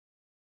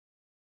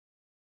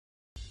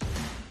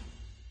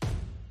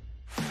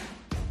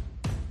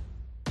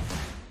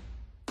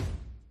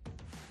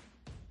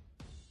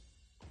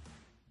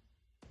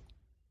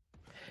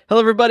Hello,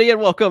 everybody, and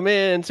welcome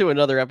in to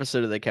another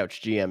episode of the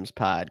Couch GMs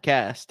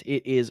podcast.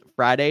 It is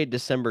Friday,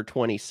 December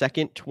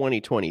 22nd,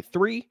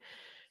 2023.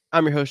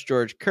 I'm your host,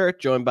 George Kerth,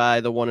 joined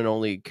by the one and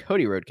only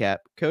Cody Roadcap.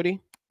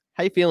 Cody,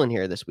 how you feeling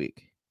here this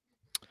week?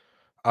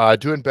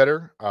 Doing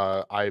better.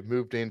 I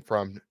moved in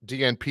from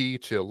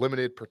DNP to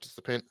limited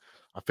participant,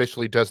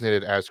 officially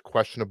designated as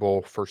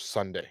questionable for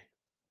Sunday.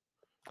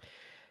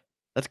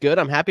 That's good.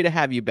 I'm happy to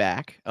have you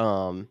back.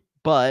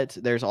 But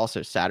there's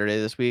also Saturday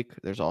this week.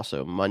 There's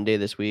also Monday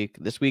this week.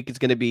 This week is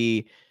going to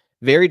be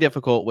very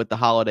difficult with the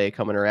holiday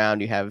coming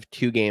around. You have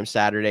 2 games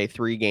Saturday,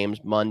 3 games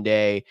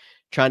Monday,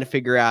 trying to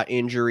figure out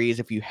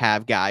injuries if you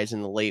have guys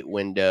in the late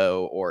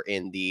window or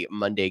in the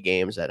Monday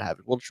games that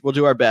have. We'll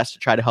do our best to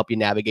try to help you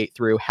navigate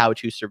through how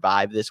to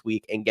survive this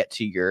week and get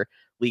to your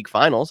league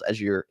finals as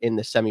you're in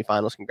the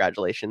semifinals.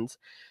 Congratulations.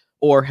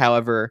 Or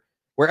however,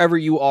 wherever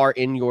you are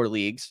in your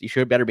leagues, you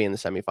should better be in the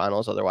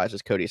semifinals. Otherwise,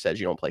 as Cody says,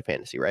 you don't play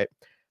fantasy, right?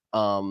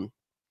 But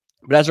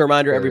as a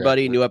reminder, Very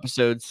everybody, accurate. new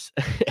episodes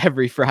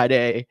every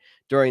Friday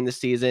during the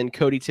season.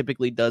 Cody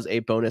typically does a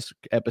bonus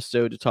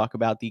episode to talk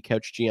about the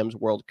Couch GMs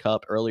World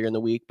Cup earlier in the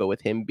week, but with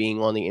him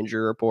being on the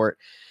injury report,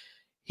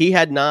 he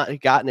had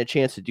not gotten a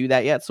chance to do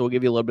that yet. So we'll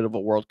give you a little bit of a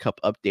World Cup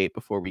update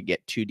before we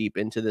get too deep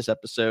into this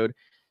episode.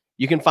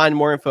 You can find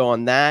more info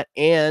on that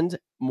and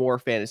more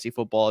fantasy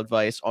football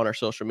advice on our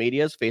social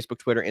medias: Facebook,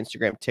 Twitter,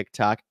 Instagram,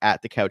 TikTok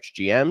at the Couch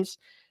GMs.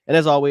 And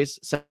as always,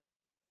 send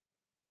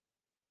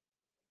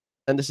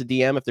us a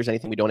DM if there's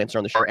anything we don't answer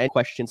on the show or any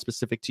questions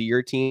specific to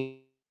your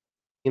teams,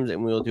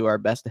 and we'll do our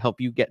best to help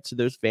you get to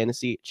those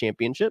fantasy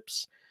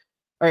championships.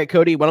 All right,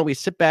 Cody, why don't we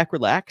sit back,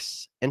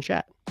 relax, and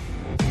chat?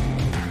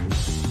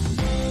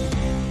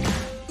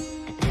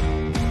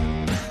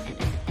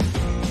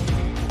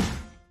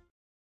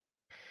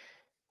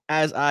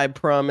 As I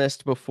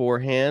promised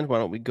beforehand, why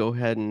don't we go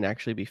ahead and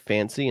actually be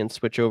fancy and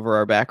switch over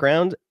our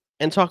background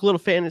and talk a little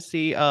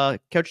fantasy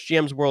Couch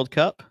GMs World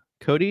Cup.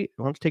 Cody,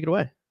 why don't you take it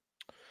away?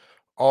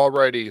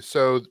 Alrighty.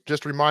 So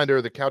just a reminder,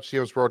 the Couch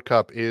GMs World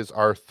Cup is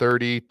our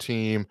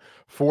 30-team,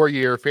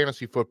 4-year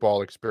fantasy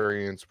football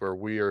experience where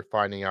we are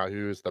finding out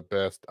who is the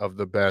best of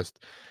the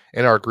best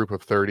in our group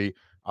of 30.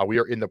 We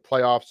are in the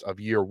playoffs of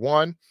year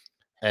 1.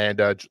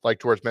 And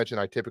like George mentioned,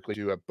 I typically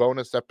do a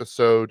bonus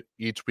episode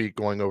each week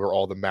going over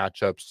all the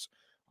matchups.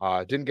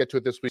 Didn't get to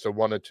it this week, so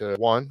wanted to,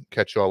 1,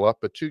 catch you all up,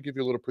 but 2, give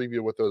you a little preview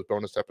of what those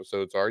bonus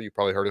episodes are. You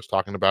probably heard us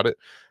talking about it,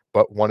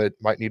 but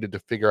might needed to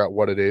figure out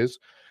what it is.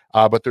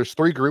 But there's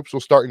 3 groups.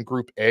 We'll start in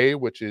Group A,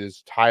 which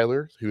is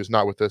Tyler, who is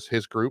not with us,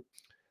 his group.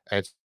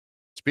 And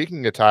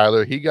speaking of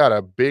Tyler, he got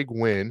a big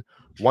win,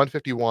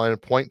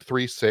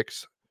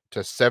 151.36 to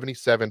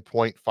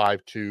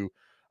 77.52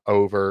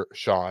 over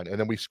Sean. And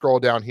then we scroll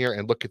down here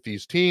and look at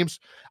these teams.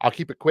 I'll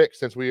keep it quick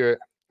since we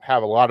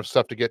have a lot of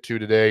stuff to get to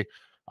today.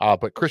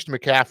 But Christian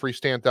McCaffrey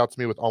stands out to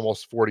me with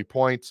almost 40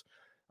 points.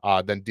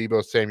 Then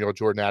Deebo Samuel,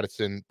 Jordan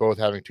Addison, both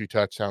having 2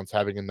 touchdowns,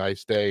 having a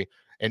nice day.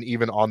 And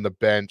even on the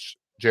bench,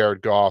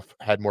 Jared Goff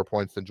had more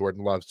points than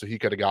Jordan Love, so he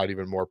could have got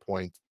even more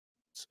points.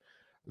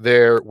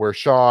 There where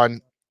Sean,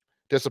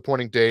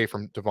 disappointing day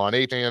from Devon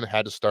Achane,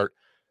 had to start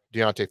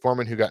Deontay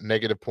Foreman, who got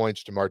negative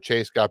points. Jamar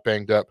Chase got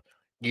banged up.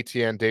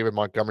 ETN, David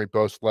Montgomery,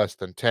 both less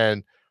than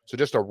 10. So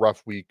just a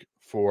rough week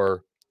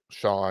for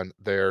Sean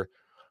there.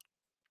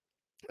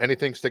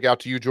 Anything stick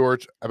out to you,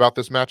 George, about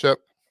this matchup?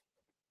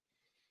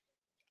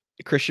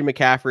 Christian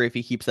McCaffrey, if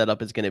he keeps that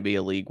up, is going to be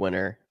a league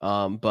winner.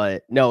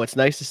 But no, it's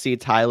nice to see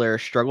Tyler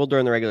struggle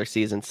during the regular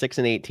season.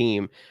 6-8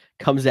 team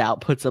comes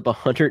out, puts up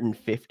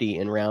 150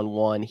 in round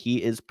 1.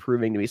 He is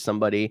proving to be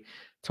somebody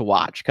to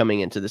watch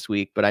coming into this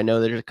week. But I know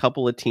there's a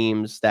couple of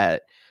teams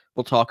that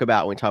we'll talk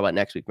about when we talk about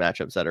next week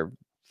matchups that are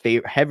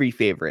heavy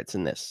favorites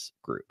in this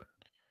group.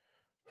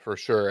 For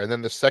sure. And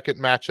then the second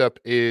matchup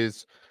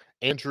is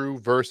Andrew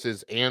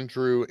versus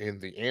Andrew in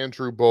the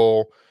Andrew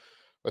Bowl.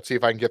 Let's see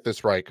if I can get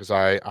this right, because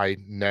I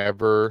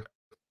never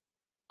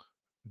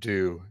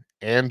do.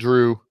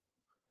 Andrew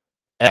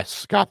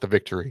S got the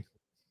victory.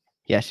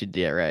 Yes, you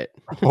did right.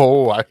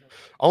 Oh, I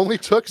only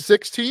took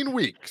 16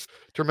 weeks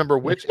to remember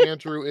which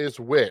Andrew is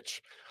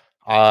which.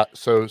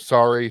 So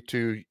sorry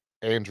to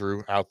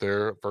Andrew out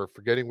there for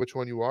forgetting which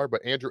one you are,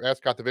 but Andrew S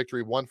got the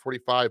victory,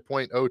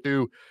 145.02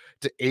 to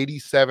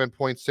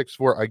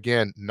 87.64.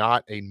 Again,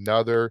 not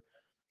another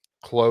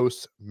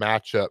close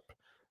matchup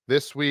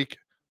this week.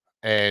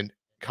 And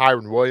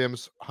Kyron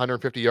Williams,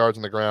 150 yards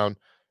on the ground,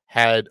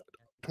 had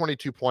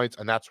 22 points,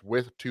 and that's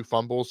with 2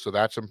 fumbles, so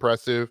that's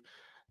impressive.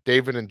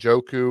 David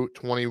Njoku,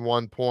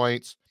 21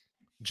 points.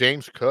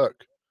 James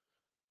Cook,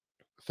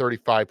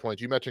 35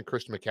 points. You mentioned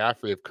Christian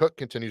McCaffrey. If Cook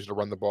continues to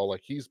run the ball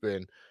like he's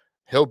been,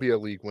 he'll be a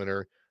league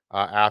winner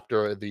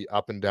after the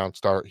up and down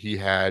start he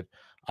had.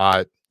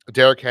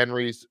 Derrick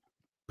Henry's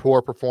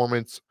poor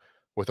performance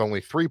with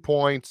only 3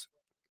 points.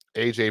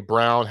 A.J.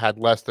 Brown had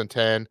less than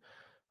 10.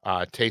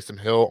 Taysom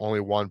Hill, only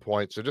 1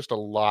 point. So just a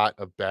lot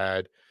of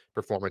bad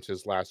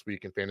performances last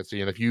week in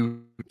fantasy. And if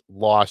you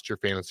lost your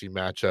fantasy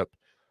matchup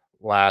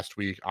last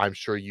week, I'm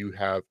sure you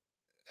have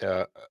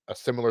a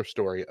similar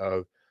story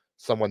of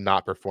someone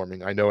not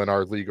performing. I know in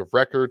our league of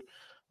record,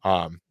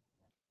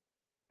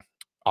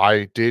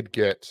 I did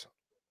get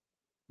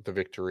the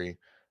victory,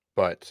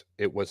 but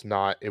it was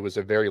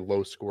a very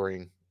low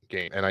scoring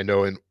game. And I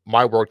know in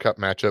my World Cup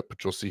matchup,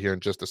 which you'll see here in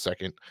just a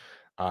second,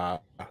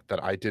 that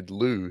I did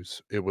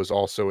lose. It was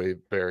also a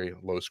very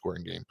low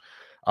scoring game.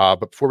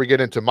 But before we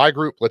get into my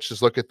group, let's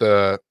just look at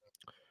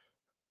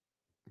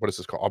what is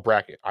this called? A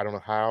bracket. I don't know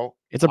how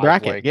It's a I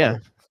bracket. blanked Yeah.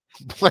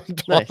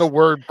 blanked on the Nice.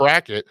 word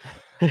bracket.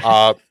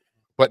 Uh,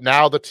 but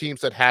now the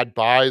teams that had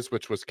buys,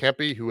 which was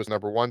Kempy, who was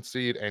 #1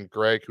 seed, and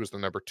Greg, who was the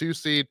 #2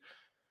 seed.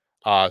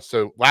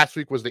 So last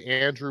week was the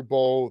Andrew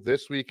Bowl.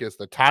 This week is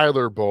the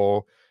Tyler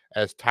Bowl,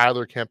 as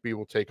Tyler Kempy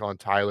will take on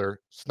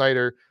Tyler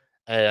Snyder,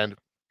 and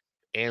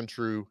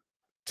Andrew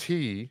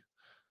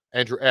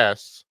Andrew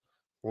S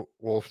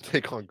will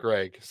take on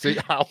Greg. See,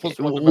 I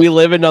almost wanted to We mess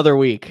live another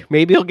week.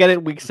 Maybe he'll get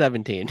it week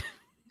 17.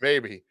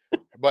 maybe.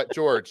 But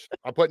George,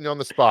 I'm putting you on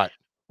the spot.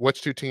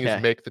 Which two teams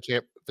Okay. make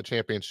the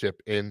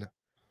championship in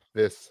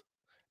this?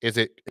 Is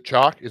it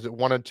chalk? Is it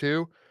 1 and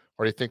 2?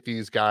 Or do you think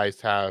these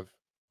guys have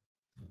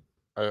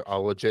a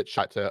legit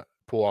shot to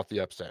pull off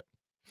the upset?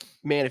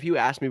 Man, if you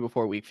asked me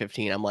before week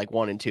 15, I'm like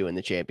 1 and 2 in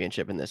the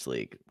championship in this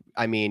league.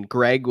 I mean,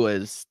 Greg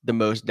was the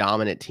most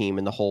dominant team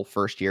in the whole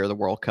first year of the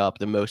World Cup,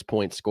 the most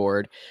points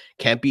scored.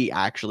 Kempy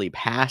actually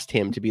passed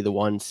him to be the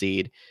 1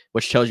 seed,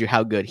 which tells you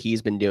how good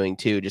he's been doing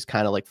too, just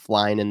kind of like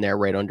flying in there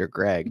right under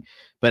Greg.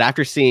 But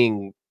after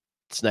seeing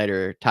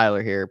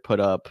Tyler here put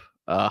up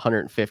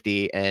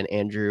 150 and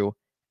Andrew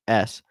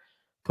S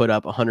put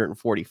up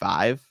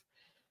 145,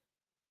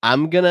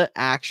 I'm going to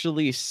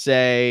actually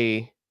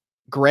say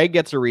Greg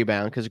gets a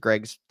rebound because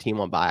Greg's team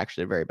went by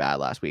actually very bad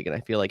last week. And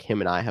I feel like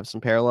him and I have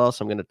some parallels.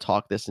 So I'm going to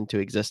talk this into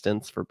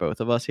existence for both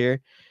of us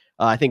here.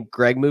 I think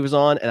Greg moves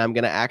on, and I'm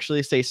going to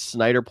actually say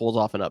Snyder pulls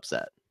off an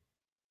upset.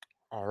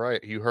 All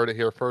right. You heard it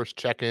here first.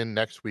 Check in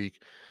next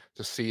week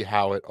to see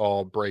how it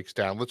all breaks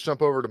down. Let's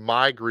jump over to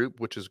my group,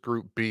 which is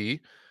Group B.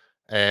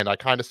 And I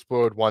kind of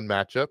spoiled one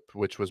matchup,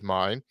 which was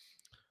mine,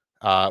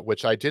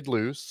 which I did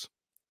lose.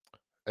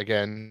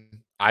 Again,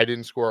 I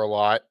didn't score a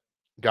lot,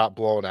 got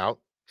blown out.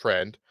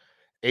 Trend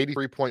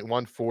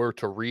 83.14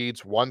 to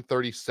Reed's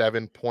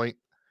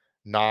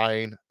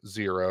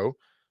 137.90.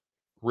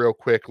 Real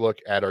quick look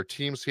at our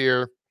teams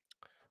here.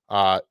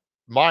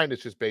 Mine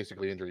is just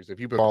basically injuries. If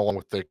you've been following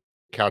with the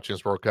Couch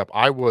GMs World Cup,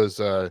 I was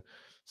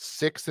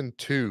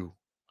 6-2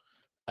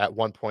 at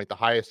one point, the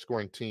highest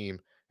scoring team,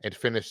 and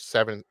finished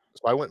 7.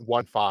 So I went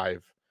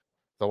 1-5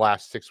 the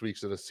last 6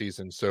 weeks of the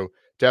season. So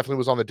definitely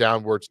was on the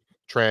downwards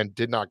trend.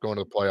 Did not go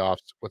into the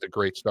playoffs with a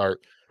great start.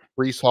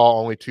 Brees Hall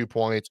only 2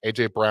 points.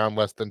 AJ Brown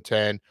less than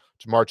 10.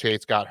 Jamar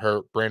Chase got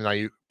hurt. Brandon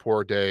Ayuk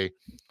poor day.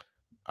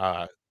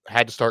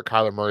 Had to start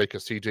Kyler Murray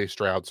because CJ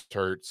Stroud's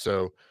hurt.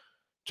 So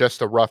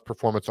just a rough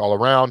performance all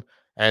around.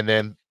 And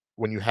then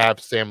when you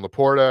have Sam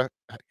Laporta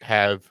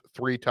have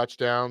 3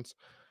 touchdowns,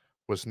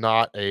 was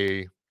not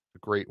a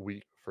great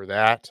week for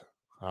that.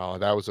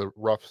 That was a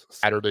rough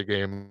Saturday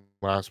game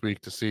last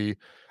week to see.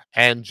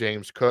 And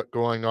James Cook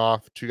going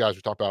off. 2 guys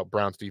we talked about,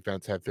 Browns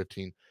defense had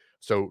 15.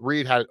 So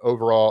Reed had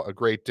overall a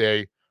great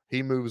day.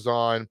 He moves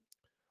on.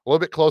 A little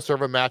bit closer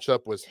of a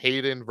matchup was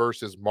Hayden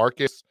versus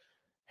Marcus.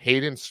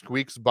 Hayden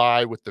squeaks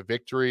by with the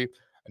victory,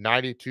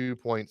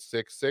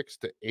 92.66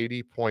 to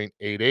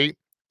 80.88.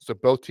 So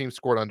both teams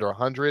scored under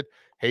 100.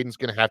 Hayden's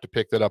going to have to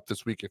pick that up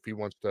this week if he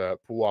wants to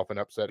pull off an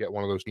upset, get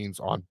one of those teams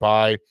on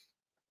bye.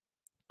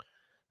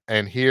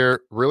 And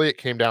here, really, it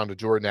came down to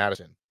Jordan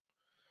Addison.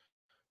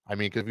 I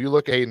mean, because if you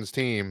look at Hayden's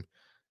team,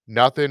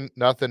 nothing.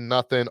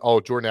 Oh,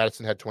 Jordan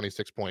Addison had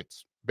 26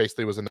 points.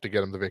 Basically was enough to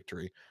get him the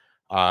victory.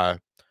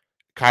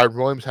 Kyron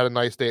Williams had a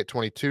nice day at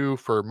 22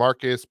 for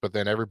Marcus, but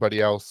then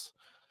everybody else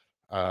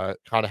kind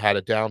of had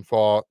a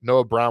downfall.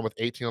 Noah Brown with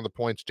 18 on the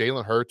points.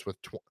 Jalen Hurts with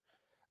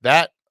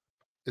that.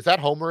 Is that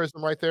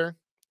homerism right there?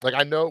 Like,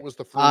 I know it was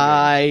the flu games.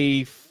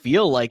 I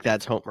feel like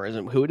that's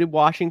homerism. Who did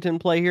Washington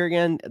play here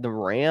again? The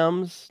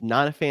Rams.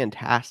 Not a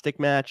fantastic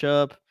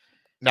matchup.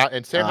 Now,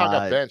 and Sam Howell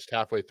got benched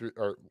halfway through,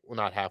 or well,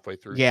 not halfway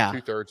through, yeah.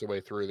 2/3 of the way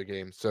through the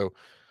game. So,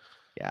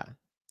 yeah.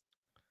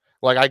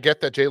 Like, I get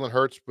that Jalen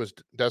Hurts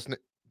doesn't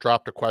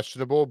drop to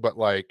questionable, but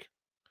like,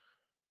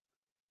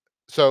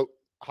 so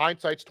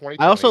hindsight's 20/20.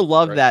 I also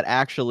love right? that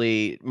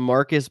actually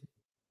Marcus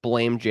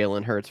blamed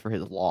Jalen Hurts for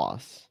his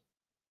loss.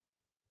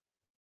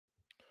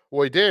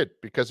 Well, he did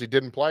because he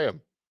didn't play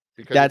him.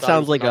 Because that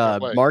sounds like a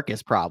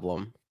Marcus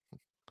problem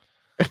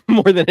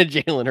more than a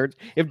Jalen Hurts.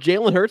 If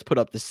Jalen Hurts put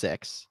up the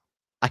 6,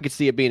 I could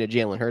see it being a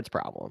Jalen Hurts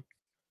problem.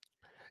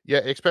 Yeah,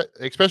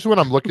 especially when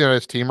I'm looking at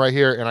his team right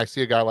here and I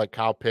see a guy like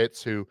Kyle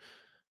Pitts who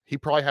he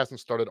probably hasn't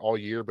started all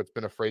year but's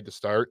been afraid to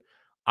start.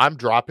 I'm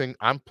playing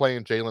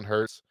Jalen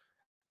Hurts,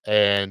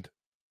 and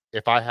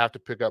if I have to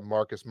pick up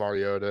Marcus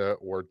Mariota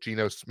or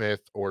Geno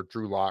Smith or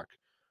Drew Lock,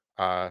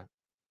 I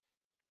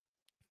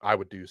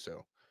would do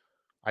so.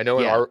 I know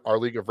in our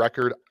league of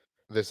record,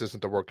 this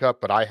isn't the World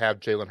Cup, but I have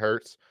Jalen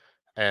Hurts,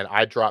 and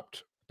I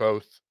dropped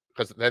both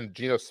because then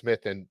Geno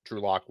Smith and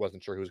Drew Lock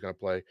wasn't sure who was going to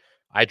play.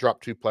 I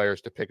dropped 2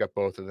 players to pick up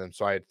both of them,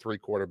 so I had 3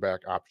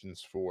 quarterback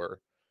options for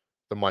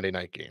the Monday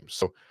night game.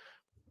 So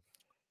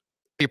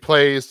he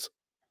plays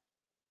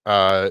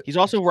He's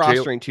also Jalen.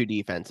 rostering 2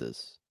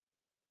 defenses.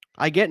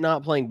 I get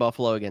not playing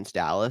Buffalo against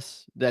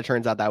Dallas. That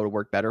turns out that would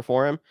work better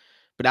for him,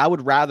 but I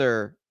would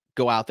rather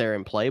go out there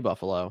and play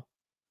Buffalo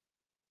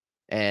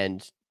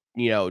and,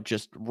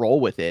 just roll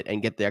with it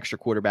and get the extra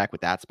quarterback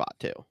with that spot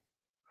too.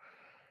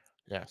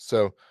 Yeah.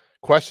 So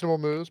questionable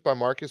moves by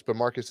Marcus, but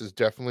Marcus is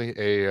definitely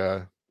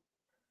a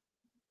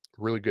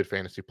really good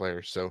fantasy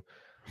player. So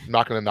I'm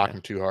not going to knock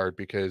him too hard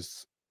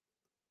because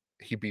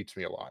he beats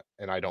me a lot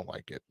and I don't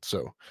like it.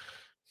 So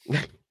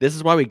This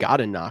is why we got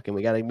to knock him.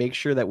 We got to make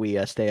sure that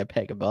we stay a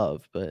peg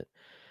above, but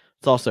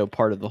it's also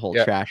part of the whole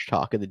yeah. trash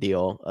talk of the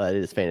deal. It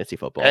is fantasy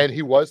football. And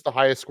he was the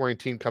highest scoring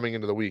team coming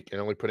into the week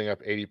and only putting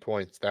up 80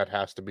 points. That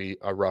has to be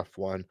a rough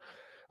one.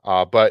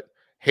 But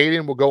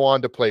Hayden will go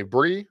on to play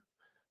Bree.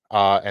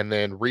 And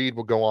then Reed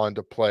will go on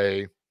to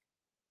play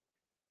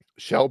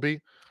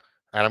Shelby.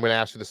 And I'm going to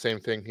ask you the same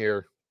thing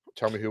here.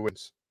 Tell me who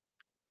wins.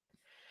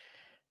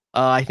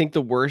 I think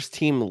the worst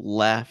team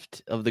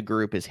left of the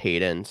group is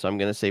Hayden, so I'm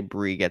going to say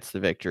Bree gets the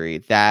victory.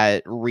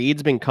 That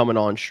Reed's been coming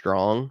on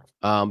strong,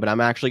 but I'm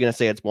actually going to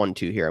say it's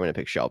 1-2 here. I'm going to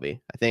pick Shelby.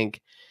 I think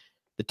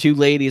the 2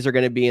 ladies are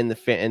going to be in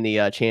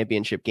the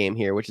championship game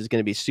here, which is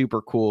going to be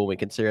super cool. We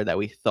consider that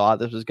we thought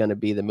this was going to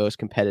be the most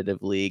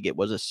competitive league. It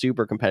was a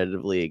super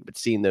competitive league, but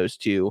seeing those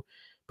 2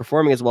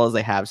 performing as well as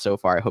they have so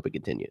far, I hope it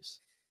continues.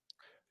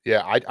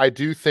 Yeah, I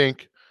do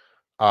think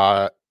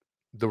the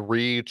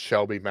Reed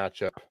Shelby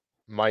matchup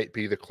might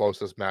be the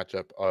closest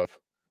matchup of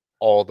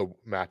all the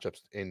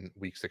matchups in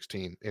week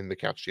 16 in the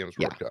Couch GMs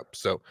World Cup.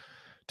 So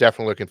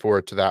definitely looking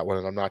forward to that one.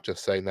 And I'm not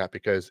just saying that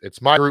because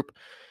it's my group.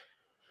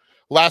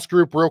 Last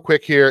group, real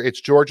quick here.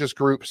 It's George's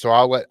group, so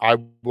I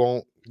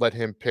won't let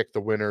him pick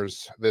the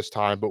winners this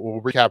time, but we'll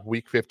recap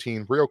week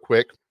 15 real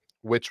quick,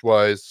 which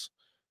was,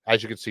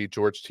 as you can see,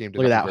 George's team did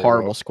Look at not that do very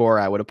horrible well. score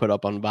I would have put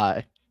up on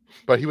bye.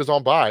 But he was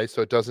on bye,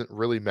 so it doesn't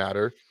really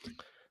matter.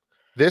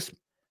 This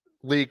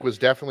league was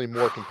definitely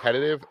more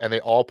competitive, and they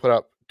all put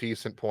up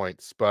decent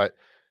points. But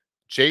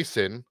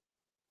Jason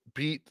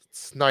beat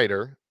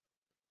Snyder,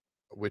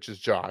 which is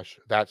Josh,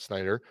 that's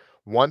Snyder,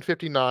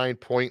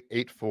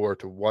 159.84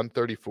 to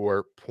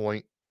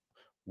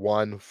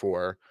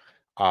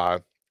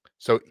 134.14.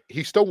 So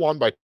he still won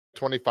by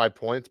 25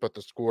 points, but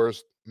the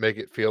scores make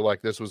it feel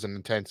like this was an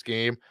intense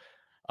game.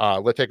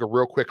 Let's take a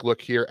real quick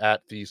look here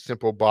at the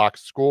simple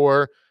box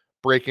score,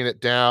 breaking it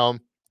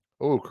down.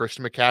 Oh,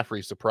 Christian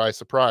McCaffrey, surprise,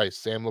 surprise.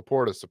 Sam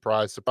Laporta,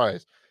 surprise,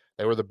 surprise.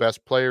 They were the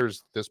best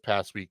players this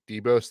past week.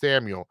 Debo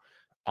Samuel,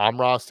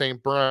 Amra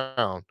St.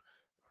 Brown,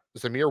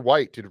 Zamir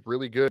White did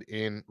really good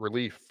in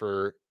relief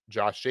for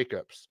Josh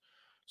Jacobs.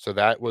 So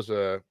that was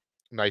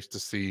nice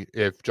to see.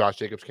 If Josh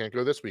Jacobs can't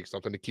go this week,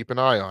 something to keep an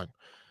eye on.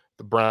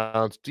 The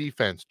Browns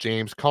defense,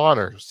 James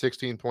Conner,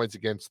 16 points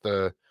against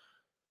the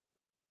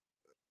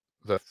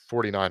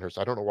 49ers.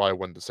 I don't know why I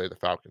wanted to say the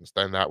Falcons.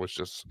 Then that was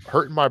just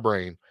hurting my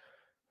brain.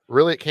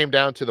 Really, it came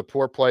down to the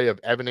poor play of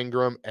Evan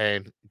Ingram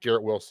and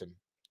Garrett Wilson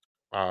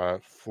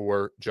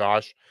for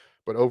Josh.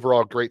 But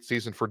overall, great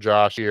season for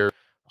Josh here.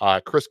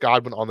 Chris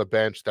Godwin on the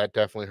bench, that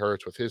definitely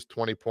hurts with his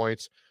 20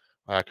 points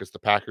because the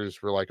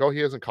Packers were like, oh, he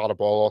hasn't caught a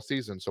ball all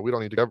season, so we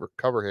don't need to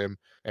cover him.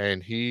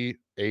 And he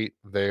ate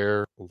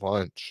their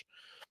lunch.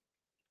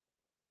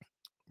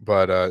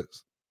 But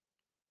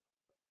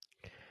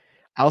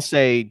I'll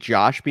say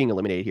Josh being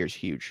eliminated here is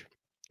huge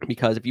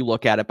because if you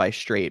look at it by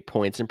straight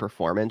points and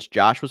performance,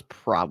 Josh was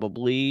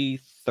probably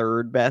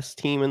 3rd best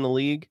team in the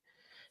league,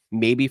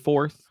 maybe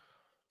 4th.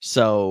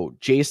 So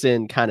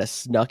Jason kind of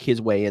snuck his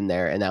way in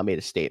there and now made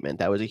a statement.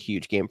 That was a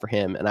huge game for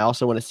him. And I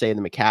also want to say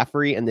the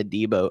McCaffrey and the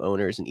Debo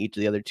owners in each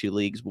of the other 2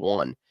 leagues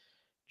won.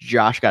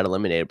 Josh got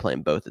eliminated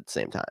playing both at the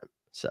same time.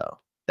 So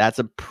that's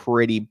a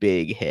pretty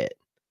big hit.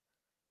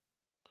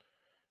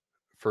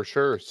 For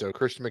sure. So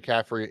Christian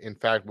McCaffrey, in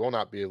fact, will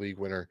not be a league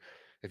winner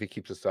if he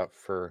keeps this up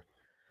for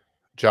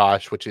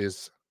Josh, which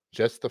is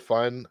just the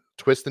fun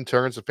twists and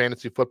turns of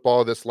fantasy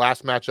football. This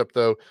last matchup,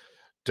 though,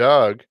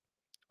 Doug,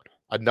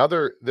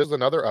 there's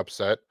another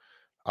upset.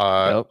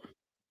 Yep.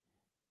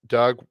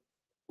 Doug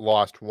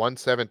lost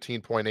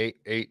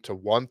 117.88 to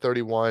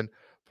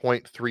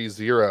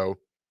 131.30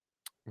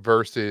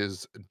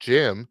 versus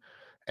Jim.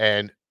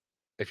 And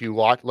if you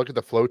look at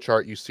the flow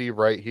chart, you see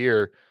right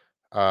here,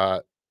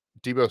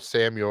 Debo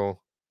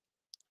Samuel.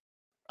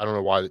 I don't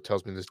know why it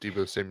tells me this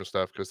Debo Samuel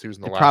stuff because he was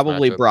in the last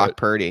Probably matchup. Brock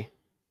Purdy.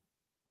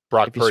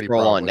 Brock If you Purdy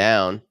scroll on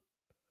down.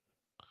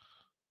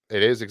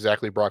 It is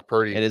exactly Brock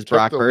Purdy. It is Took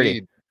Brock the Purdy.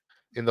 lead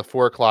in the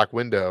 4 o'clock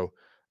window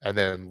and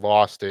then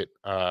lost it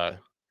on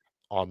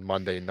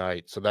Monday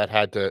night. So that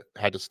had to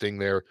sting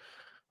there.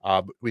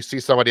 We see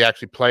somebody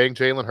actually playing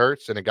Jalen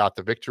Hurts and it got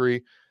the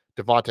victory.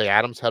 Devontae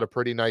Adams had a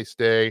pretty nice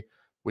day.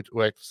 Which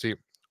see,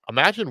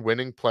 imagine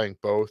winning playing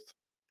both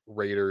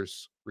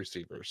Raiders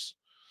receivers.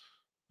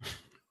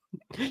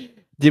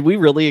 Did we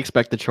really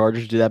expect the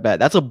Chargers to do that bad?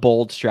 That's a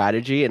bold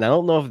strategy, and I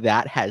don't know if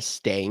that has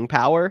staying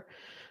power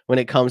when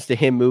it comes to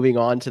him moving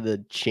on to the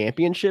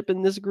championship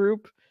in this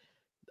group.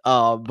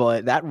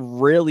 But that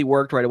really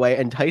worked right away.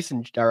 And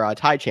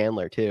Ty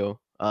Chandler too.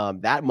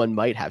 That one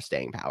might have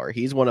staying power.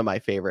 He's one of my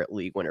favorite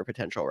league winner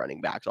potential running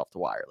backs off the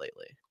wire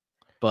lately.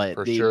 But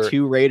for the sure.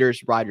 2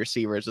 Raiders wide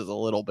receivers is a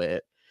little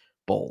bit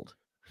bold.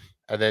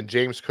 And then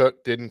James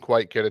Cook didn't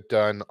quite get it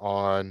done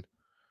on,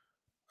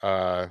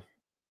 or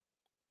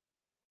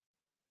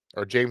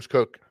James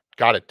Cook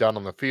got it done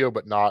on the field,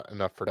 but not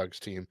enough for Doug's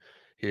team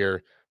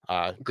here.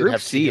 Did Group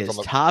have T. C Higgins on is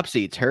the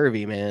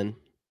topsy-turvy, man.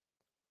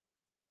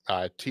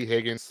 T.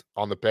 Higgins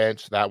on the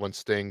bench. That one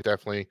stings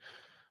definitely.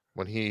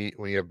 When you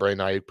have Bray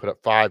Knight, put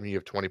up 5 and you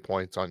have 20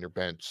 points on your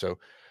bench. So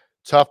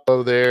tough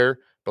blow there.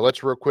 But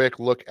let's real quick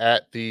look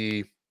at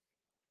the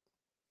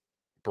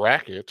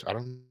bracket. I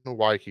don't know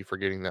why I keep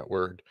forgetting that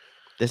word.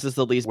 This is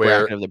the least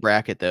Where bracket of the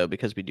bracket, though,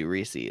 because we do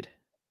reseed.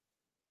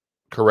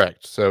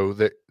 correct. So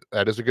that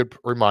is a good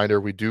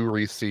reminder. We do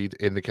reseed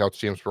in the Couch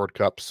GMs World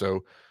Cup.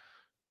 So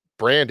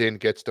Brandon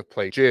gets to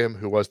play Jim,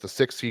 who was the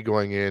 6th seed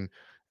going in,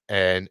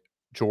 and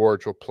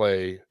George will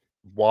play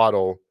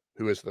Waddle,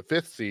 who is the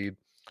 5th seed.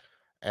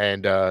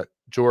 And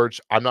George,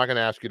 I'm not going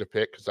to ask you to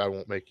pick because I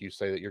won't make you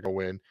say that you're going to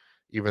win,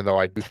 even though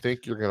I do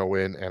think you're going to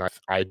win. And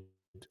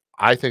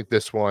I think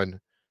this one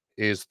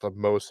is the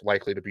most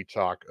likely to be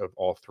chalk of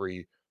all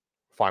 3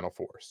 Final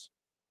Fours.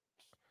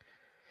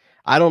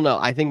 I don't know.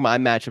 I think my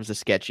matchup's the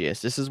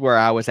sketchiest. This is where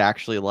I was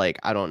actually like,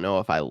 I don't know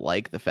if I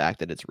like the fact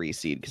that it's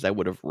reseed because I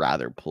would have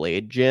rather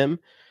played Jim.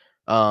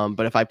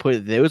 But if I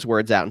put those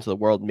words out into the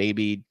world,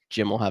 maybe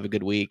Jim will have a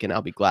good week and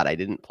I'll be glad I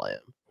didn't play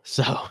him.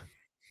 So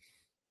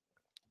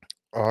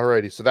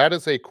Alrighty, so that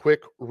is a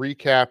quick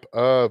recap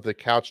of the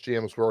Couch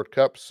GMs World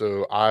Cup.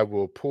 So I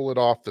will pull it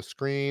off the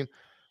screen.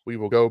 We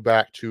will go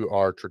back to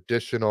our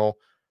traditional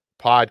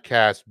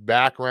podcast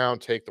background,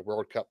 take the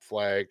World Cup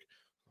flag,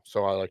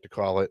 so I like to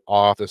call it,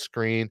 off the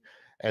screen.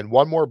 And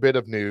one more bit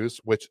of news,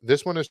 which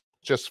this one is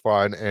just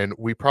fun, and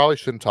we probably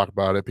shouldn't talk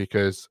about it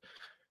because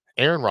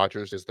Aaron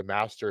Rodgers is the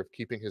master of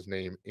keeping his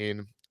name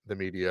in the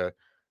media.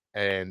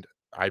 And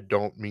I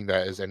don't mean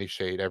that as any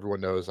shade.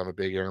 Everyone knows I'm a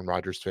big Aaron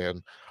Rodgers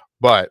fan.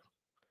 But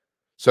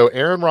so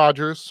Aaron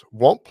Rodgers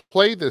won't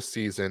play this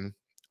season,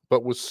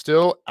 but was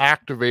still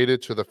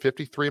activated to the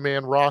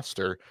 53-man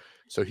roster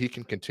so he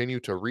can continue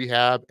to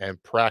rehab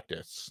and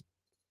practice,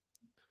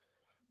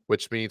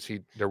 which means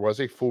there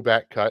was a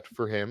fullback cut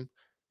for him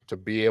to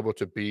be able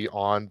to be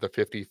on the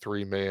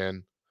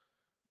 53-man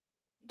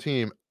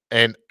team.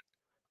 And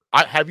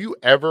have you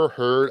ever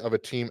heard of a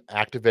team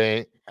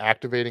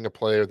activating a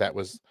player that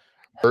was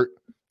hurt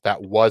that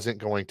wasn't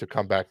going to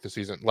come back this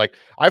season? Like,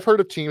 I've heard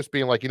of teams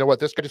being like, you know what,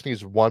 this guy just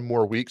needs 1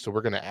 more week, so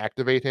we're going to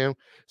activate him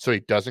so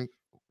he doesn't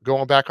go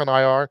on back on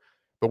IR,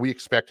 but we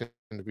expect him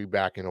to be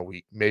back in a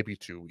week, maybe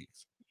 2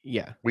 weeks.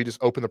 yeah. We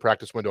just opened the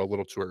practice window a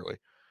little too early.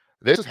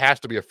 This has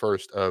to be a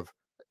first of,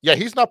 yeah,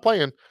 he's not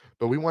playing,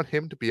 but we want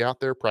him to be out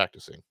there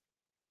practicing.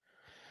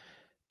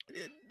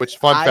 Which,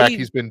 fun fact,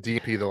 he's been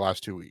DP the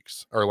last 2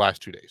 weeks or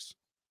last 2 days.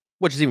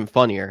 Which is even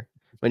funnier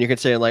when you're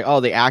considering like, oh,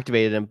 they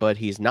activated him, but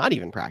he's not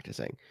even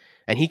practicing.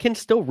 And he can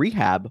still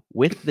rehab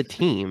with the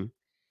team.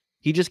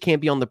 He just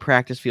can't be on the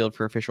practice field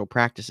for official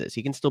practices.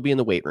 He can still be in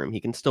the weight room.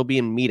 He can still be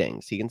in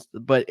meetings.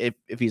 But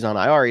if he's on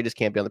IR, he just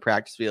can't be on the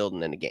practice field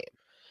and in a game.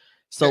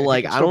 So yeah,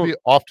 like, he can still be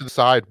off to the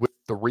side with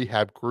the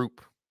rehab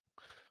group.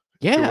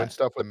 Doing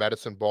stuff with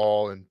medicine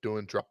ball and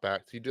doing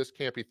dropbacks. He just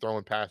can't be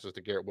throwing passes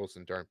to Garrett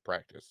Wilson during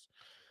practice.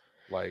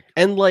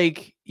 And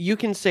like, you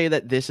can say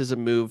that this is a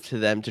move to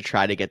them to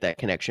try to get that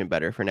connection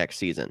better for next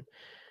season.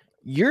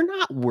 You're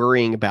not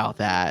worrying about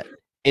that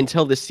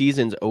until the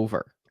season's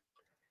over.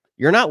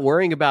 You're not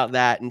worrying about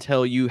that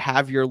until you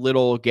have your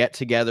little get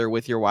together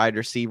with your wide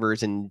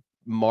receivers in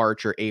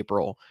March or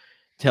April,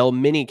 till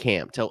mini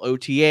camp, till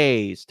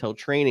OTAs, till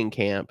training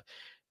camp.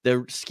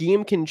 The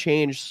scheme can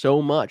change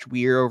so much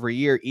year over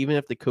year, even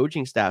if the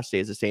coaching staff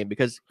stays the same,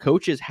 because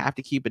coaches have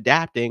to keep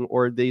adapting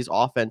or these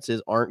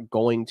offenses aren't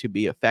going to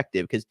be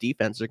effective because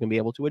defenses are going to be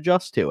able to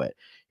adjust to it.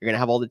 You're going to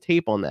have all the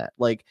tape on that.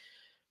 Like,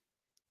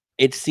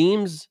 it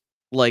seems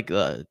like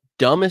the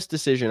dumbest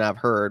decision I've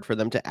heard for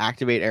them to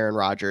activate Aaron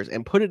Rodgers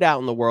and put it out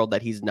in the world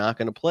that he's not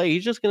going to play.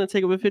 He's just going to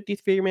take up a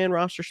 53-man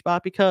roster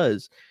spot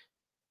because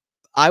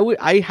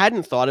I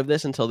hadn't thought of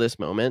this until this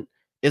moment.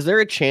 Is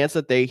there a chance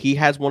that he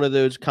has one of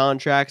those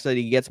contracts that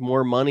he gets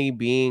more money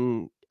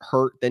being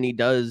hurt than he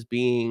does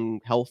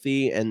being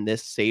healthy, and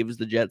this saves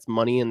the Jets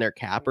money in their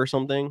cap or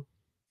something?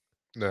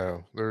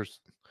 No,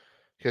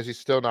 because he's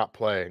still not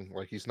playing.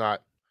 He's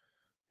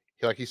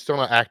still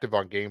not active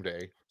on game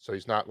day, so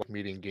he's not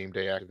meeting game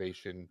day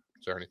activations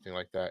or anything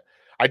like that.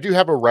 I do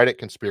have a Reddit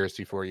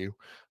conspiracy for you.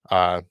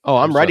 I'm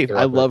ready.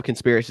 I love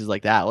conspiracies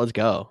like that. Let's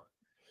go.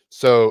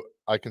 So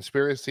a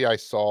conspiracy I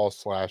saw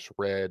 /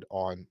 read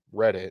on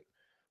Reddit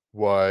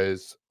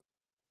was,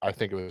 I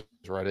think it was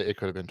Reddit. It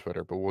could have been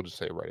Twitter, but we'll just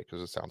say Reddit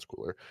because it sounds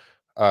cooler.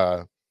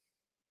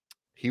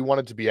 He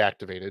wanted to be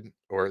activated,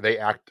 or they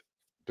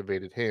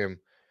activated him,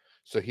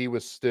 so he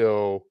was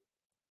still,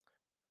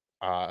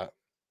 I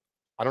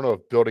don't know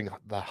if building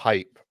the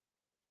hype,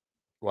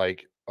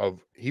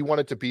 he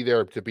wanted to be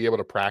there to be able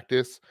to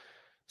practice,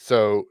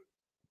 so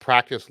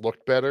practice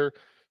looked better,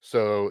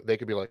 so they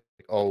could be like,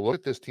 oh, look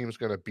at this team's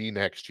going to be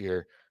next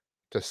year.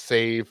 to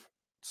save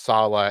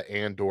Salah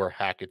and/or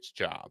Hackett's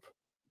job?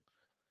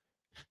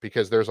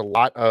 Because there's a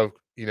lot of,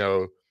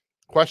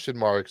 question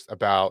marks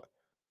about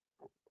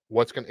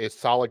is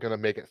Salah going to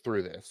make it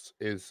through this?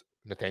 Is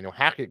Nathaniel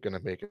Hackett going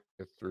to make it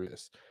through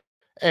this?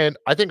 And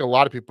I think a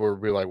lot of people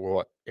would be like,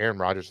 well, Aaron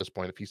Rodgers at this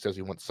point, if he says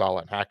he wants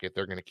Salah and Hackett,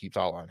 they're going to keep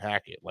Salah and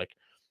Hackett. Like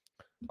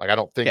I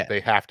don't think Yeah. they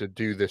have to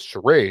do this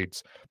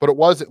charades, but it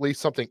was at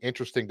least something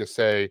interesting to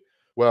say.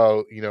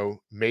 Well,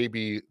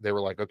 maybe they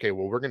were like, okay,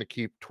 well, we're going to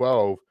keep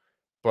 12,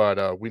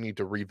 but we need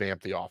to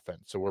revamp the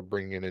offense, so we're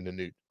bringing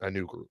in a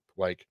new group.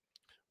 Like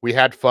we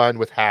had fun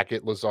with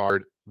Hackett,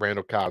 Lazard,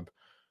 Randall Cobb,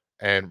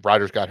 and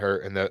Rodgers got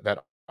hurt, and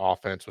that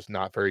offense was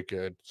not very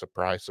good.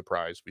 Surprise,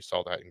 surprise. We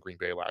saw that in Green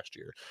Bay last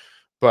year,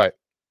 but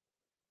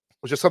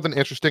was just something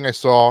interesting I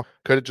saw.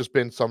 Could have just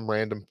been some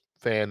random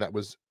fan that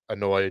was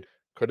annoyed.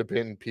 Could have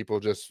been people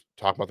just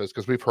talking about this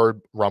because we've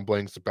heard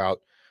rumblings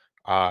about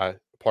part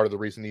of the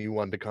reason he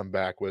wanted to come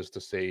back was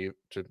to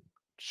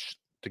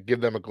give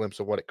them a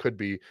glimpse of what it could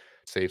be,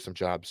 save some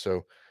jobs.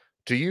 So,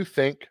 do you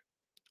think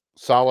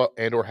Salah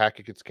and/or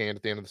Hackett gets canned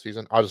at the end of the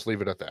season? I'll just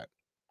leave it at that.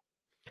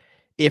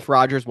 If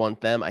Rodgers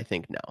wants them, I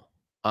think no.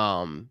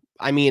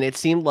 I mean, it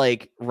seemed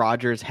like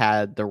Rodgers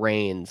had the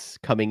reins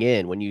coming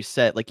in when you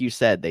said,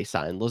 they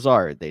signed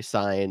Lazard, they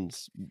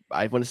signed,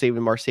 I want to say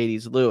even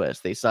Mercedes Lewis,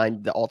 they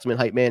signed the ultimate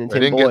hype man and They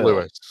Tim didn't get Boyle.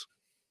 Lewis.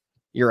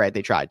 You're right,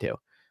 they tried to.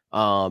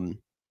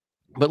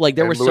 But like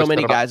there And were Lewis so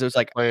many ended up guys. It was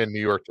like, playing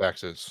New York,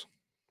 Texas.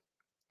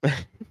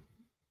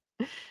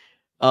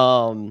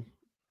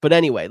 but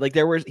anyway, like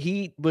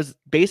he was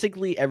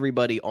basically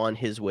everybody on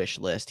his wish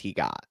list he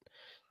got.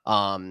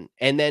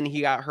 And then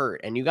he got hurt,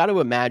 and you got to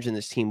imagine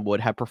this team would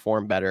have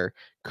performed better,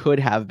 could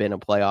have been a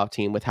playoff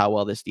team with how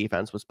well this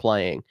defense was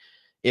playing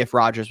if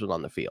Rodgers was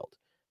on the field.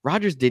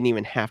 Rodgers didn't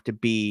even have to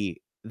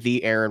be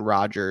the Aaron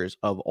Rodgers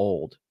of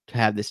old to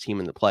have this team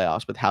in the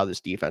playoffs with how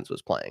this defense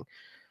was playing.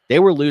 They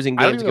were losing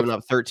games, giving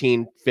up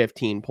 13,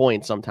 15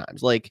 points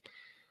sometimes. Like,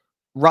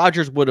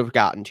 Rodgers would have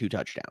gotten 2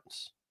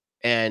 touchdowns.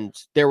 And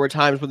there were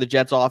times where the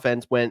Jets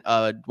offense went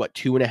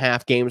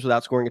 2.5 games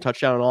without scoring a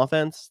touchdown on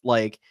offense.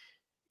 Like,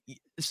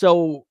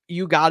 so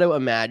you got to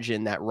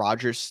imagine that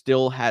Rodgers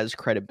still has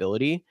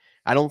credibility.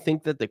 I don't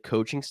think that the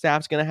coaching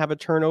staff's going to have a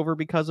turnover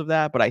because of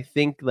that, but I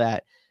think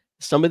that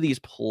some of these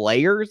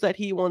players that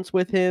he wants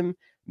with him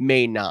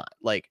may not.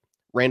 Like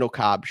Randall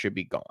Cobb should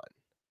be gone.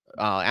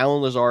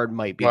 Alan Lazard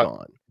might be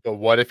gone. But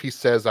what if he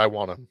says, I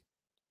want him?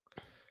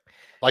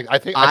 Like, I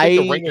think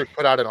the Ringer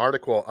put out an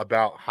article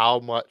about how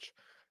much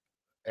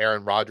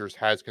Aaron Rodgers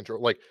has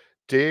control. Like,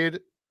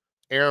 did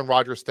Aaron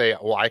Rodgers say,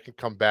 well, I can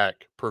come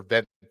back,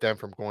 prevent them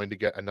from going to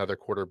get another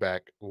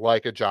quarterback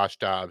like a Josh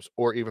Dobbs,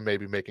 or even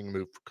maybe making a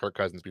move for Kirk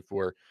Cousins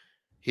before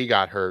he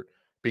got hurt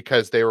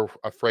because they were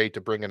afraid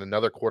to bring in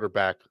another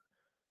quarterback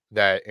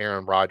that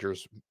Aaron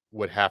Rodgers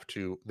would have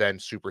to then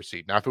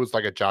supersede. Now, if it was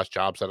like a Josh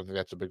Dobbs, I don't think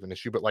that's a big of an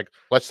issue, but like,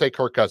 let's say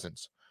Kirk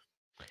Cousins.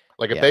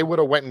 Like, if they would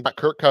have went and got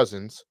Kirk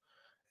Cousins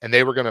and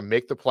they were going to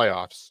make the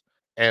playoffs,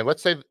 and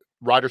let's say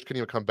Rodgers couldn't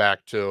even come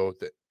back to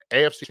the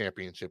AFC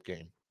Championship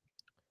game,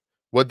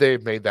 would they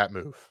have made that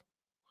move?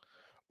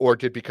 Or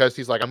because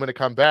he's like, I'm going to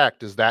come back,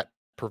 does that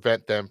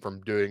prevent them from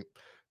doing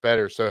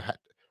better? So,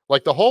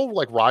 like, the whole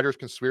like Rodgers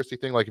conspiracy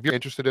thing, like, if you're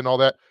interested in all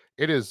that,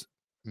 it is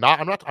not.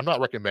 I'm not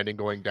recommending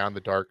going down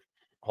the dark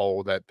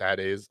hole that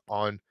is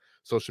on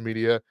social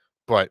media,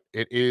 but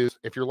it is.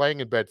 If you're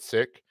laying in bed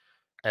sick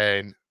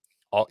and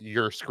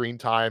your screen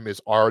time is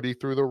already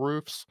through the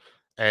roofs,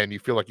 and you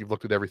feel like you've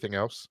looked at everything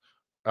else,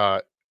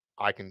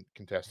 I can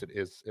contest it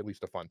is at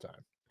least a fun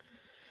time.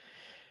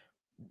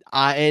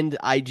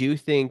 I do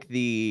think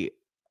the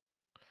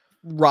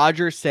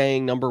Rodgers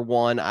saying, number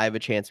one, I have a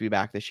chance to be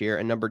back this year,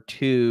 and number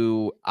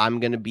two, I'm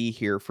going to be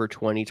here for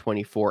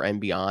 2024 and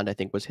beyond, I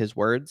think was his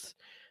words,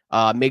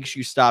 makes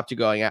you stop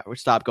going out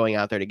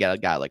there to get a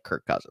guy like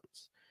Kirk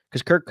Cousins,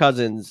 because Kirk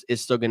Cousins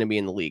is still going to be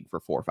in the league for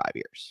 4 or 5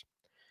 years.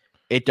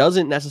 It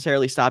doesn't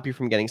necessarily stop you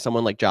from getting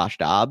someone like Josh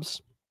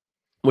Dobbs,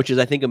 which is,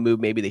 I think, a move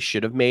maybe they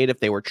should have made if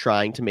they were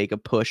trying to make a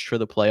push for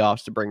the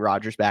playoffs to bring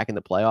Rodgers back in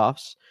the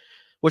playoffs,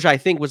 which I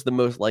think was the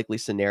most likely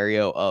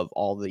scenario of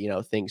all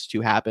the, things to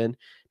happen.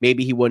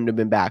 Maybe he wouldn't have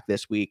been back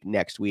this week,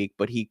 next week,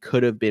 but he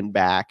could have been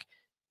back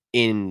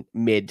in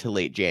mid to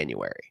late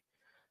January.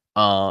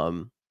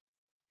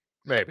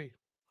 Maybe.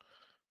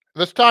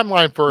 This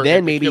timeline for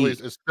then Achilles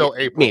is still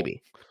April.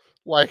 Maybe.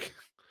 Like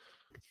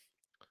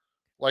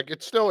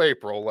it's still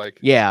April. Like,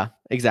 yeah,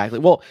 exactly.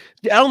 Well,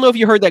 I don't know if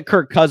you heard that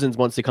Kirk Cousins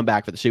wants to come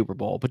back for the Super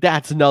Bowl, but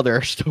that's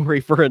another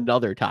story for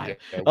another time.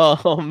 Yeah.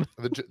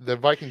 The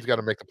Vikings got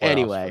to make the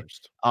playoffs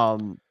first.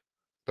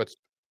 But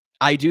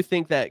I do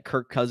think that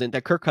Kirk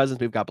Cousins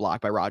move got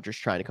blocked by Rodgers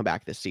trying to come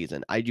back this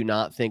season. I do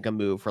not think a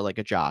move for like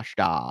a Josh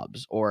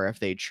Dobbs, or if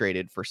they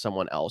traded for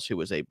someone else who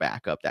was a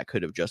backup that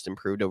could have just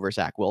improved over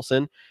Zach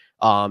Wilson,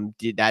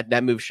 that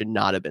move should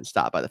not have been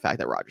stopped by the fact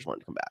that Rodgers wanted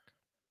to come back.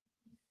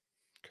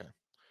 Okay.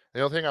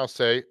 The only thing I'll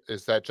say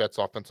is that Jets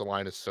offensive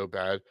line is so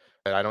bad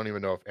that I don't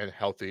even know if a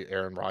healthy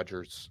Aaron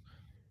Rodgers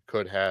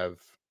could have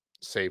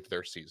saved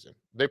their season.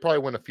 They probably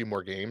win a few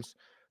more games,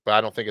 but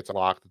I don't think it's a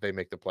lock that they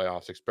make the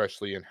playoffs,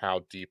 especially in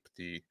how deep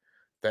the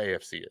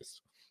AFC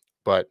is.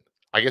 But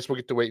I guess we'll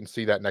get to wait and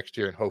see that next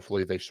year, and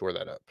hopefully they shore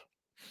that up.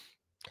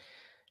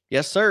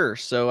 Yes, sir.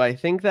 So I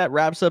think that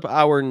wraps up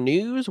our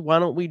news. Why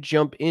don't we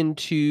jump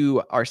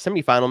into our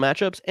semifinal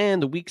matchups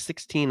and the Week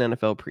 16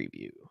 NFL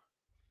preview?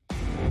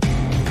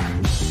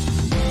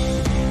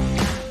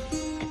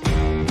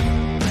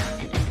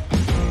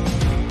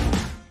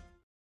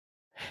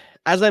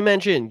 As I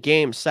mentioned,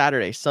 games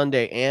Saturday,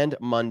 Sunday, and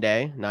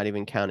Monday, not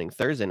even counting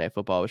Thursday Night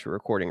Football, which we're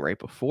recording right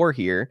before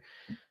here.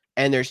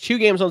 And there's 2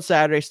 games on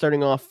Saturday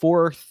starting off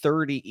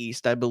 4:30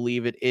 East, I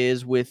believe it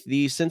is, with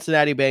the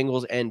Cincinnati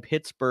Bengals and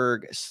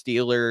Pittsburgh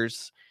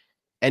Steelers.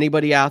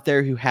 Anybody out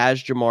there who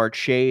has Jamar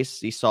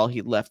Chase, you saw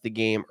he left the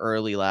game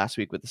early last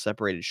week with a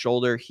separated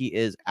shoulder. He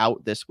is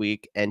out this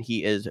week, and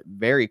he is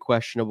very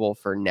questionable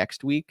for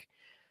next week.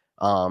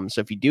 So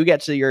if you do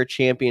get to your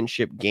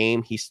championship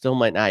game, he still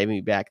might not even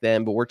be back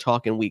then, but we're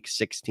talking week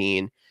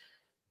 16.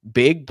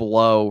 Big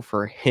blow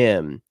for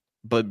him,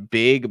 but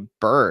big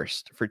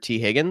burst for T.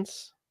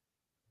 Higgins.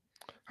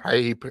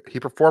 He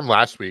performed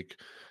last week,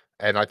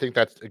 and I think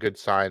that's a good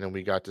sign, and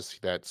we got to see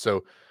that.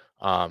 So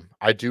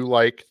I do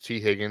like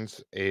T.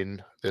 Higgins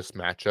in this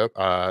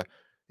matchup.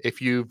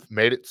 If you've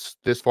made it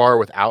this far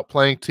without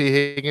playing T.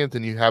 Higgins,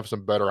 then you have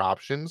some better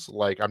options.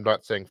 Like, I'm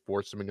not saying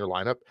force him in your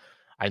lineup.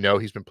 I know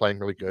he's been playing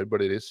really good,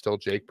 but it is still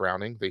Jake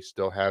Browning. They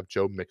still have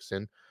Joe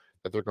Mixon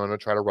that they're going to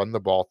try to run the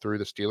ball through.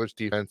 The Steelers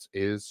defense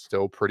is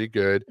still pretty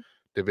good.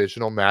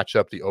 Divisional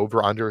matchup. The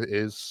over-under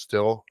is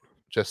still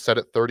just set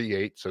at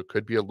 38, so it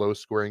could be a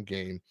low-scoring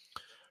game.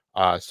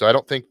 So I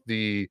don't think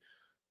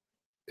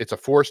it's a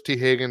forced T.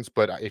 Higgins,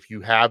 but if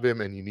you have him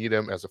and you need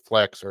him as a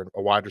flex or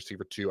a wide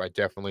receiver too, I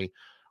definitely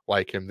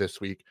like him this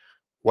week.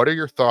 What are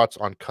your thoughts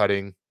on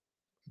cutting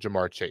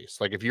Jamar Chase?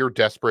 Like, if you're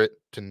desperate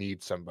to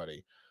need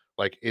somebody,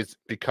 like, is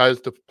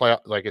because the play,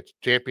 like, it's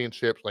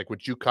championships, like,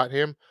 would you cut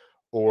him,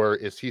 or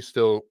is he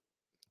still?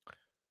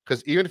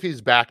 Because even if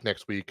he's back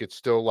next week, it's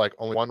still like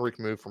only 1 week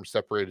removed from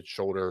separated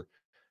shoulder,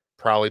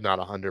 probably not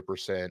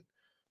 100%.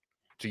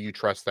 Do you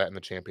trust that in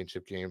the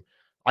championship game?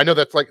 I know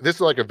this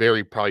is like a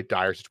very probably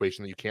dire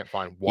situation that you can't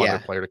find one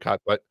other player to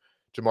cut, but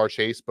Jamar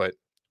Chase. But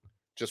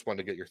just wanted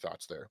to get your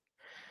thoughts there.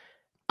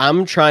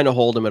 I'm trying to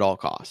hold him at all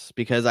costs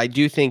because I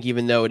do think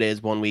even though it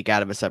is 1 week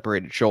out of a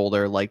separated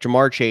shoulder, like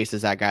Jamar Chase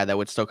is that guy that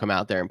would still come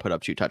out there and put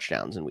up 2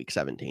 touchdowns in week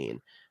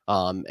 17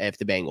 if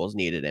the Bengals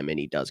needed him and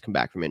he does come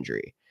back from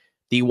injury.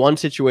 The one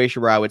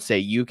situation where I would say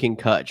you can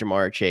cut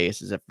Jamar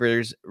Chase is if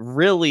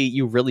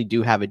you really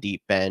do have a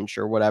deep bench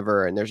or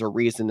whatever, and there's a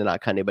reason to not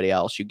cut anybody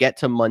else. You get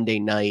to Monday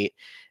night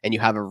and you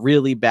have a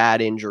really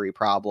bad injury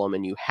problem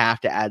and you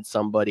have to add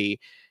somebody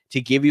to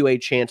give you a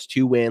chance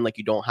to win, like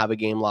you don't have a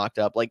game locked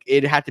up. Like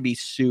it had to be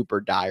super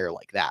dire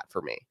like that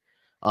for me.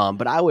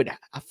 But I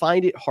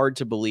find it hard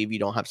to believe you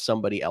don't have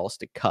somebody else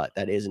to cut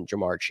that isn't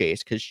Jamar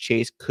Chase, because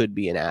Chase could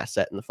be an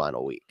asset in the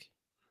final week.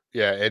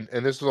 Yeah,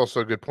 and this is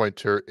also a good point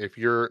too. If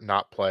you're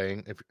not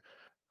playing,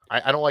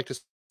 I don't like to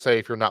say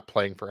if you're not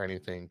playing for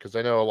anything, because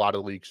I know a lot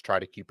of leagues try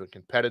to keep it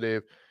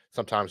competitive.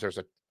 Sometimes there's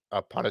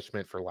a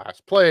punishment for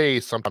last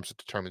place. Sometimes it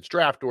determines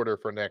draft order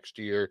for next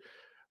year.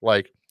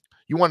 Like,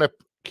 you want to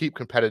keep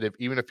competitive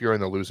even if you're in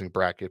the losing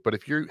bracket. But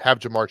if you have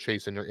Jamar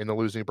Chase and you're in the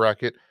losing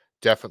bracket,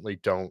 definitely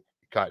don't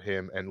cut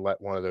him and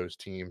let one of those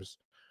teams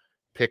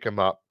pick him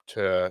up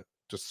to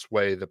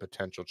sway the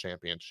potential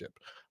championship.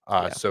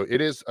 So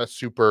it is a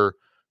super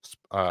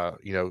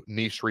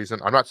niche reason.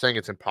 I'm not saying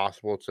it's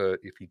impossible to,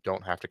 if you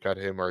don't have to cut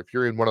him, or if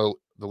you're in one of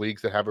the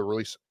leagues that have a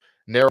really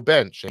narrow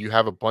bench and you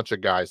have a bunch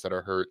of guys that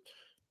are hurt,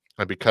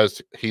 and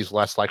because he's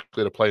less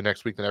likely to play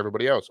next week than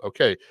everybody else,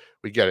 okay,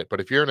 we get it. But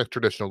if you're in a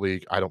traditional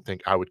league, I don't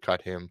think I would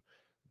cut him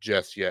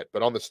just yet.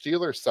 But on the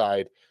Steelers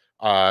side,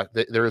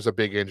 there is a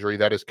big injury.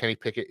 That is, Kenny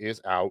Pickett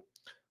is out.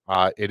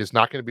 It is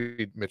not going to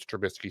be Mitch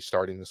Trubisky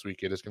starting this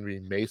week. It is going to be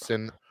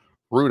Mason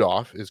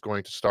Rudolph is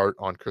going to start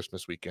on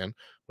Christmas weekend,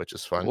 which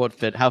is fun.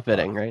 How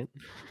fitting, right?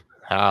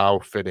 How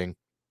fitting.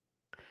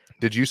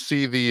 Did you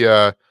see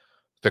the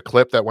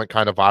clip that went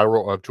kind of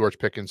viral of George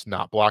Pickens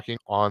not blocking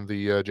on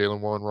the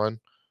Jalen Warren run?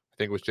 I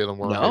think it was Jalen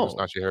Warren. Maybe it was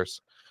Najee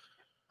Harris.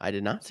 I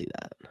did not see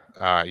that.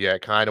 Yeah,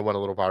 it kind of went a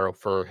little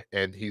viral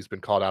and he's been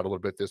called out a little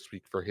bit this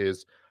week for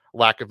his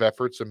lack of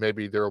effort. So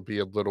maybe there will be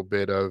a little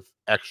bit of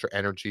extra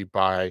energy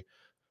by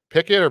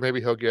Pickett, or maybe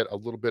he'll get a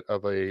little bit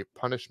of a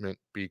punishment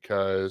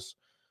because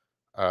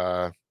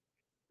of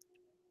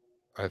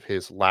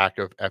his lack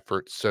of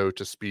effort, so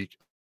to speak.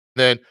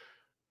 Then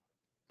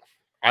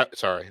we're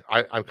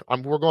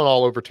going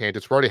all over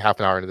tangents. We're already half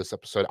an hour into this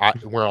episode.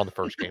 We're on the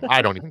first game.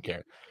 I don't even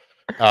care.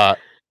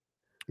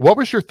 What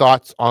was your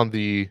thoughts on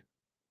the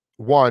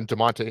one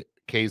DeMonte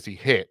Casey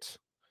hit,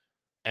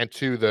 and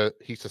two,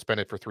 he's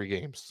suspended for 3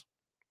 games?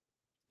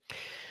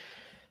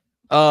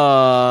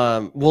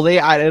 Well,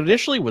 it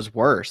initially was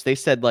worse. They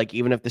said, like,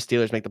 even if the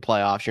Steelers make the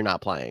playoffs, you're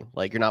not playing.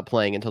 Like, you're not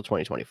playing until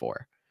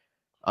 2024.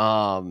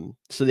 So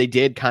they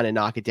did kind of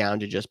knock it down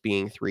to just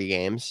being 3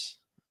 games.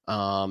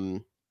 I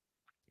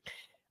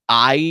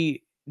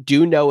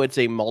do know it's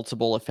a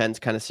multiple offense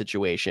kind of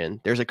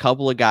situation. There's a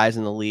couple of guys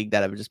in the league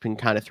that have just been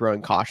kind of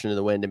throwing caution to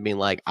the wind and being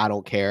like, I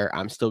don't care.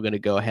 I'm still going to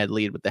go ahead,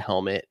 lead with the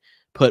helmet,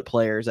 put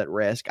players at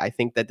risk. I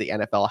think that the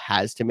NFL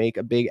has to make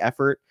a big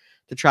effort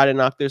to try to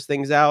knock those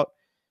things out.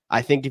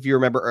 I think if you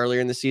remember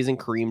earlier in the season,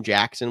 Kareem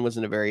Jackson was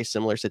in a very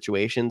similar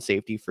situation,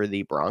 safety for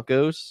the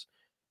Broncos.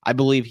 I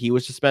believe he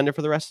was suspended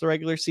for the rest of the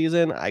regular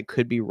season. I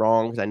could be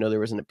wrong because I know there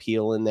was an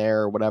appeal in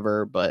there or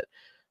whatever, but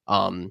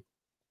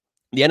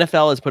the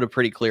NFL has put a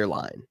pretty clear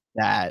line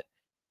that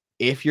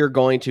if you're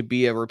going to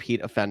be a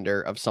repeat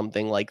offender of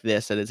something like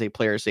this, that is a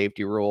player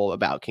safety rule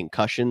about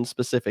concussion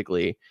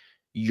specifically,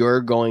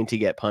 you're going to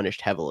get punished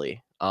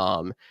heavily.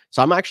 So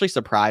I'm actually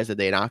surprised that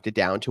they knocked it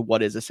down to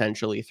what is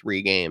essentially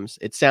 3 games.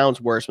 It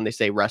sounds worse when they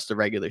say rest of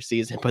regular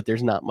season, but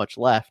there's not much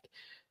left.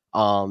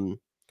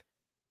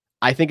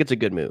 I think it's a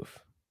good move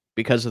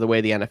because of the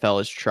way the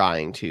NFL is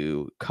trying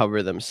to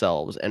cover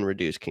themselves and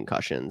reduce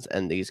concussions.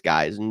 And these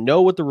guys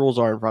know what the rules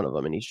are in front of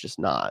them, and he's just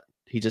not.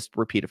 He's just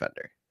repeat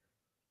offender.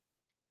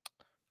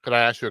 Could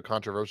I ask you a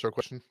controversial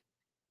question?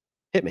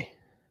 Hit me.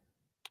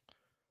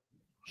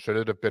 Should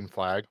it have been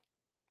flagged?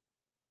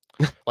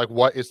 Like,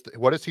 what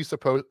is he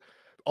supposed?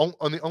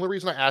 The only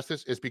reason I ask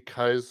this is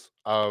because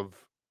of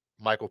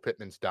Michael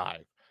Pittman's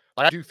dive.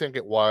 Like, I do think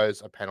it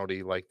was a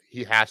penalty. Like,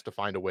 he has to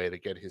find a way to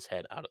get his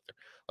head out of there.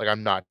 Like,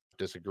 I'm not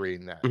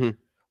disagreeing that,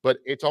 but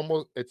it's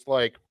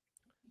like,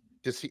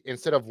 does he,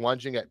 instead of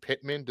lunging at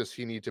Pittman, does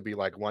he need to be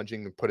like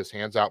lunging and put his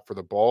hands out for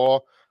the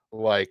ball?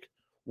 Like,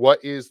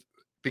 what is,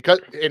 because,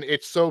 and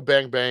it's so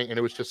bang bang, and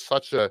it was just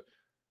such a,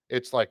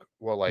 it's like,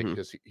 well, like,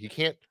 does he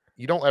can't,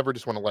 you don't ever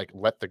just want to like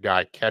let the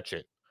guy catch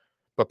it.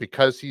 But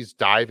because he's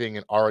diving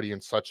and already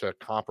in such a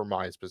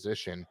compromised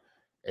position,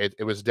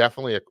 it was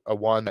definitely a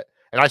one that,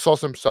 and I saw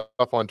some stuff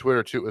on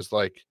Twitter too. It was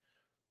like,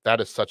 that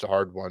is such a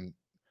hard one.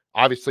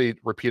 Obviously,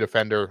 repeat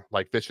offender,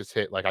 like vicious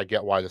hit. Like, I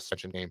get why this is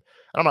such a name.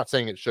 And I'm not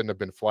saying it shouldn't have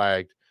been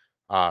flagged,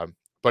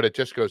 but it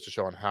just goes to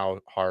show on how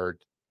hard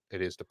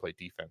it is to play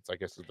defense, I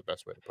guess is the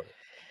best way to put it.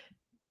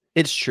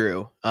 It's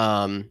true.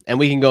 And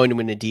we can go into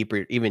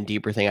a even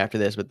deeper thing after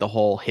this with the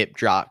whole hip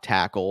drop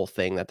tackle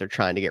thing that they're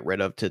trying to get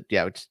rid of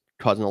it's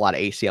causing a lot of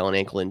ACL and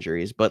ankle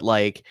injuries. But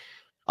like,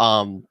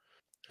 when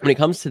it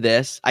comes to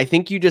this, I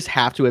think you just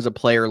have to, as a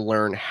player,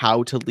 learn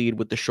how to lead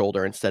with the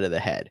shoulder instead of the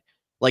head.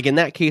 Like in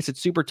that case,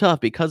 it's super tough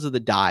because of the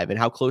dive and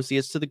how close he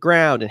is to the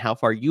ground and how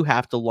far you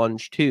have to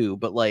lunge too.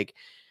 But like,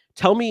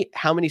 tell me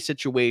how many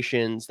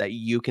situations that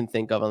you can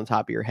think of on the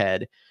top of your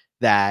head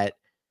that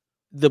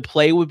the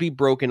play would be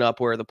broken up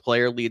where the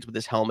player leads with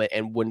his helmet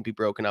and wouldn't be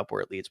broken up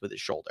where it leads with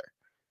his shoulder.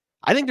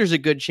 I think there's a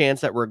good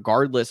chance that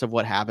regardless of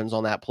what happens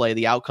on that play,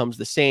 the outcome's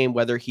the same,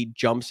 whether he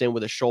jumps in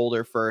with a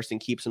shoulder first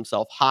and keeps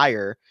himself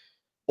higher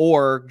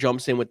or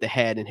jumps in with the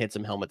head and hits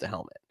him helmet to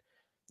helmet.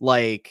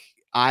 Like,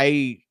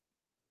 I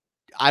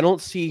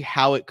don't see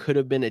how it could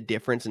have been a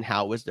difference in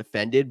how it was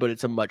defended, but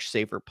it's a much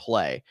safer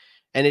play.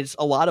 And it's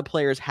a lot of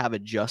players have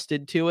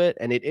adjusted to it,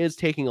 and it is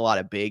taking a lot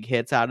of big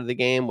hits out of the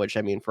game, which,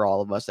 I mean, for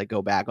all of us that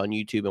go back on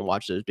YouTube and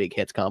watch those big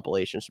hits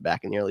compilations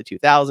back in the early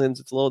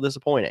 2000s, it's a little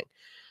disappointing.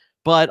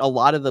 But a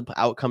lot of the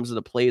outcomes of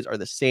the plays are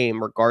the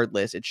same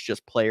regardless. It's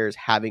just players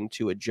having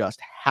to adjust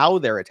how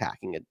they're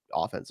attacking an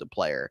offensive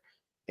player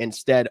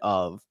instead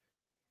of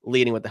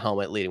leading with the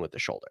helmet, leading with the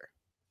shoulder.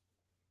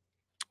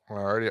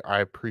 Alrighty,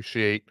 I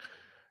appreciate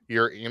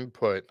your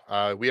input.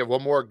 We have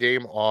one more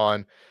game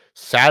on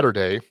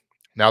Saturday.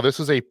 Now, this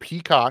is a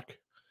Peacock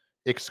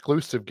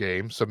exclusive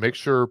game, so make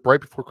sure right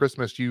before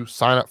Christmas you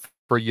sign up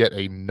for yet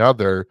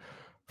another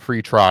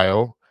free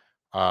trial.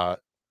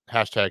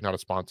 Hashtag not a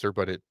sponsor,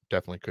 but it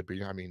definitely could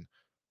be. I mean,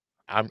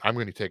 I'm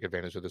going to take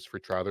advantage of this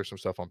free trial. There's some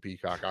stuff on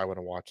Peacock I want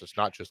to watch. It's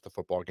not just the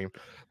football game,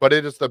 but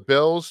it is the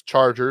Bills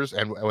Chargers,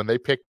 and when they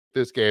picked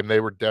this game, they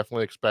were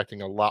definitely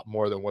expecting a lot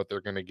more than what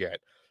they're going to get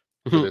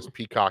for this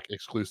Peacock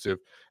exclusive.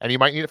 And you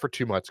might need it for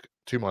 2 months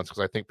because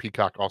I think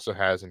Peacock also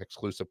has an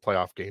exclusive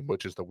playoff game,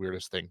 which is the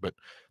weirdest thing, but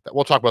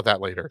we'll talk about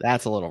that later.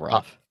 That's a little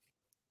rough.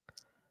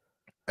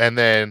 And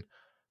then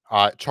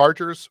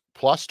Chargers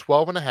plus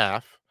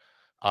 12.5.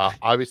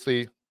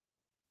 Obviously,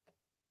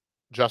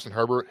 Justin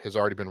Herbert has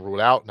already been ruled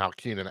out. Now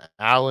Keenan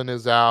Allen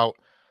is out.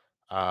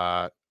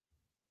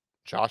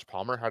 Josh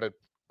Palmer had an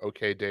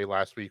okay day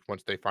last week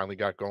once they finally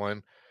got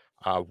going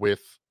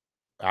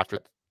after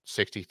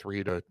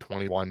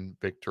 63-21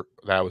 victory.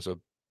 That was a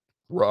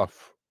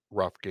rough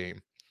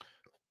game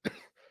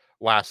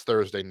last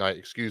Thursday night,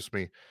 excuse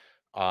me.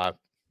 But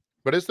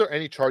is there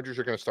any Chargers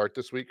you're going to start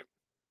this week?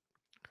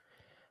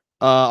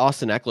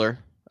 Austin Eckler.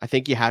 I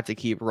think you have to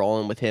keep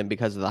rolling with him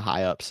because of the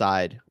high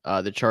upside.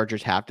 The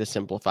Chargers have to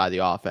simplify the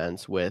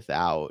offense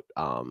without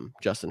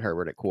Justin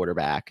Herbert at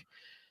quarterback.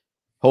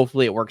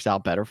 Hopefully it works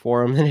out better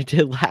for him than it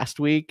did last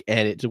week.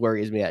 And it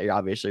worries me that you're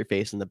obviously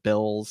facing the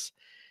Bills,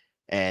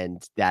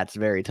 and that's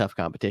very tough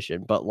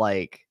competition. But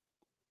like,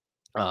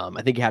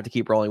 I think you have to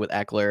keep rolling with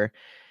Eckler.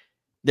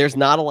 There's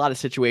not a lot of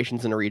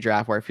situations in a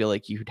redraft where I feel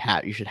like you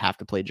should have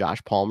to play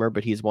Josh Palmer,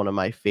 but he's one of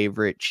my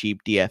favorite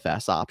cheap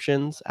DFS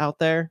options out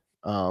there.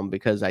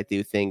 Because I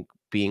do think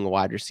being a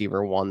wide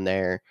receiver 1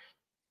 there,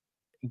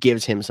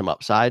 gives him some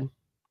upside.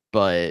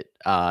 But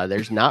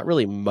there's not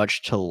really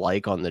much to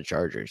like on the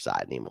Chargers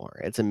side anymore.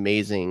 It's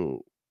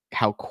amazing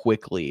how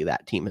quickly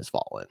that team has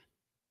fallen.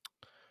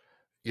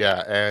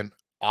 Yeah, and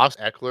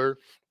Austin Eckler,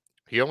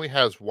 he only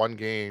has one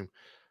game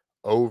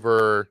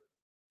over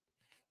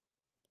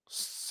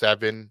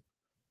 7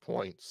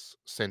 points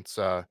since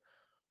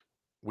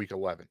week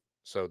 11.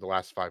 So the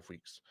last 5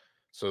 weeks.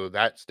 So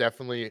that's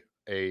definitely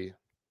a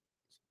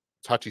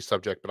touchy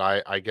subject,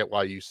 but I get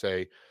why you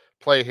say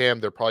play him.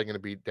 They're probably going to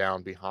be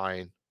down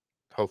behind.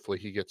 Hopefully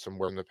he gets some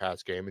work in the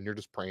pass game, and you're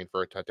just praying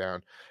for a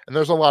touchdown. And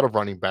there's a lot of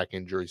running back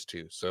injuries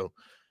too. So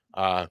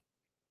uh,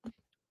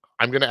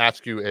 I'm going to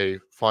ask you a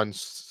fun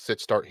sit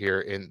start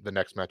here in the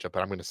next matchup,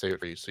 but I'm going to save it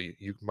for you, so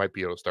you might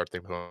be able to start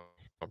thinking who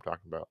I'm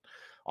talking about.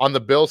 On the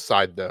Bills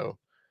side, though,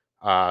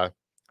 I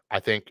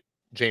think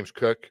James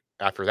Cook,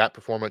 after that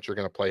performance, you're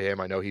going to play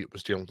him. I know he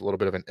was dealing with a little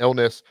bit of an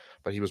illness,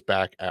 but he was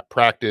back at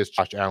practice.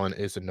 Josh Allen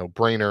is a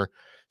no-brainer.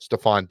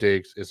 Stephon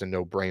Diggs is a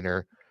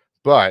no-brainer.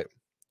 But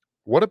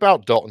what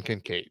about Dalton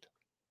Kincaid?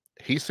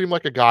 He seemed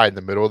like a guy in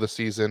the middle of the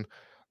season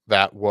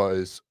that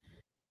was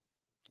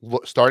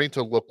starting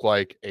to look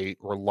like a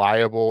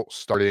reliable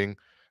starting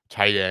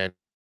tight end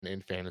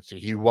in fantasy.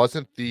 He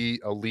wasn't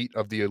the elite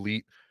of the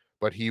elite,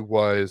 but he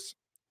was,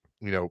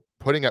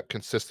 putting up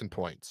consistent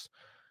points.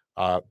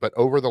 But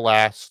over the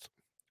last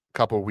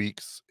couple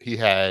weeks, he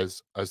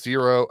has a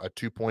 0, a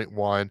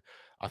 2.1,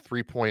 a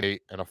 3.8,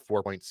 and a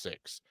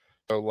 4.6.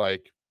 So,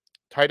 like,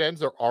 tight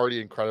ends are already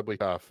incredibly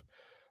tough,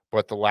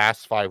 but the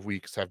last 5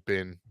 weeks have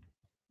been,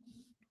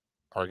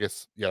 or I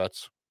guess, yeah,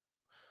 that's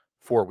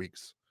 4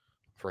 weeks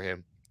for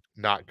him.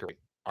 Not great.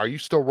 Are you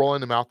still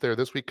rolling him out there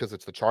this week because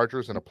it's the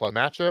Chargers and a plus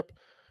matchup?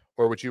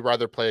 Or would you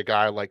rather play a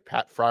guy like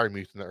Pat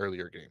Fryermuth in the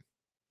earlier game?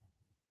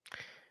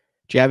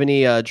 Do you have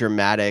any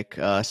dramatic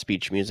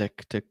speech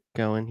music to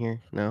go in here?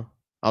 No,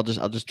 I'll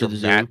just do the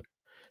Zoom.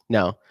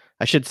 No,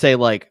 I should say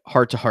like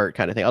heart to heart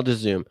kind of thing. I'll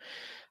just Zoom.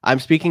 I'm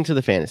speaking to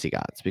the fantasy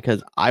gods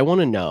because I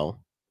want to know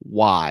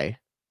why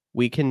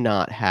we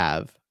cannot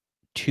have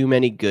too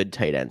many good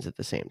tight ends at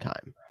the same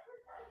time.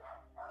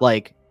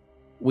 Like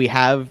we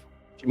have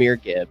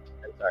Jahmyr Gibbs.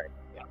 I'm sorry.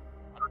 Yeah.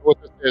 I don't know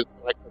what this is.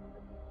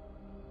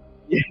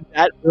 Yeah,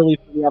 that really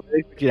threw me off. I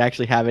think we could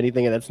actually have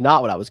anything, and that's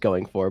not what I was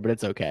going for, but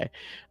it's okay.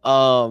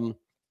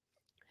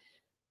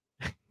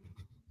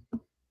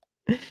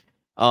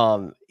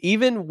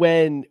 Even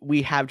when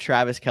we have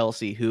Travis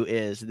Kelce, who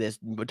is this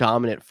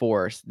dominant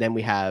force, then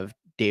we have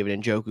David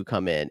Njoku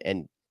come in,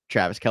 and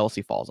Travis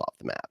Kelce falls off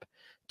the map.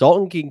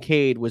 Dalton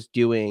Kincaid was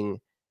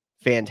doing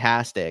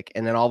fantastic,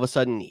 and then all of a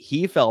sudden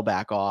he fell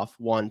back off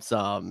once.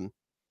 I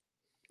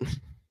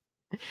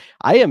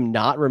am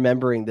not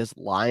remembering this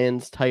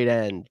Lions tight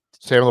end.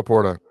 Sam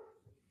Laporta.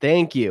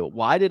 Thank you.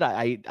 Why did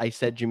I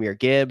said Jahmyr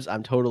Gibbs?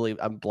 I'm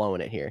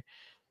blowing it here.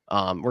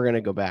 We're gonna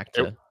go back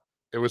to.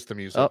 It was the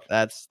music. Oh,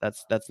 that's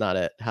not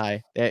it.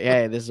 Hi.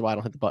 Hey, this is why I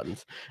don't hit the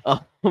buttons.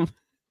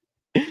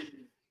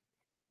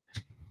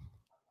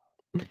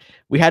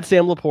 We had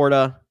Sam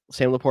Laporta.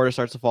 Sam Laporta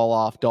starts to fall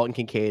off. Dalton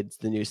Kincaid's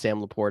the new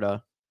Sam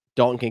Laporta.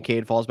 Dalton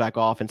Kincaid falls back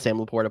off, and Sam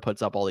Laporta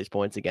puts up all these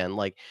points again.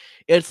 Like,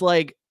 it's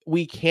like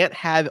we can't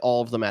have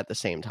all of them at the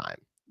same time.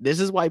 This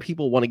is why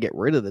people want to get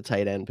rid of the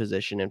tight end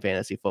position in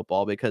fantasy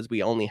football, because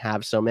we only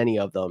have so many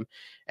of them.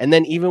 And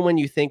then even when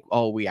you think,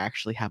 oh, we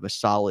actually have a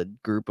solid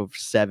group of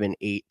 7,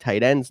 8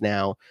 tight ends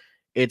now,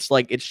 it's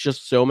like it's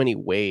just so many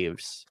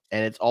waves,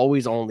 and it's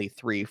always only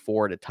 3,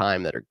 4 at a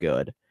time that are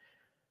good.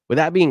 With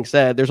that being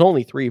said, there's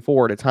only 3,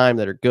 4 at a time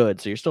that are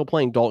good, so you're still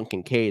playing Dalton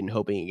Kincaid and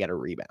hoping you get a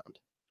rebound.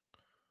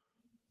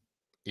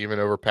 Even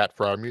over Pat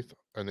Fryermuth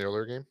in the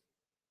earlier game?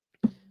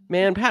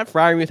 Man, Pat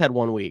Fryermuth had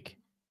 1 week.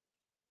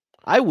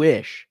 I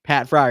wish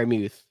Pat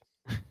Fryermuth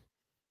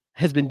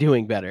has been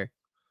doing better.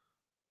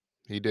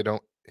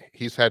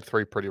 He's had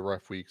 3 pretty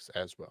rough weeks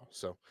as well.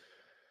 So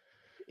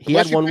he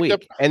had 1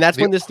 week, and that's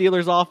when the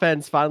Steelers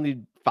offense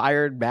finally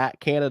fired Matt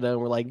Canada,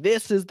 and we're like,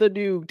 "This is the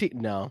new team."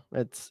 No,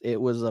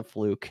 it was a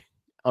fluke,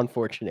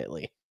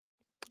 unfortunately.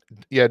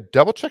 Yeah,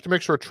 double check to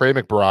make sure Trey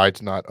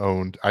McBride's not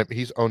owned.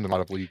 He's owned in a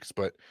lot of leagues,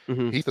 but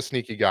he's the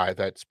sneaky guy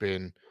that's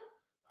been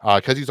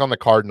because he's on the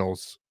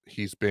Cardinals.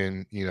 He's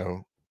been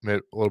a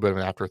little bit of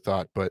an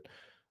afterthought, but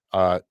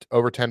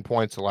over 10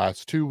 points the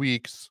last 2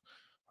 weeks.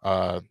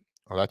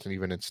 That's an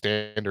even in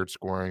standard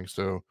scoring.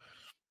 So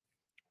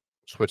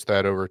switch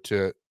that over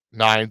to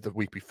 9 the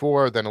week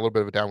before, then a little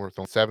bit of a downward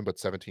on 7, but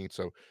 17.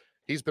 So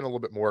he's been a little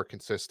bit more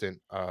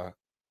consistent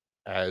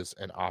as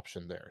an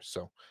option there.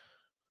 So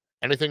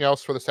anything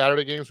else for the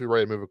Saturday games? We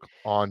ready to move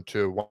on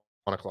to 1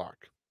 o'clock.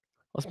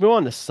 Let's move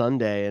on to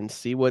Sunday and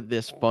see what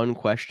this fun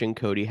question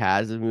Cody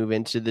has to move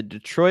into the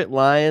Detroit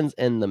Lions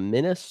and the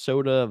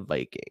Minnesota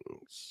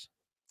Vikings.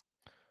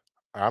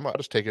 I'll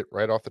just take it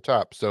right off the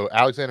top. So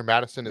Alexander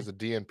Mattison is a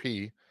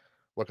DNP,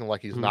 looking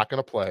like he's not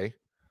going to play.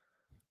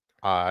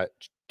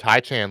 Ty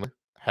Chandler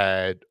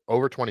had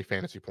over 20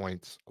 fantasy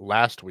points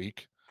last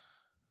week.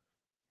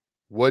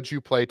 Would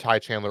you play Ty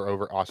Chandler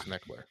over Austin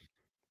Eckler?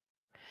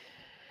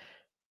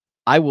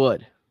 I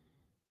would.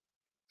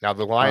 Now,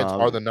 the Lions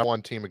are the number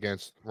 1 team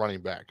against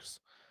running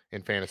backs.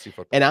 in fantasy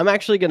football. And I'm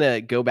actually going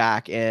to go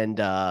back and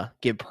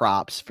give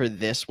props for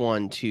this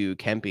one to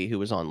Kempy, who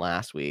was on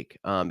last week,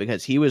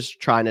 because he was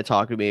trying to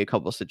talk to me a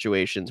couple of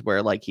situations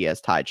where, like, he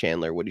has Ty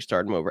Chandler. Would he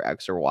start him over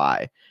X or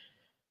Y?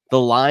 The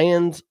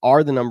Lions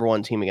are the number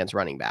one team against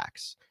running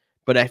backs.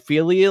 But I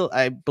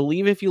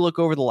believe if you look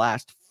over the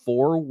last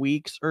 4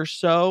 weeks or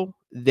so,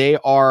 they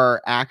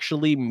are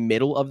actually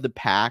middle of the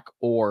pack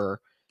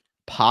or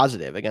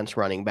positive against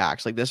running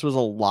backs. Like, this was a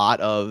lot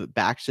of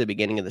backs to the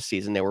beginning of the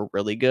season. They were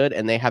really good,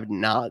 and they have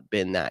not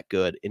been that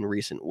good in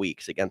recent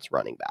weeks against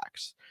running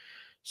backs.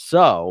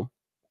 So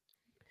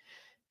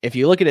if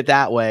you look at it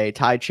that way,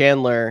 Ty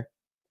Chandler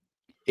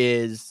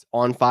is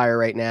on fire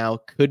right now.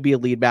 Could be a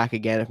lead back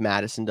again if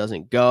Madison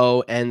doesn't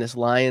go. And this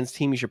Lions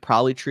team, you should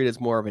probably treat as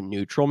more of a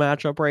neutral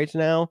matchup right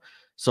now.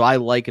 So I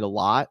like it a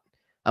lot.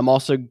 I'm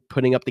also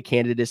putting up the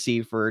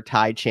candidacy for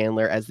Ty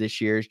Chandler as this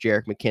year's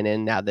Jerick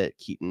McKinnon now that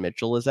Keaton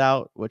Mitchell is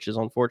out, which is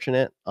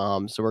unfortunate.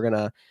 So we're going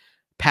to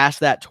pass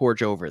that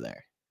torch over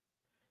there.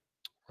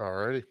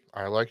 Alrighty.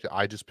 I like it.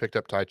 I just picked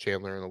up Ty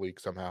Chandler in the league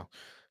somehow,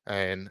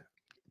 and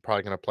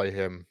probably going to play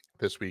him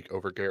this week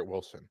over Garrett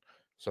Wilson.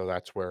 So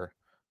that's where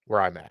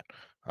I'm at.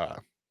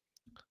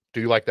 Do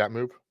you like that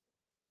move?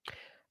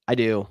 I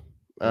do.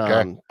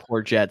 Okay.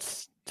 Poor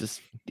Jets.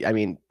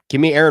 Give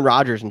me Aaron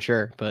Rodgers and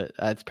sure, but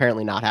it's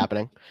apparently not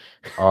happening.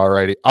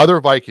 Alrighty.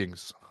 Other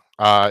Vikings.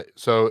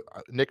 So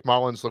Nick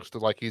Mullins looks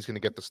like he's going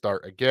to get the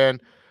start again.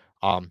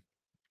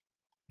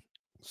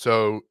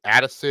 So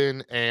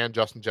Addison and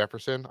Justin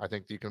Jefferson, I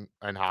think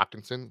and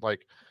Hawkinson,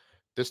 like,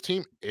 this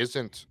team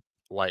isn't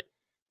like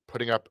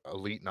putting up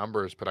elite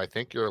numbers, but I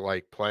think you're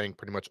like playing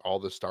pretty much all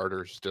the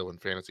starters still in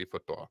fantasy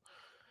football,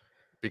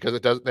 because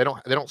they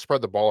don't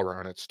spread the ball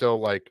around. It's still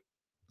like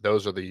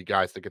those are the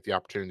guys that get the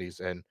opportunities,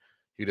 and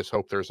you just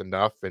hope there's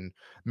enough. And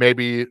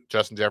maybe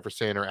Justin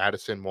Jefferson or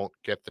Addison won't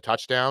get the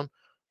touchdown,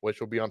 which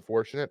will be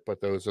unfortunate,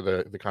 but those are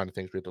the kind of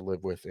things we have to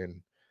live with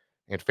in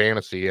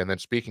fantasy. And then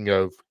speaking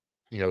of,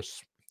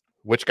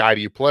 which guy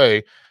do you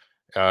play?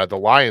 The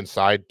Lions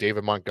side,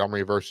 David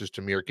Montgomery versus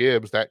Jahmyr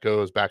Gibbs, that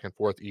goes back and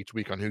forth each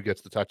week on who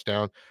gets the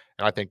touchdown.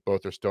 And I think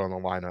both are still in the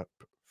lineup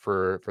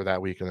for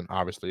that week. And then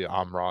obviously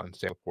Amra and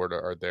Sam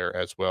Laporta are there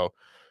as well.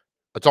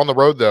 It's on the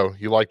road, though.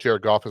 You like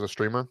Jared Goff as a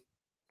streamer?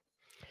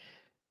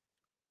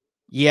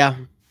 Yeah.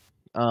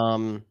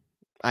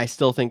 I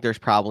still think there's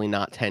probably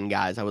not 10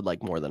 guys I would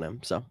like more than him.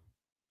 So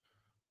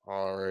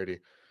Alrighty.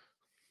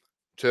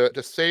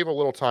 To save a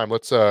little time,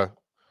 let's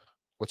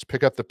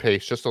pick up the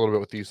pace just a little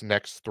bit with these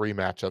next 3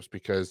 matchups,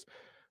 because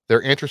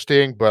they're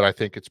interesting, but I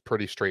think it's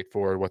pretty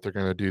straightforward what they're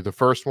going to do. The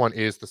first one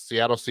is the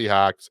Seattle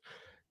Seahawks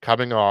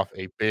coming off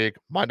a big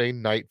Monday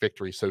night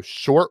victory. So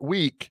short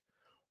week,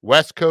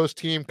 West Coast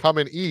team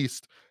coming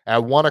east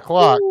at 1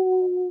 o'clock.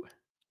 Ooh.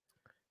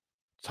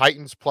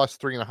 Titans plus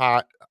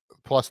 3.5.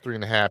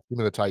 Give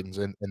me the Titans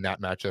in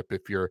that matchup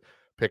if you're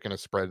picking a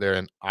spread there.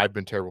 And I've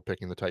been terrible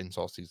picking the Titans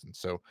all season.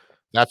 So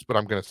that's what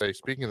I'm going to say.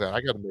 Speaking of that,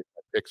 I got to make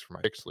my picks for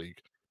my picks league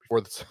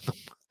before the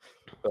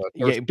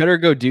Yeah, you better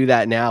go do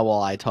that now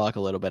while I talk a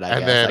little bit, I And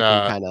guess. then, I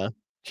can kind of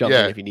jump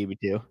in if you need me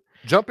to.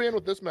 Jump in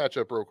with this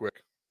matchup real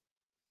quick.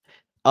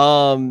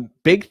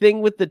 Big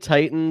thing with the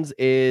Titans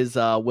is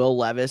Will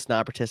Levis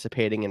not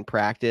participating in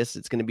practice.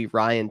 It's going to be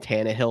Ryan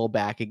Tannehill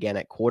back again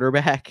at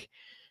quarterback.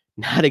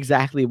 Not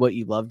exactly what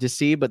you love to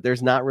see, but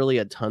there's not really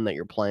a ton that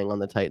you're playing on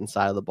the Titans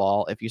side of the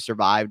ball. If you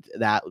survived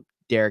that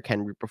Derrick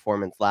Henry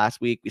performance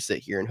last week, we sit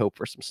here and hope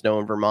for some snow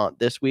in Vermont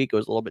this week. It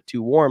was a little bit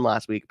too warm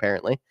last week,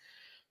 apparently.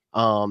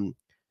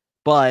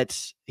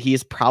 But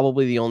he's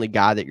probably the only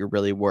guy that you're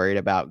really worried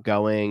about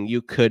going.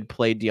 You could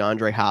play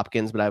DeAndre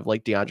Hopkins, but I've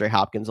liked DeAndre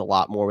Hopkins a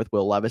lot more with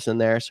Will Levis in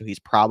there. So he's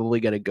probably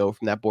going to go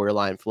from that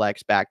borderline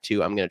flex back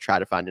to I'm going to try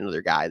to find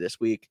another guy this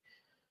week.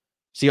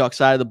 Seahawks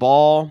side of the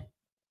ball,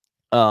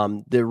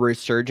 the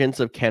resurgence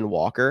of Ken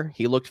Walker.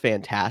 He looked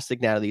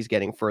fantastic now that he's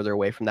getting further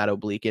away from that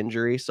oblique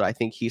injury. So I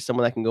think he's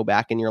someone that can go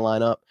back in your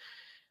lineup.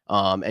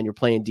 And you're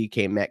playing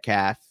DK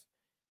Metcalf.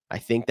 I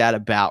think that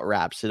about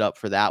wraps it up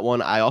for that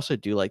one. I also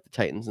do like the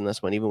Titans in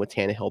this one, even with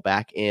Tannehill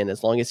back in.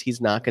 As long as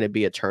he's not going to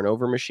be a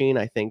turnover machine,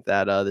 I think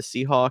that the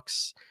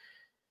Seahawks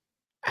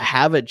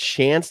have a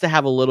chance to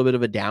have a little bit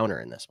of a downer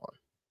in this one.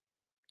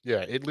 Yeah,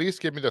 at least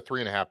give me the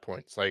 3.5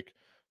 points. Like,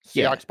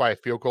 Seahawks by a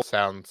field goal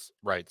sounds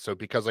right. So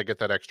because I get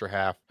that extra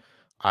half,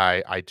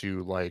 I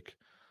do like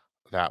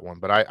that one.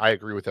 But I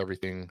agree with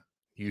everything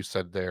you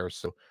said there.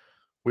 So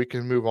we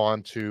can move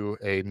on to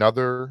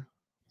another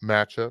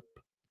matchup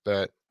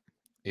that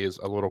is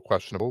a little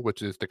questionable,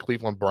 which is the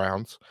Cleveland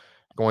Browns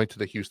going to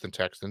the Houston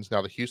Texans.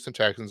 Now, the Houston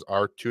Texans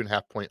are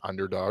 2.5 point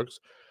underdogs,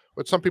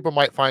 which some people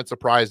might find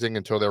surprising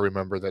until they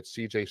remember that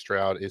CJ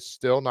Stroud is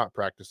still not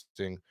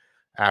practicing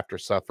after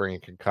suffering a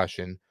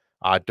concussion.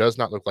 Does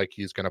not look like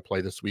he's going to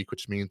play this week,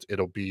 which means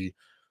it'll be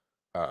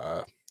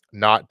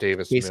not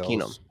Davis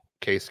Mills.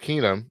 Case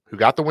Keenum, who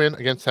got the win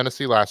against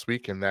Tennessee last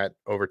week in that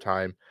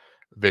overtime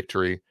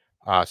victory.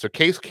 So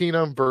Case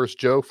Keenum versus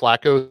Joe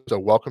Flacco. So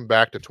welcome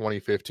back to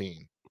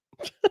 2015.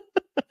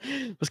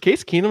 Was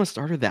Case Keenum a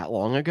starter that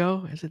long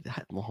ago? Is it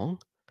that long?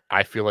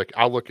 I feel like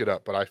I'll look it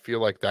up, but I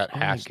feel like that Oh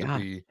my has to god.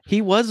 be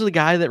He was the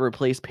guy that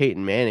replaced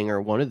Peyton Manning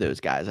or one of those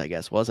guys, I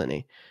guess, wasn't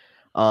he?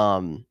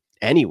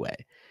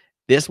 Anyway,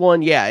 this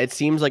one, yeah, it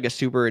seems like a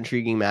super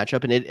intriguing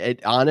matchup, and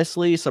it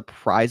honestly,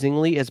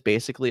 surprisingly, is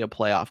basically a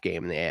playoff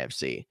game in the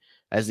AFC,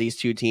 as these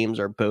two teams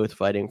are both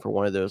fighting for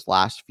one of those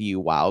last few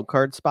wild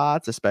card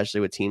spots,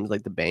 especially with teams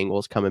like the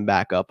Bengals coming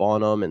back up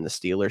on them and the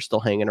Steelers still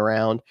hanging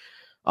around.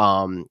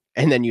 And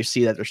then you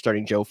see that they're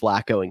starting Joe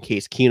Flacco and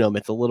Case Keenum.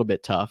 It's a little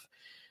bit tough.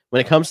 When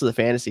it comes to the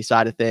fantasy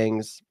side of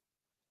things,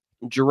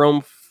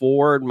 Jerome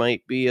Ford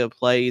might be a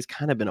play. He's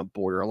kind of been a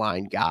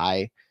borderline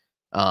guy.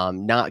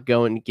 Not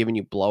giving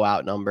you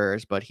blowout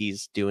numbers, but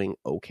he's doing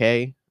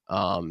okay.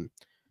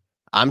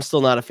 I'm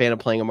still not a fan of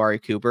playing Amari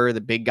Cooper.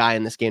 The big guy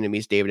in this game to me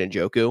is David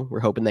Njoku.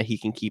 We're hoping that he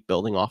can keep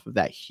building off of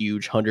that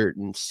huge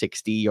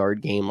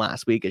 160-yard game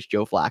last week, as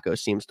Joe Flacco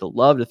seems to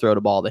love to throw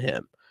the ball to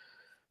him.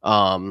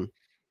 And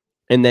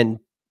then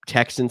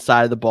Texans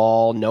side of the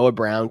ball, Noah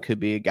Brown could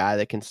be a guy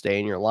that can stay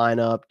in your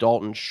lineup.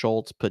 Dalton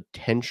Schultz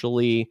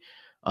potentially.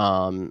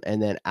 And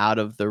then out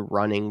of the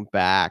running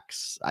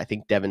backs, I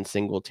think Devin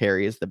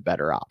Singletary is the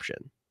better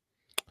option.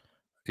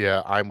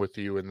 Yeah, I'm with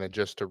you. And then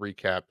just to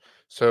recap,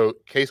 so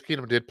Case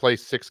Keenum did play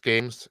 6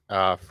 games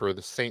for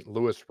the St.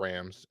 Louis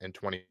Rams in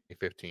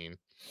 2015.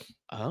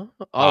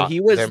 Oh, he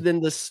was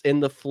then in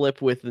the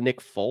flip with Nick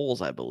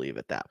Foles, I believe,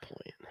 at that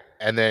point.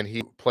 And then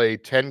he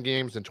played 10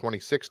 games in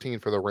 2016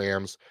 for the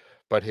Rams,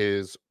 but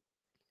his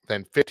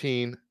then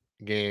 15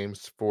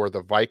 games for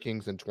the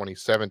Vikings in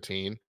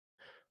 2017,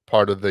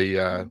 part of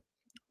the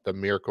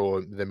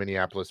miracle, the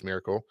Minneapolis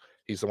Miracle.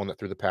 He's the one that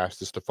threw the pass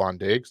to Stephon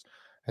Diggs.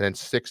 And then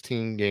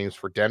 16 games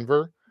for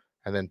Denver,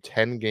 and then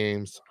 10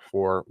 games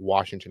for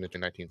Washington in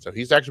 2019. So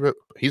he's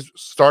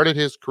started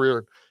his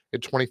career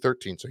in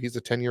 2013. So he's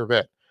a 10-year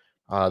vet.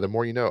 The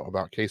more you know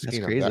about Case That's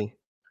Keenum, crazy.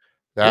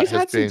 that He's has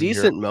had some been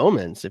decent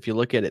moments if you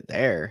look at it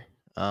there.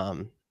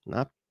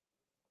 Not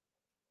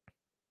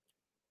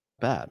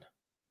bad.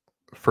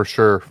 for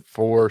sure.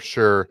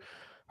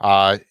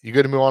 You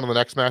good to move on to the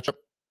next matchup?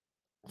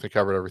 I think I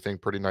covered everything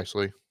pretty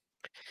nicely.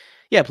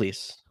 Yeah,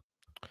 please.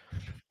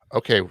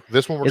 Okay,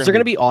 this one Is there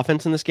going to be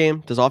offense in this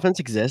game? Does offense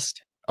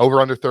exist? over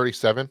under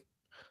 37.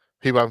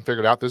 People haven't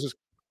figured out this is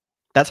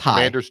That's high.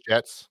 Commanders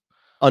Jets.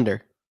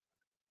 Under.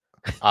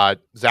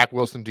 Zach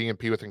Wilson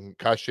DNP with a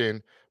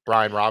concussion.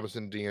 Brian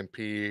Robinson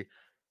DNP.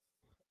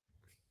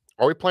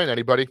 Are we playing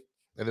anybody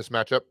in this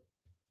matchup?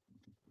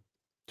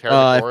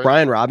 If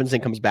Brian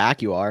Robinson comes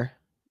back, you are.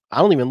 I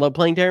don't even love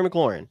playing Terry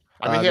McLaurin.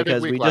 I mean,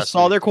 because we just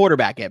saw their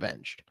quarterback get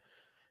benched.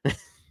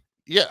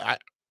 Yeah.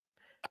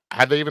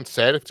 Have they even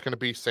said if it's going to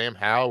be Sam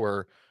Howell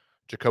or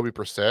Jacoby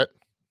Brissett?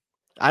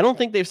 I don't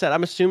think they've said.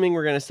 I'm assuming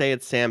we're going to say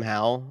it's Sam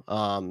Howell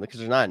because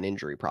there's not an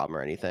injury problem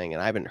or anything.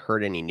 And I haven't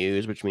heard any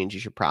news, which means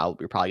you're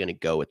probably going to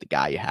go with the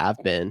guy you have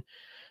been.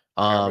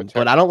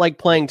 But I don't like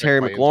playing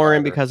Terry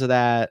McLaurin because of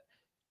that.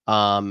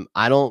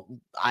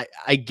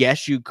 I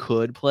guess you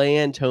could play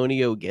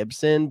Antonio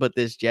Gibson, but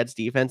this Jets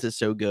defense is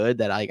so good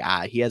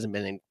that he hasn't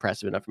been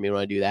impressive enough for me to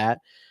want to do that.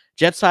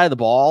 Jets side of the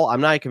ball,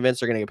 I'm not convinced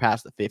they're going to get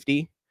past the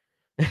 50.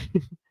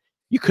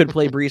 You could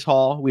play Breece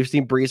Hall. We've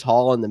seen Breece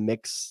Hall in the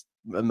mixed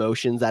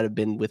emotions that have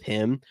been with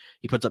him.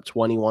 He puts up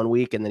 21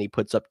 week and then he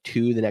puts up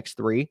 2 the next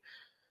 3.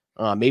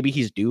 Maybe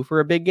he's due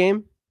for a big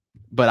game,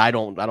 but I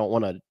don't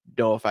want to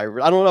know if I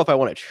don't know if I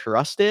want to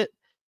trust it.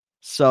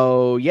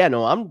 So yeah,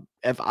 no,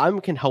 if I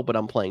can help it,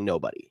 I'm playing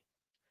nobody.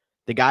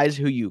 The guys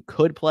who you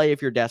could play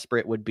if you're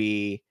desperate would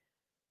be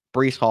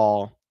Breece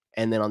Hall,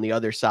 and then on the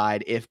other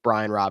side, if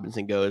Brian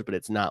Robinson goes, but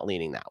it's not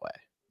leaning that way.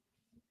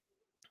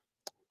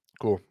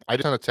 Cool. I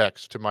just sent a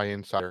text to my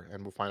insider,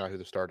 and we'll find out who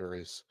the starter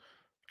is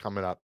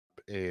coming up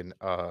in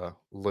a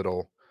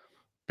little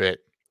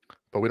bit.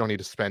 But we don't need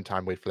to spend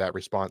time waiting for that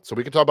response. So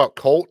we can talk about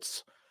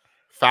Colts,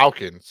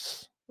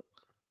 Falcons.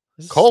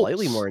 This is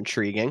slightly more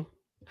intriguing.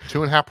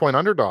 2.5-point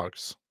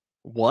underdogs.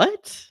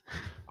 What?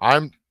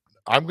 I'm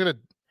gonna.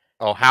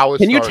 Oh, how is?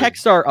 Can you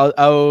text our?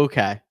 Oh,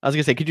 okay. I was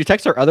gonna say, could you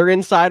text our other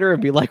insider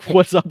and be like,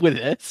 "What's up with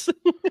this?"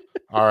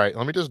 All right,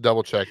 let me just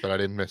double check that I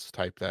didn't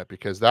mistype that,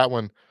 because that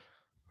one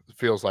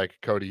feels like,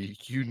 Cody,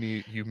 you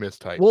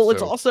mistyped. Well,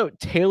 it's also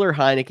Taylor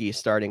Heineke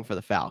starting for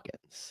the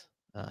Falcons.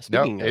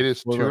 Speaking of, it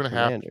is 2.5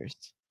 Commanders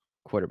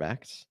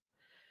quarterbacks.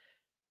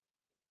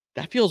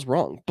 That feels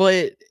wrong,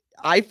 but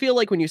I feel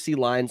like when you see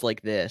lines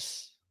like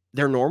this,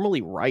 they're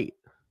normally right.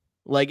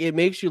 Like, it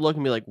makes you look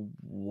and be like,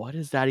 what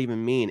does that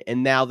even mean?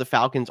 And now the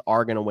Falcons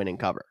are going to win and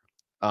cover.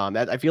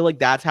 I feel like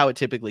that's how it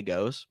typically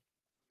goes.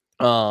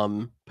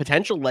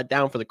 Potential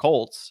letdown for the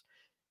Colts,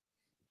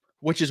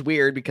 which is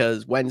weird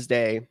because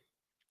Wednesday,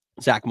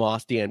 Zach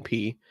Moss,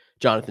 DNP,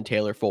 Jonathan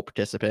Taylor, full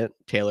participant.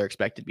 Taylor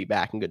expected to be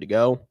back and good to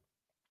go.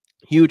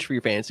 Huge for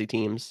your fantasy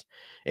teams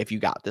if you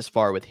got this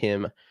far with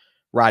him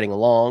riding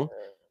along.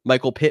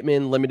 Michael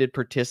Pittman, limited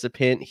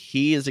participant.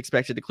 He is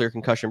expected to clear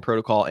concussion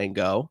protocol and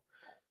go.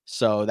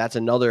 So that's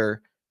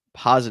another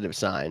positive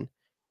sign.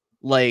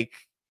 Like,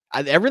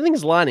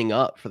 everything's lining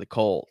up for the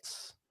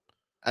Colts.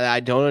 I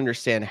don't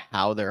understand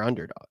how they're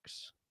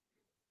underdogs.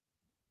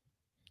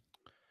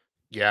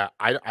 Yeah,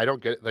 I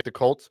don't get it. Like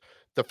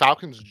the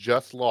Falcons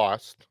just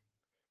lost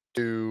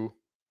to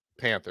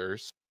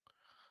Panthers.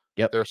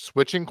 Yep. They're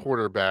switching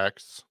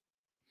quarterbacks.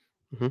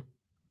 Mhm.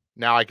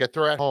 Now I get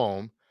they're at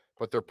home,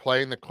 but they're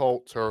playing the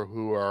Colts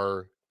who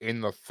are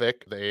in the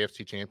thick of the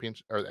AFC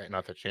championship, or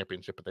not the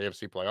championship, but the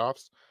AFC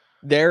playoffs.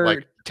 They're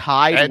Like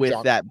tied edge with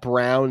on. that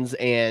Browns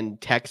and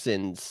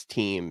Texans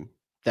team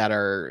that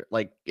are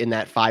like in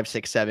that 5,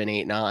 6, 7,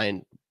 8,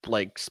 9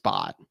 like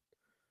spot.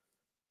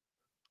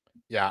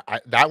 Yeah,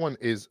 that one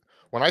is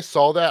when I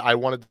saw that, I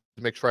wanted to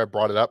make sure I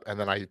brought it up, and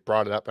then I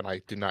brought it up, and I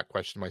did not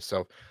question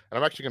myself. And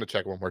I'm actually going to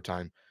check one more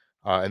time.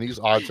 And these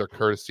odds are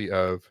courtesy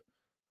of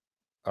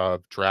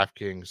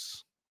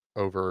DraftKings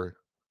over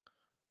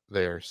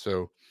there.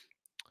 So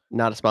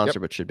Not a yep, sponsor,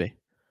 but should be.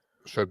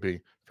 should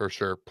be for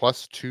sure.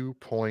 Plus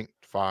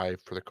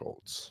 2.5 for the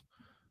Colts.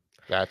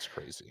 That's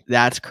crazy.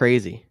 That's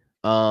crazy.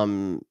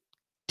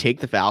 Take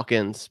the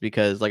Falcons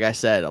because, like I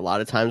said, a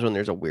lot of times when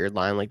there's a weird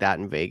line like that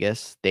in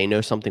Vegas, they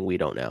know something we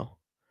don't know.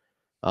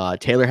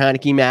 Taylor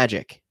Heineke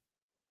magic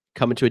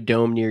coming to a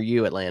dome near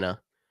you, Atlanta.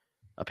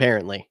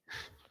 Apparently,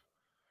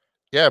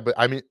 Yeah, but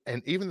I mean,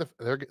 and even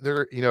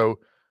they're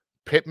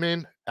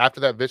Pittman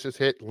after that vicious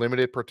hit,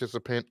 limited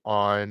participant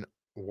on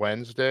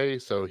Wednesday,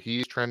 so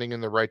he's trending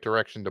in the right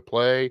direction to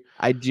play.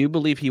 I do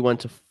believe he went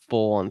to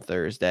full on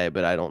Thursday,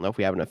 but I don't know if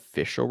we have an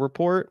official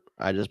report.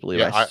 I just believe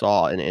Yeah, I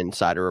saw an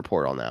insider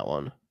report on that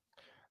one.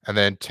 and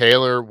then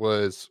Taylor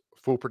was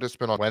full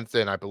participant on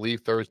Wednesday and I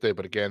believe Thursday,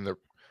 but again,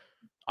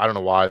 I don't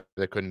know why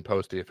they couldn't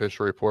post the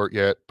official report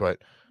yet,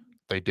 but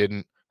they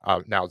didn't.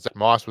 Now Zach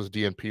Moss was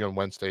DNP on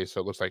Wednesday,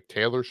 so it looks like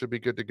Taylor should be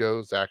good to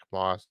go. Zach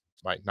Moss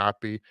might not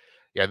be.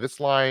 Yeah, this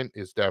line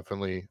is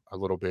definitely a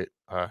little bit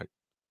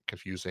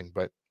confusing,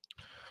 but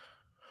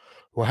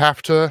we'll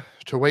have to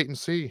wait and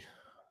see.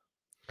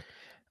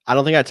 I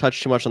don't think I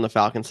touched too much on the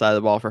Falcons side of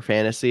the ball for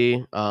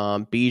fantasy.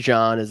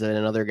 Bijan is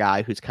another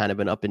guy who's kind of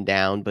been up and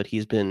down, but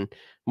he's been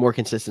more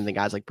consistent than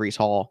guys like Brees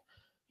Hall.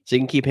 So you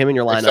can keep him in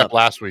your lineup. Except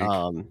last week.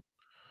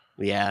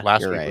 Yeah,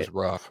 Last you're week right. was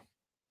rough.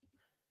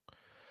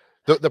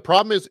 The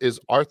problem is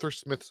Arthur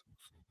Smith.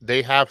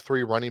 They have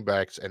 3 running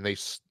backs, and they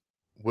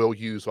will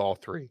use all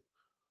 3.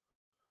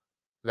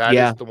 That is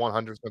Yeah, the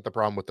 100% the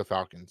problem with the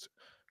Falcons.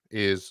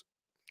 Is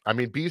I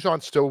mean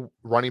Bijan's still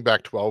running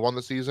back 12 on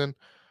the season.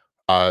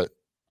 Uh,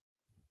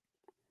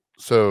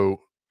 so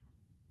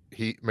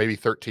he maybe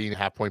 13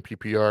 half point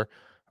PPR.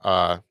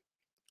 Uh,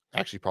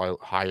 actually probably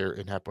higher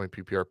in half point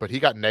PPR, but he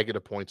got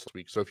negative points this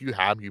week. So if you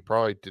have him, you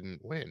probably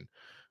didn't win.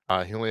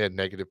 He only had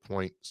negative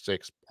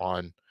 0.6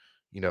 on,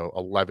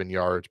 11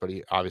 yards, but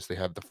he obviously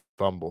had the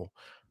fumble.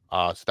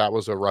 So that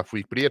was a rough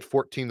week, but he had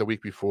 14 the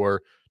week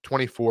before,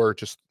 24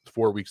 just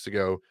 4 weeks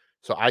ago.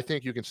 So I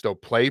think you can still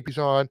play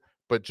Bijan,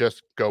 but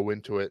just go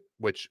into it,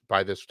 which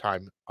by this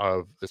time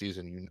of the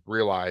season, you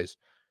realize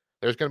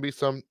there's going to be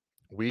some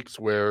weeks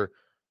where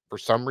for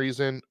some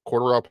reason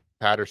Cordarrelle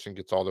Patterson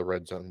gets all the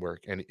red zone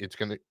work and it's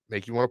going to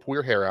make you want to pull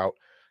your hair out.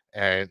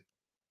 And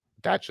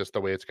that's just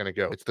the way it's going to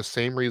go. It's the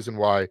same reason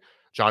why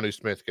Jonnu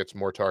Smith gets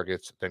more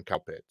targets than Kyle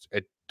Pitts.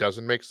 It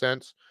doesn't make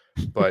sense,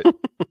 but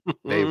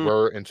they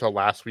were until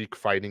last week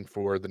fighting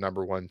for the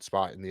number 1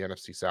 spot in the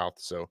NFC South.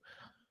 So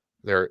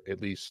they're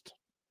at least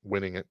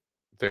winning it,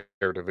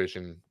 their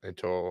division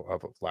until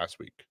of last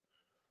week.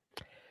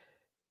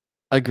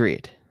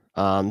 agreed.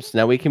 So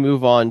now we can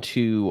move on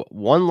to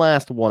one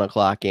last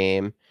 1:00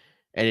 game,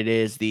 and it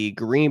is the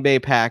Green Bay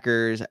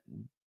Packers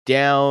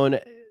down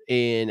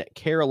in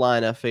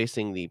Carolina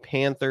facing the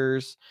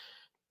Panthers.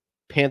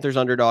 Panthers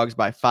underdogs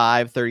by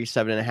 5,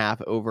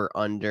 37.5 over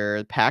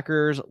under.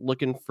 Packers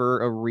looking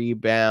for a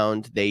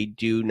rebound. They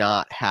do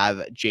not have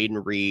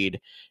Jaden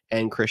Reed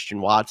and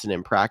Christian Watson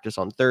in practice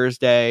on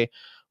Thursday.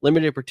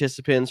 Limited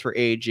participants for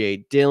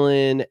AJ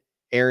Dillon,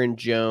 Aaron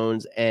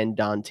Jones, and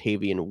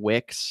Dontavian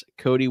Wicks.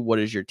 Cody, what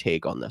is your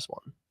take on this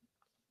one?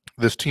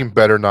 This team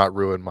better not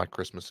ruin my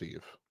Christmas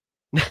Eve.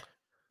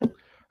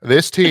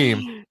 This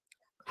team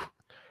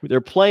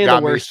They're playing the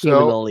got me worst team in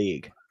so the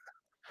league.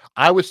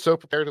 I was so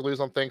prepared to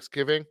lose on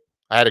Thanksgiving.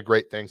 I had a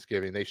great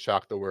Thanksgiving. They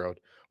shocked the world.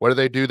 What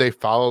do? They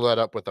follow that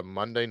up with a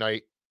Monday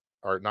night,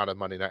 or not a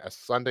Monday night, a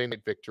Sunday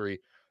night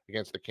victory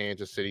against the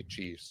Kansas City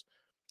Chiefs.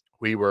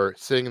 We were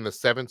sitting in the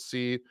 7th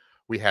seed.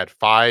 We had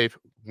 5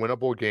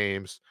 winnable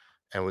games,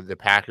 and when the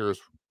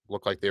Packers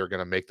looked like they were going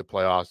to make the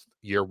playoffs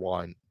year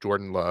 1,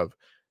 Jordan Love.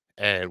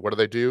 And what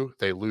do?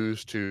 They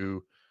lose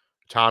to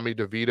Tommy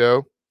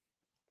DeVito,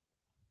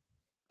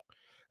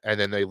 and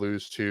then they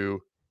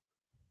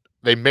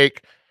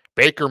make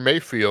Baker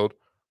Mayfield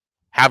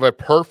have a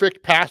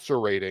perfect passer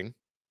rating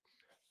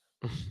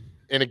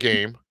in a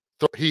game.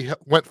 He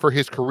went for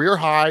his career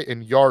high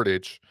in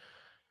yardage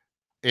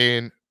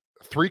in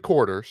 3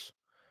 quarters.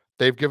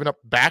 They've given up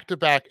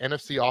back-to-back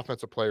NFC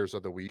Offensive Players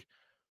of the Week.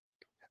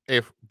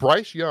 If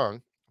Bryce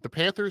Young, the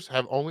Panthers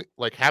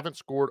haven't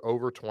scored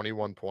over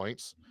 21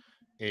 points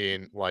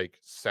in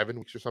 7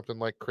 weeks or something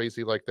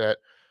crazy like that.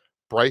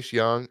 Bryce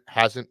Young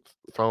hasn't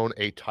thrown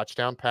a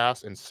touchdown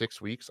pass in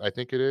 6 weeks, I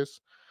think it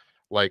is.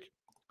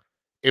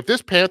 If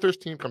this Panthers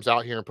team comes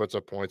out here and puts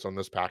up points on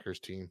this Packers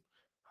team,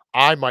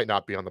 I might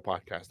not be on the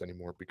podcast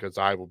anymore because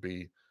I will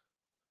be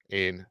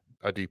in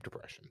a deep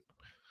depression.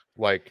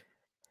 Like,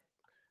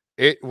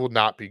 it will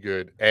not be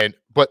good.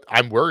 But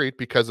I'm worried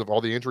because of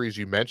all the injuries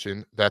you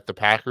mentioned that the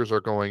Packers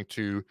are going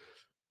to,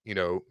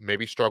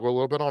 maybe struggle a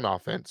little bit on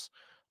offense.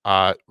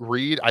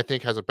 Reed, I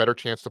think, has a better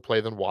chance to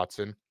play than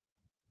Watson,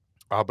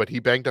 but he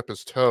banged up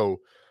his toe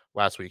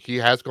last week. He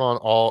has gone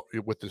all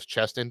with his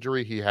chest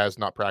injury. He has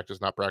not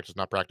practiced,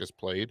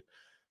 played,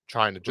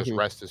 trying to just Mhm.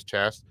 rest his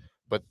chest.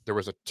 But there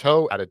was a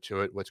toe added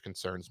to it, which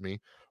concerns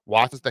me.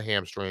 Watson's the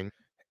hamstring.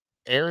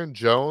 Aaron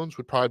Jones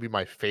would probably be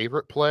my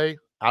favorite play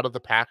out of the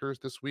Packers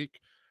this week.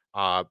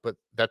 But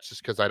that's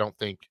just because I don't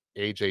think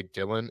A.J.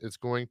 Dillon is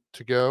going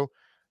to go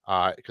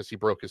because he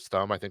broke his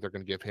thumb. I think they're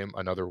going to give him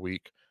another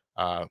week.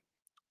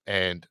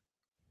 And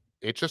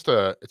it's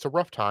a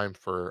rough time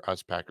for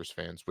us Packers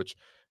fans, which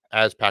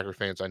as Packer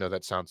fans, I know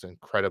that sounds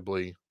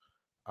incredibly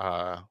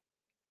uh,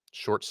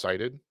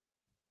 short-sighted,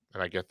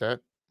 and I get that,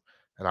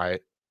 and I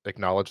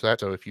acknowledge that.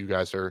 So if you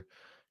guys are,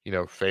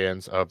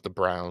 fans of the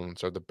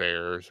Browns or the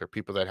Bears or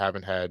people that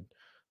haven't had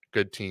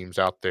good teams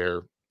out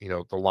there,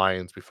 the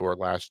Lions before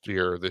last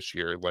year or this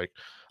year, like,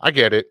 I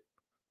get it.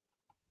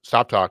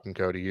 Stop talking,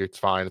 Cody. It's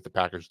fine if the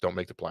Packers don't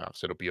make the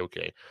playoffs. It'll be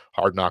okay.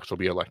 Hard Knocks will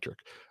be electric.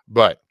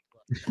 But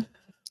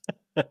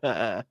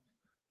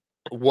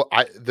what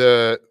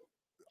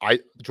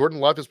Jordan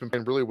Love has been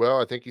playing really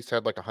well. I think he's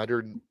had like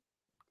 100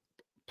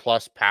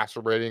 plus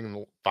passer rating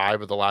in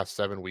 5 of the last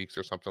 7 weeks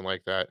or something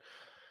like that.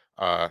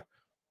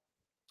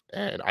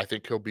 And I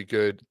think he'll be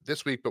good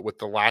this week, but with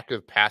the lack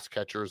of pass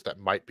catchers that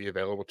might be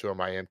available to him,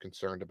 I am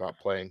concerned about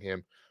playing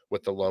him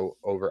with the low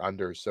over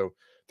unders. So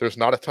there's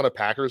not a ton of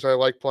Packers I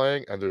like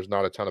playing, and there's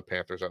not a ton of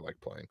Panthers I like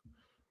playing.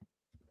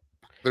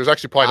 There's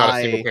actually probably not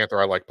a single Panther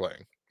I like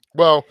playing.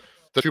 Well,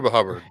 the Chuba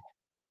Hubbard.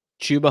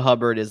 Chuba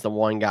Hubbard is the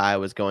one guy I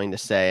was going to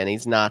say, and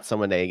he's not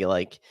someone that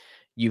like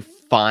you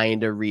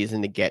find a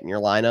reason to get in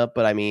your lineup.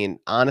 But I mean,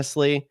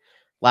 honestly,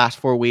 last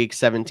 4 weeks,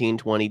 17,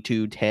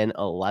 22, 10,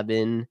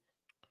 11,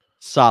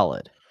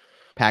 solid.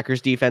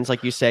 Packers defense,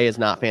 like you say, is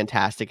not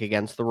fantastic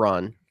against the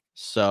run.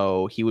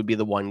 So he would be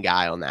the one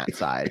guy on that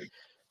side.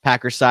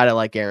 Packers side, I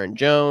like Aaron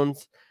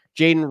Jones.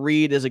 Jaden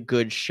Reed is a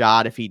good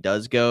shot if he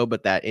does go,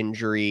 but that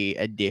injury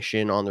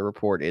addition on the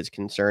report is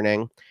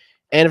concerning.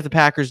 And if the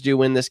Packers do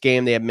win this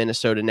game, they have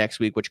Minnesota next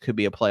week, which could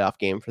be a playoff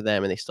game for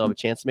them, and they still have a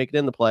chance to make it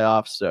in the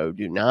playoffs. So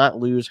do not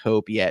lose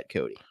hope yet,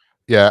 Cody.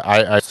 Yeah,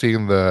 I've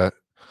seen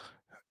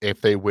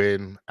if they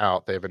win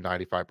out, they have a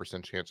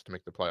 95% chance to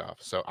make the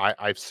playoffs. So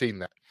I've seen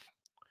that.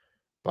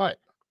 But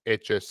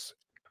it just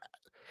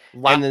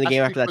And then the last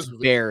game week after that's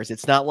was Bears.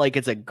 It's not like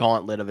it's a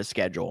gauntlet of a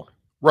schedule.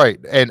 right.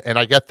 And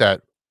I get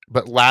that.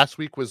 But last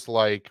week was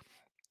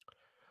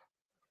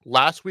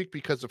last week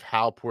because of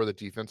how poor the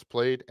defense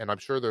played, and I'm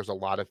sure there's a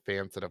lot of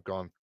fans that have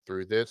gone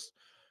through this.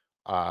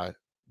 Uh,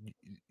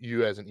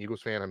 you as an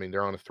Eagles fan, I mean,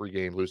 they're on a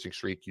 3-game losing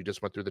streak. You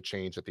just went through the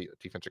change at the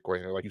defensive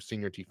coordinator. Like, you've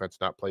seen your defense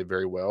not play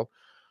very well.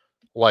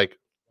 Like,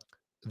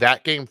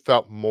 that game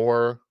felt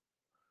more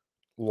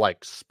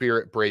like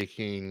spirit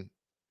breaking,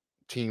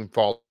 team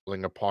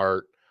falling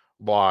apart,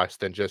 loss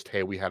than just,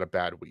 hey, we had a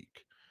bad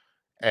week.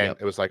 And Yep.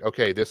 it was like,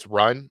 okay, this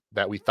run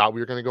that we thought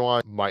we were going to go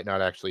on might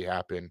not actually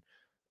happen.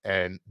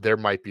 And there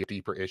might be a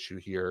deeper issue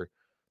here.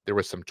 There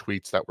was some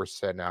tweets that were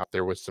sent out.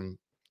 There was some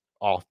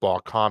odd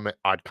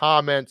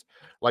comments,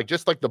 like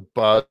just like the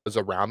buzz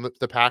around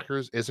the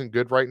Packers isn't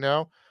good right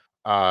now.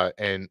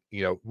 And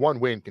one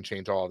win can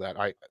change all of that.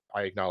 I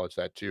acknowledge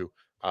that too.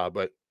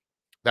 But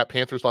that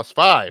Panthers lost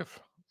 5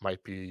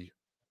 might be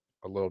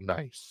a little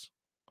nice.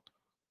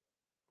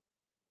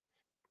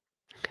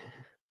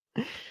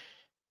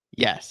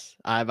 Yes,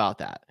 I about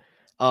that.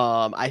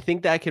 I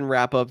think that can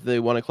wrap up the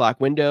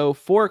 1:00 window.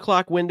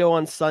 4:00 window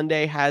on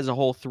Sunday has a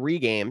whole 3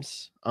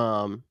 games.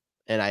 And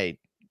I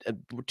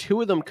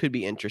 2 of them could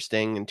be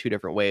interesting in 2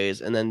 different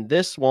ways. And then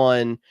this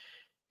one,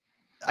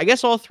 I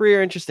guess all 3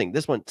 are interesting.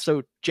 This one,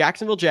 so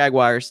Jacksonville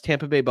Jaguars,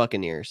 Tampa Bay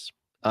Buccaneers.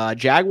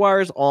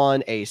 Jaguars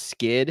on a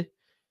skid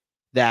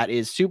that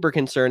is super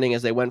concerning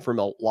as they went from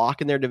a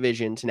lock in their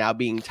division to now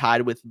being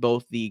tied with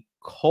both the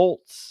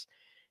Colts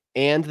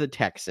and the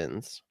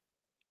Texans.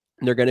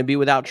 They're going to be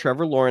without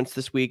Trevor Lawrence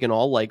this week in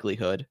all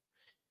likelihood.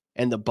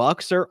 And the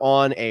Bucs are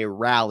on a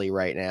rally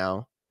right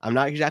now. I'm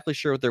not exactly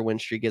sure what their win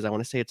streak is. I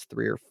want to say it's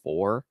 3 or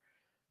 4.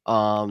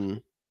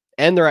 And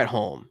they're at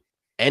home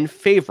and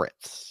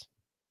favorites.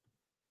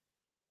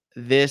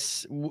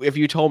 If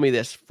you told me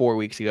this 4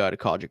 weeks ago, I'd have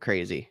called you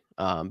crazy.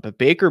 But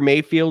Baker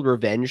Mayfield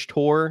revenge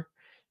tour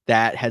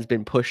that has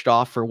been pushed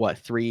off for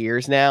 3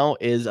 years now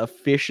is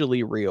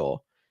officially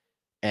real,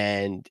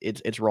 and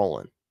it's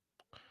rolling.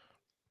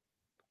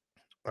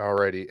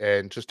 Alrighty,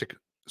 and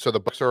so the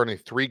Bucs are on a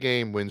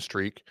 3-game win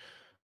streak,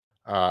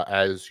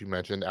 as you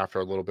mentioned, after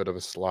a little bit of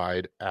a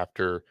slide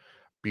after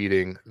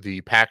beating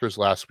the Packers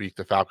last week,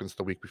 the Falcons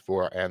the week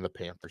before, and the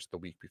Panthers the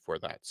week before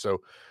that.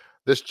 So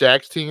this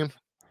Jags team,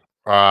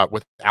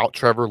 without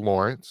Trevor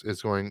Lawrence,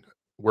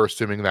 we're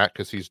assuming that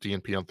because he's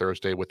DNP on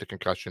Thursday with the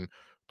concussion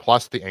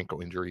plus the ankle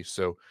injury,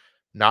 so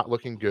not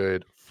looking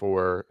good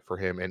for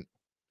him. And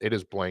it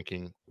is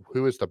blanking.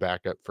 Who is the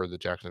backup for the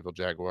Jacksonville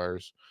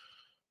Jaguars?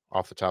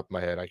 Off the top of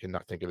my head, I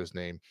cannot think of his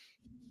name.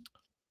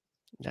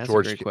 That's a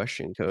George great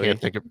question, can't Cody.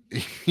 think of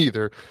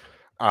either.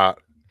 Uh,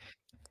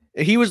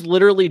 He was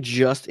literally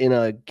just in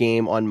a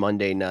game on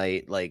Monday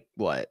night, like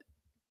what,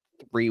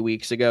 3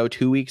 weeks ago,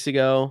 2 weeks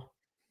ago?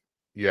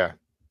 yeah,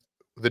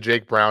 the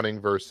Jake Browning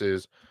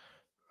versus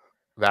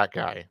that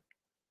guy.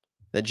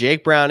 The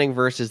Jake Browning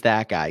versus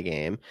that guy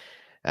game,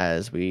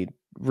 as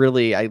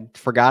I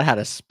forgot how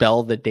to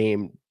spell the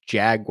name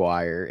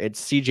Jaguar.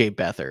 It's CJ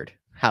Beathard.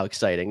 How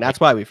exciting. That's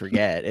why we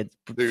forget. It's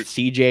Dude,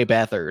 CJ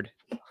Beathard.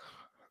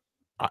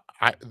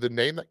 The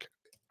name that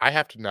I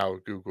have to now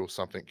Google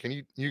something.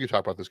 You can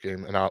talk about this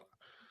game and I'll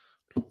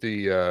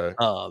the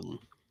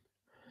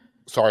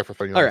sorry for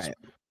throwing you All on right.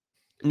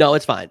 No,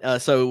 it's fine.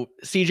 So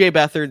CJ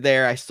Beathard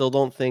there, I still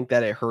don't think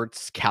that it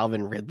hurts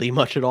Calvin Ridley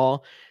much at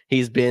all.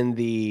 He's been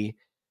the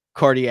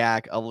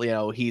cardiac,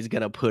 he's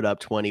going to put up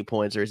 20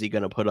 points or is he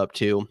going to put up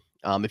 2?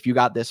 If you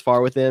got this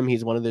far with him,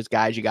 he's one of those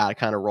guys you got to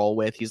kind of roll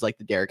with. He's like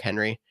the Derrick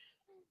Henry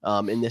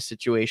in this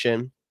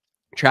situation.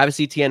 Travis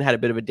Etienne had a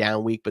bit of a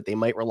down week, but they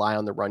might rely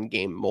on the run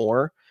game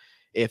more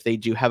if they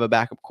do have a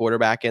backup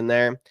quarterback in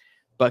there.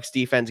 Bucks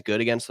defense good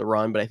against the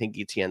run, but I think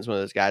Etienne's one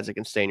of those guys that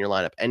can stay in your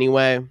lineup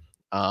anyway.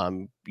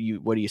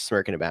 What are you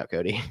smirking about,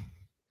 Cody?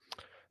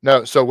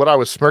 No, so what I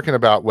was smirking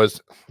about was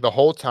the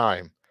whole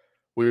time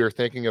we were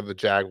thinking of the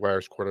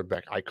Jaguars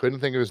quarterback. I couldn't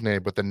think of his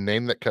name, but the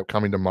name that kept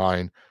coming to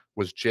mind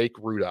was Jake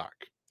Rudock.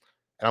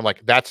 And I'm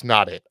like, that's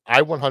not it.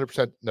 I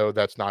 100% know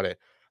that's not it.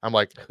 I'm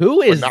like,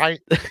 Who for is 9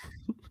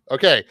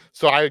 Okay,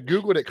 so I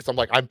Googled it because I'm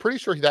like, I'm pretty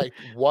sure that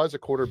was a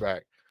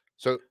quarterback.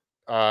 So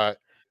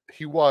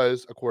he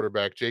was a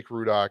quarterback, Jake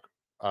Rudock.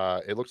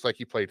 It looks like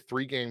he played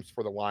 3 games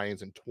for the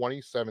Lions in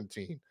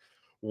 2017.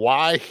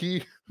 Why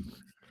he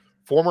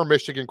former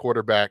Michigan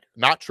quarterback,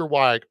 not sure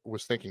why I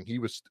was thinking he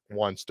was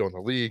one still in the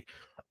league,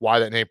 why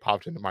that name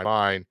popped into my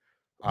mind.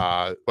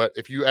 But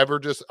if you ever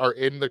just are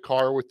in the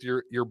car with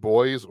your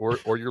boys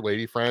or your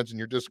lady friends and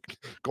you're just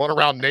going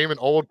around naming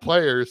old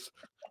players,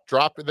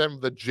 dropping them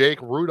the Jake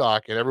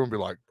Rudock, and everyone be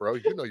like, bro,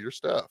 you know your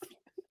stuff.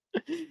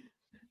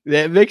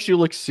 that makes you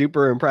look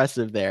super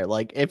impressive there.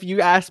 Like if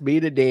you asked me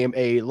to name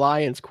a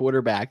Lions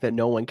quarterback that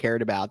no one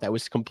cared about that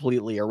was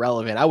completely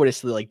irrelevant, I would have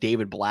said like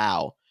David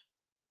Blau.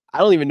 I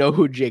don't even know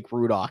who Jake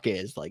Rudock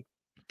is. Like,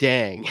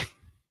 dang.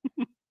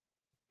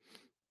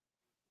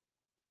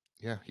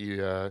 Yeah, he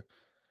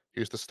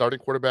was the starting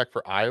quarterback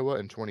for Iowa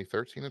in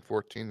 2013 and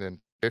 14, then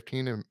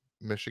 15 in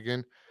Michigan.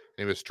 And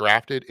he was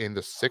drafted in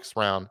the 6th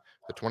round,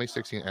 the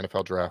 2016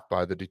 NFL draft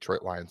by the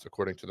Detroit Lions,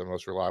 according to the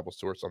most reliable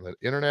source on the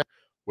internet,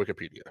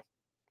 Wikipedia.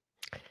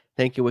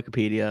 Thank you,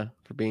 Wikipedia,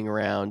 for being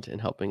around and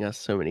helping us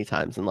so many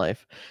times in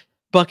life.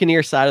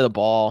 Buccaneers side of the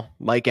ball,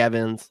 Mike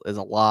Evans is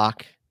a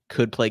lock.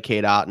 Could play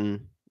Cade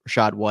Otton.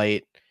 Rashad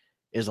White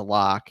is a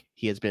lock.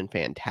 He has been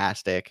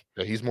fantastic.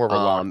 Yeah, he's more of a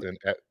lock than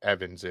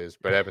Evans is,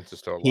 but Evans is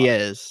still a lock. He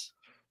is.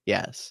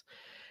 Yes.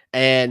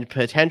 And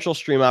potential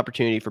stream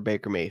opportunity for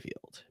Baker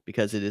Mayfield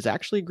because it is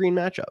actually a green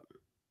matchup.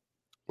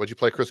 Would you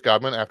play Chris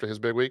Godwin after his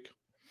big week?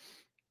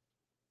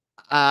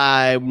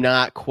 I'm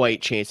not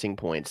quite chasing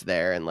points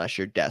there unless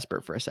you're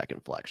desperate for a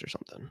second flex or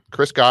something.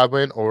 Chris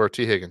Godwin or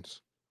T.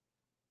 Higgins?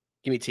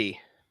 Give me T.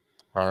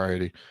 All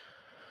righty.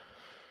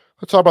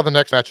 Let's talk about the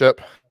next matchup.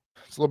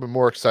 It's a little bit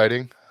more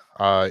exciting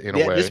in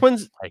a way. This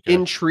one's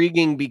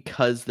intriguing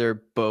because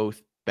they're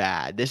both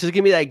bad. This is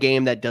going to be that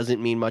game that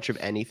doesn't mean much of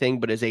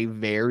anything, but is a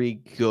very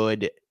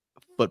good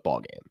football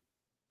game.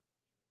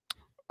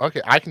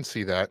 Okay, I can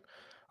see that.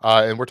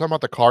 And we're talking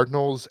about the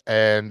Cardinals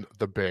and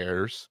the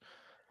Bears.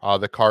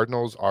 The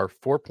Cardinals are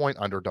 4-point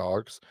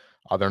underdogs.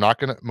 They're not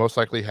going to most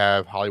likely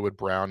have Hollywood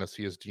Brown as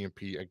he is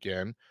DNP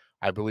again.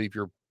 I believe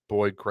your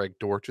boy Greg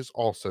Dortch is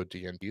also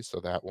DNP, so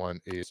that one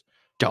is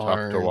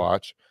tough to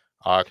watch.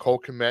 Cole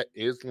Kmet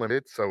is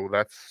limited, so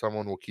that's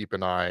someone we'll keep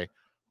an eye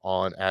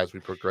on as we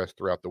progress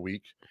throughout the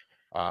week.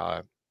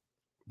 But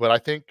I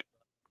think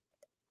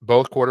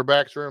both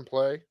quarterbacks are in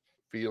play.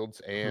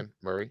 Fields and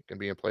Murray can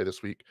be in play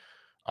this week.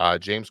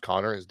 James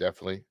Conner is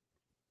definitely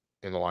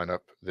in the lineup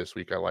this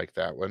week. I like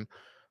that one.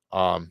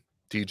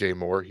 DJ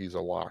Moore, he's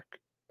a lock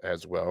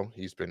as well.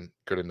 He's been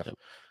good enough.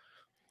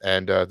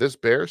 And this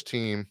Bears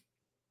team,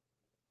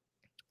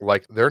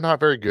 like, they're not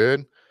very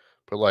good,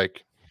 but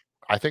like,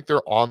 I think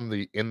they're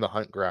in the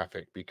hunt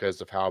graphic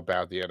because of how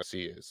bad the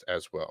NFC is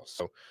as well.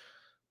 So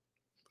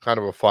kind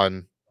of a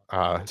fun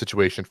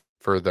situation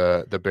for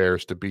the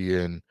Bears to be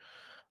in.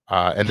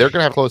 And they're going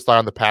to have a close eye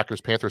on the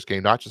Packers-Panthers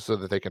game, not just so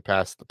that they can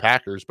pass the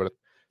Packers, but if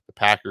the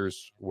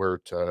Packers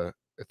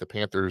if the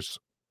Panthers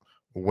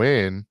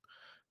win,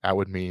 that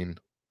would mean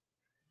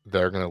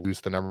they're going to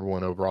lose the number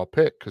 1 overall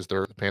pick because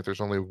the Panthers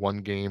only one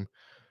game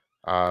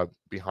one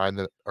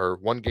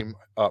game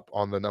up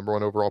on the number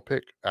 1 overall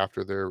pick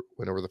after their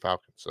win over the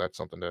Falcons. So that's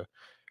something to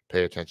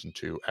pay attention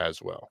to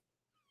as well.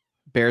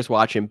 Bears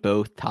watching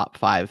both top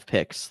 5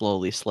 picks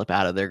slowly slip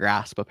out of their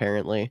grasp,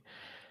 apparently.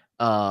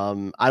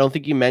 I don't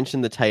think you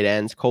mentioned the tight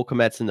ends. Cole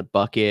Kmet's in the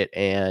bucket,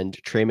 and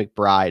Trey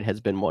McBride has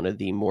been one of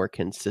the more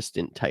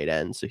consistent tight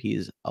ends, so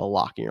he's a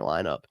lock in your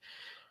lineup.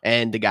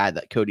 And the guy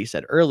that Cody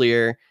said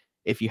earlier,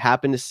 if you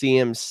happen to see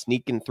him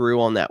sneaking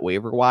through on that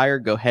waiver wire,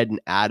 go ahead and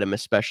add him,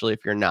 especially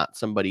if you're not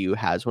somebody who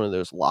has one of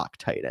those lock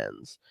tight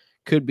ends.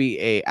 Could be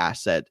a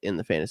asset in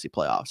the fantasy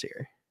playoffs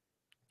here.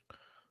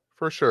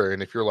 For sure.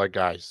 And if you're like,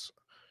 guys,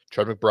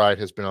 Trey McBride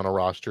has been on a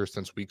roster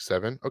since week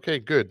 7. Okay,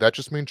 good. That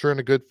just means you're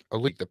in a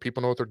league that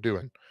people know what they're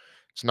doing.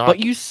 It's not. But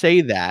you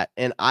say that,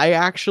 and I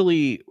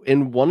actually,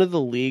 in one of the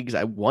leagues,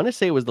 I want to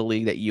say it was the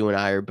league that you and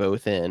I are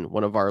both in,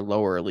 one of our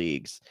lower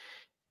leagues.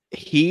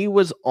 He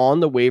was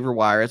on the waiver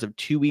wire as of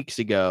 2 weeks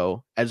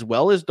ago, as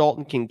well as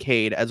Dalton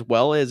Kincaid, as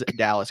well as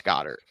Dallas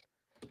Goedert.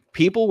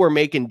 People were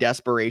making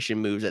desperation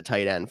moves at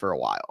tight end for a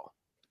while.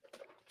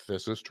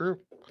 This is true.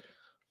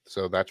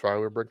 So that's why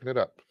we're bringing it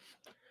up.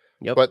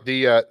 Yep. But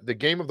the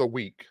game of the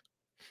week,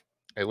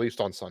 at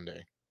least on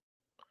Sunday,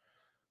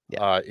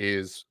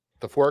 is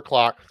the 4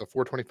 o'clock, the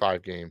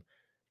 4:25 game.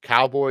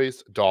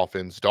 Cowboys,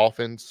 Dolphins.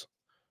 Dolphins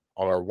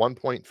are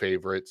 1-point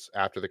favorites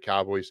after the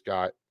Cowboys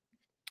got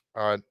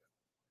a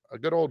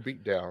good old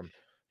beatdown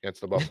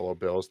against the Buffalo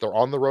Bills. They're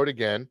on the road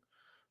again.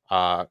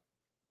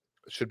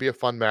 Should be a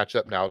fun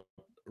matchup. Now,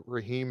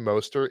 Raheem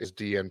Mostert is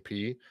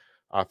DNP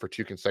for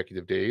 2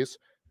 consecutive days.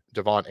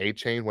 Devon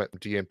A-Chain went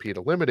DNP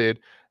to limited.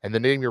 And the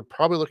name you're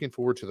probably looking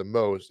forward to the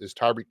most is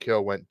Tyreek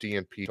Hill went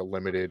DNP to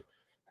limited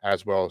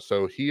as well.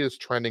 So he is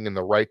trending in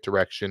the right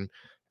direction.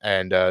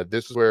 And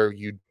this is where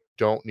you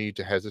don't need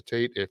to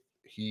hesitate. If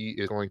he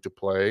is going to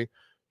play,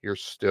 you're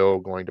still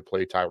going to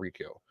play Tyreek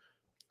Hill.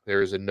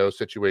 There is in no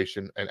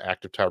situation an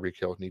active Tyreek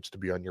Hill needs to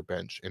be on your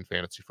bench in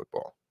fantasy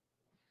football.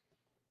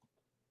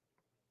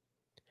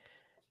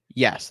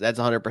 Yes, that's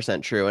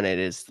 100% true, and it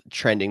is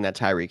trending that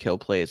Tyreek Hill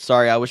plays.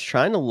 Sorry, I was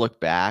trying to look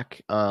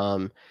back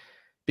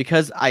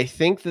because I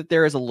think that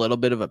there is a little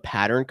bit of a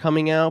pattern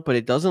coming out, but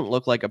it doesn't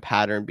look like a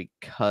pattern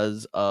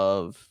because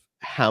of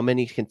how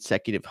many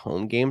consecutive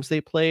home games they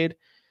played.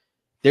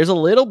 There's a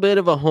little bit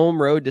of a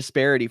home road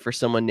disparity for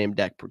someone named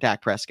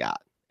Dak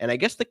Prescott, and I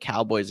guess the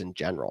Cowboys in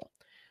general.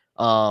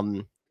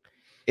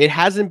 It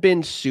hasn't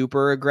been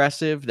super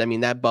aggressive. I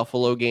mean, that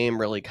Buffalo game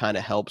really kind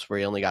of helps where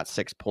he only got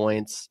 6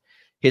 points.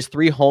 His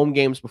 3 home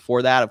games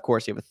before that, of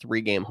course, he have a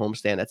 3-game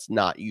homestand. That's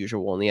not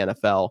usual in the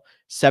NFL.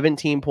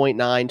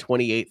 17.9,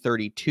 28,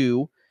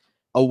 32.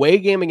 Away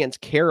game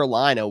against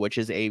Carolina, which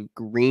is a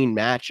green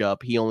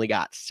matchup, he only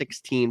got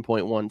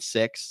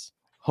 16.16.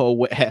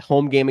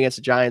 Home game against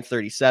the Giants,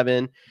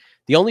 37.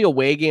 The only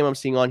away game I'm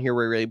seeing on here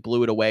where he really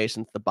blew it away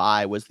since the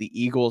bye was the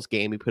Eagles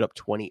game. He put up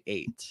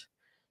 28.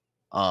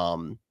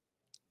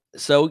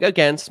 So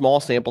again,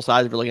 small sample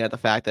size. We're looking at the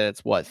fact that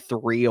it's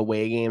 3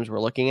 away games we're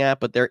looking at,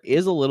 but there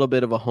is a little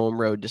bit of a home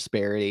road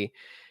disparity.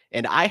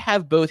 And I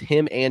have both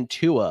him and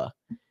Tua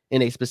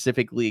in a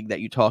specific league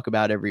that you talk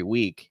about every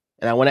week.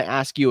 And I want to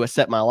ask you a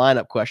set my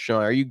lineup question.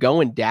 Are you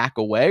going Dak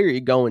away or are you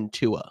going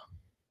Tua?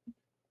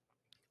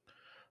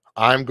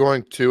 I'm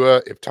going Tua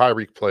if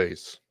Tyreek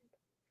plays.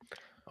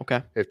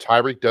 Okay. If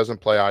Tyreek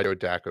doesn't play, I go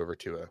Dak over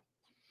Tua.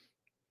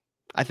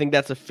 I think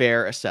that's a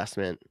fair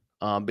assessment.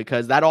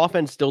 Because that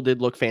offense still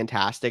did look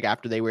fantastic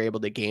after they were able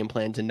to game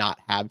plan to not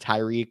have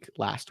Tyreek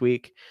last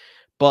week,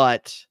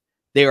 but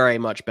they are a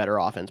much better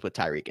offense with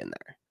Tyreek in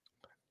there.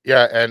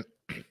 Yeah, and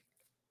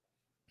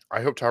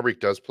I hope Tyreek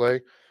does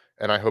play,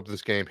 and I hope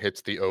this game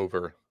hits the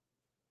over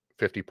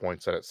 50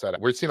 points that it's set at.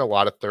 We're seeing a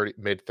lot of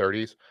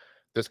mid-30s.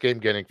 This game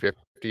getting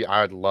 50,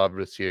 I'd love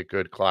to see a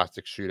good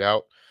classic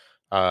shootout,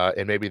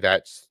 and maybe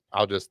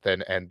I'll just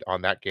then end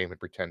on that game and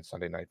pretend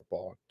Sunday Night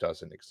Football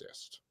doesn't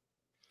exist.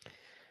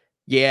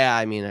 Yeah,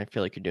 I mean, I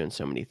feel like you're doing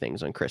so many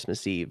things on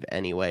Christmas Eve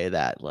anyway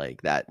that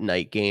that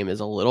night game is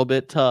a little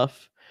bit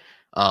tough.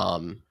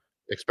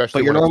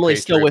 Especially but you're when normally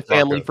it's still with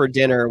family Broncos. For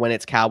dinner when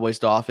it's Cowboys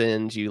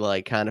Dolphins. You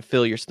kind of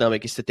fill your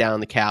stomach, you sit down on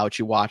the couch,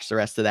 you watch the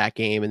rest of that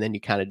game, and then you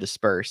kind of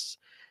disperse.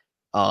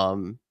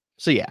 So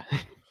yeah.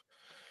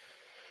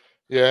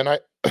 Yeah,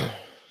 and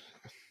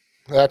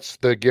that's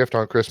the gift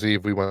on Christmas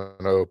Eve we want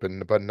to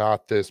open, but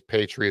not this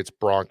Patriots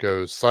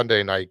Broncos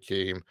Sunday night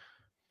game.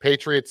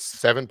 Patriots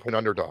 7-point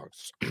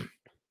underdogs.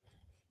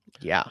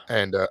 Yeah.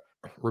 And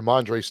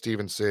Ramondre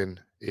Stevenson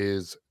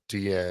is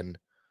DNB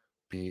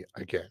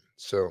again.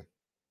 So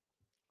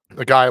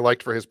the guy I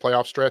liked for his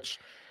playoff stretch,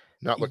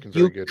 not looking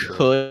very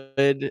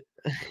good.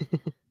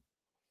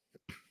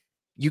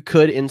 You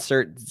could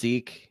insert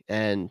Zeke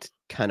and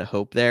kind of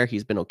hope there.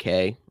 He's been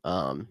okay.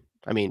 I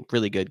mean,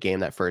 really good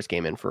game that first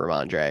game in for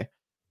Ramondre.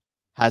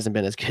 Hasn't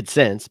been as good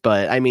since,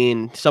 but I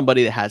mean,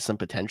 somebody that has some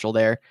potential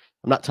there.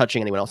 I'm not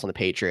touching anyone else on the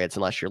Patriots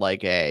unless you're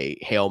like a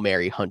Hail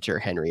Mary Hunter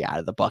Henry out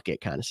of the bucket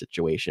kind of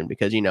situation,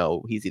 because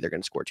he's either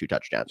going to score 2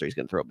 touchdowns or he's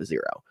going to throw up a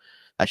 0.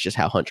 That's just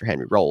how Hunter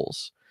Henry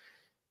rolls.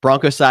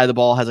 Broncos side of the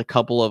ball has a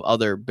couple of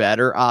other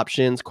better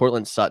options.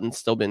 Cortland Sutton's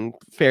still been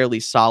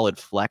fairly solid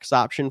flex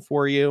option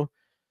for you.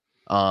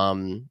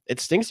 It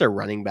stinks their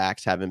running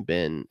backs haven't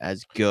been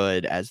as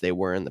good as they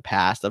were in the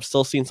past. I've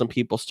still seen some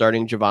people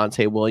starting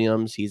Javonte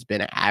Williams. He's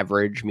been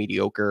average,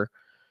 mediocre.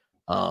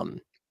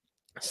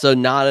 So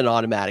not an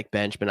automatic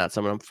bench, but not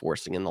someone I'm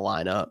forcing in the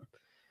lineup.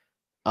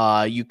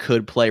 You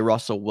could play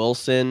Russell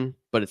Wilson,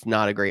 but it's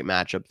not a great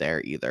matchup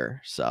there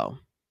either. So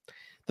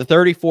the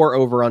 34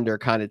 over under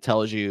kind of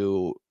tells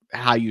you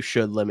how you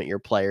should limit your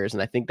players,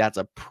 and I think that's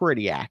a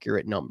pretty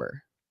accurate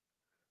number.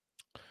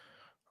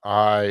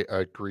 I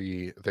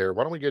agree there.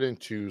 Why don't we get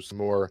into some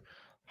more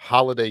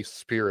holiday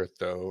spirit,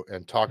 though,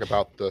 and talk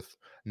about the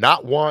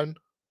not one,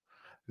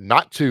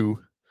 not two,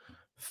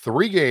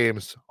 3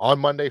 games on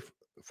Monday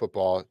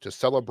football to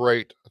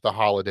celebrate the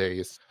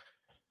holidays.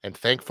 And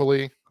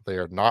thankfully, they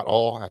are not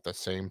all at the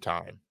same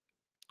time.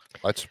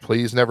 Let's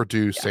please never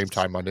do same Yes.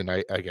 time Monday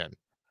night again.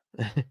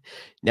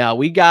 Now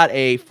we got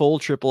a full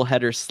triple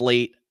header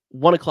slate.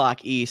 1:00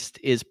 East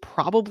is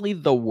probably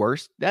the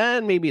worst.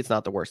 And maybe it's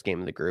not the worst game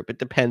in the group. It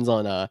depends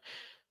on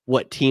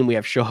what team we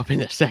have show up in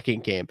the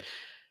second game.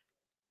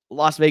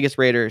 Las Vegas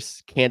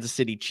Raiders, Kansas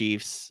City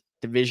Chiefs,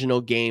 divisional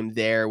game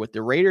there with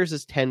the Raiders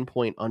as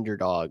 10-point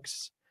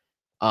underdogs.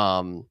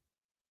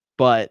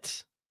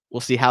 But we'll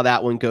see how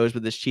that one goes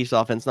with this Chiefs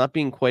offense not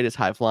being quite as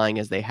high flying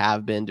as they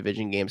have been.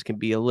 Division games can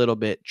be a little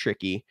bit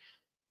tricky.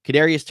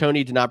 Kadarius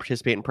Toney did not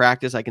participate in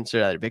practice. I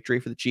consider that a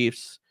victory for the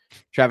Chiefs.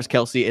 Travis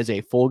Kelce is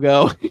a full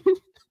go.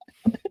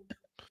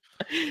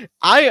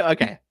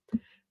 Okay.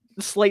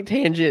 Slight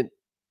tangent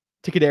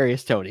to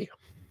Kadarius Toney.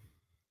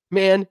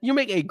 Man, you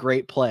make a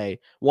great play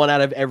 1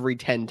 out of every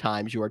 10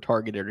 times you are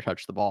targeted or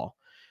touch the ball.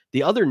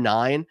 The other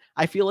 9,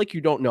 I feel like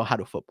you don't know how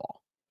to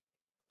football.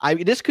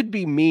 This could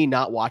be me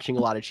not watching a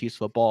lot of Chiefs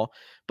football,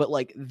 but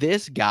like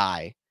this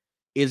guy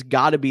is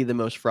got to be the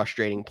most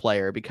frustrating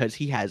player because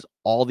he has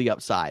all the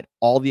upside,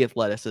 all the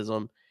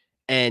athleticism,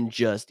 and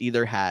just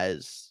either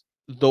has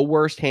the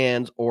worst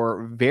hands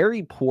or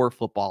very poor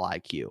football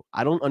IQ.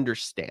 I don't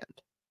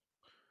understand.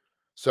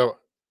 So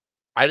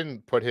I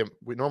didn't put him.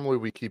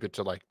 We keep it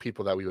to like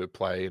people that we would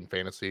play in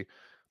fantasy,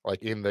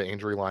 like in the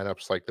injury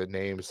lineups, like the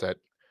names that,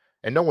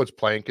 and no one's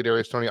playing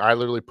Kadarius Toney. I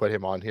literally put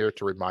him on here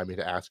to remind me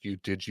to ask you,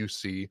 did you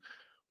see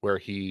where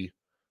he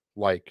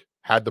like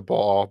had the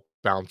ball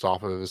bounce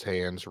off of his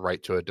hands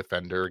right to a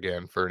defender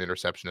again for an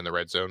interception in the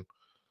red zone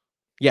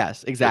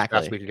Yes, this past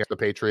exactly. week against the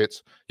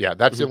Patriots? Yeah,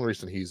 that's the Mhm. only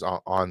reason he's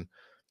on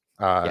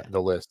Yeah.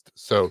 the list.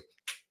 So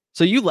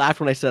So you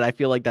laughed when I said I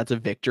feel like that's a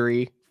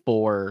victory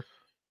for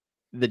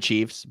the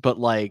Chiefs, but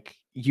like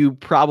you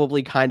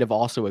probably kind of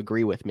also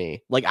agree with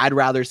me. Like I'd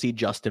rather see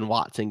Justin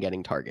Watson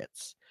getting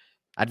targets.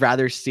 I'd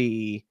rather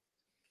see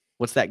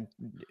what's that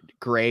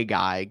Gray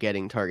guy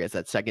getting targets,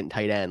 that second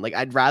tight end. Like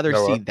I'd rather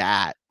see Noah,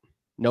 that.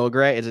 Noah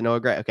Gray? Is it Noah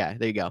Gray? Okay,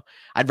 there you go.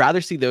 I'd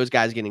rather see those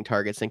guys getting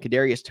targets than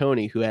Kadarius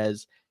Toney, who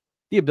has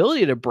the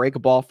ability to break a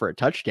ball for a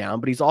touchdown,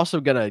 but he's also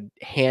gonna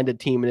hand a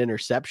team an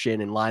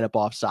interception and line up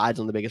off sides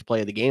on the biggest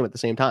play of the game at the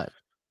same time.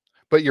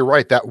 but you're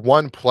right. That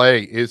one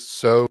play is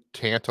so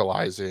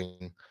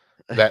tantalizing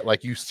that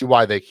like you see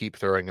why they keep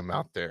throwing him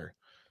out there.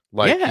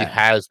 Like he Yeah.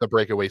 has the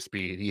breakaway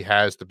speed, he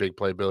has the big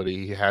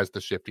playability, he has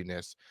the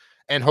shiftiness,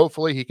 and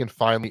hopefully he can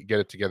finally get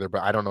it together.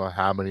 But I don't know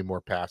how many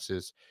more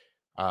passes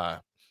uh,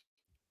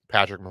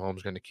 Patrick Mahomes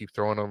is going to keep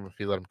throwing them if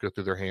he let them go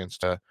through their hands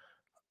to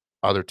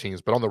other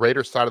teams. But on the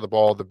Raiders side of the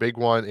ball, the big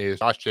one is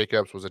Josh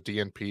Jacobs was a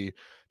DNP.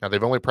 Now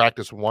they've only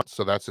practiced once,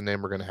 so that's a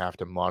name we're going to have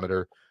to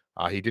monitor.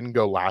 He didn't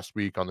go last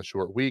week on the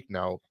short week.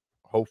 Now,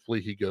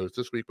 hopefully, he goes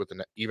this week with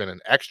even an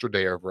extra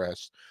day of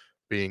rest,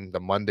 being the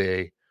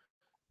Monday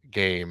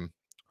game.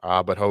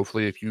 But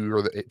hopefully, if you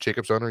are the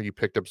Jacobs owner, you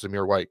picked up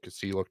Zamir White because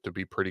he looked to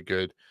be pretty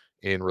good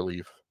in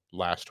relief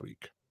last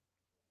week.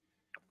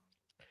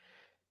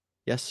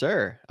 Yes,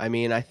 sir. I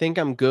mean, I think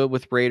I'm good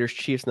with Raiders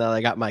Chiefs now that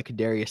I got my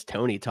Kadarius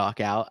Toney talk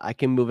out. I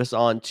can move us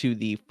on to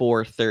the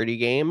 4:30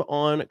 game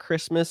on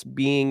Christmas,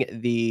 being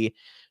the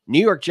New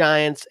York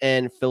Giants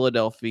and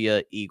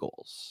Philadelphia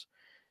Eagles.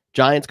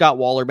 Giants got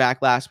Waller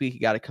back last week. He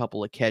got a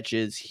couple of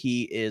catches.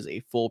 He is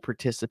a full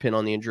participant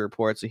on the injury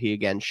report, so he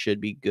again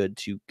should be good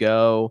to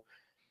go.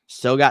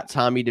 Still got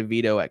Tommy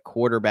DeVito at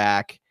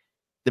quarterback.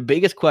 The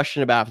biggest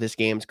question about if this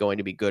game is going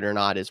to be good or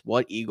not is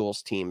what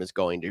Eagles team is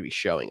going to be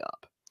showing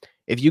up.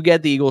 If you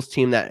get the Eagles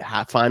team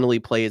that finally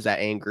plays that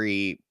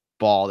angry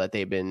ball that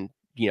they've been,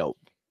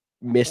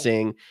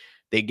 missing,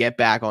 they get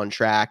back on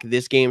track.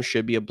 This game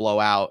should be a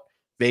blowout.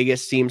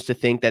 Vegas seems to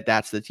think that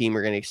that's the team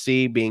we're going to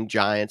see, being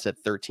Giants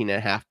at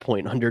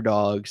 13.5-point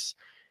underdogs.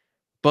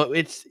 But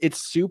it's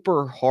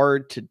super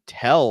hard to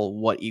tell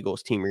what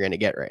Eagles team you're going to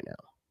get right now.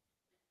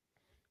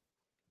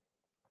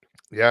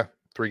 Yeah,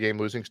 3-game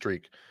losing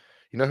streak.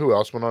 You know who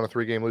else went on a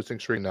 3-game losing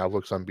streak now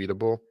looks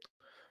unbeatable?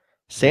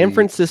 San The San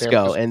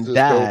Francisco, and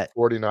Francisco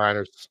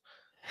 49ers.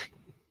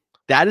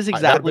 that is That have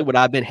exactly been what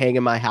I've been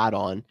hanging my hat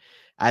on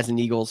as an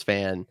Eagles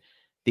fan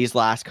these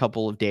last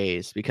couple of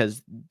days,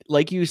 because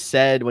like you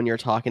said, when you're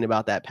talking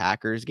about that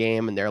Packers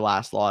game and their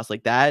last loss,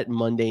 like that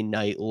Monday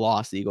night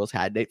loss the Eagles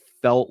had, it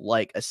felt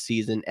like a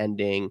season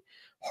ending,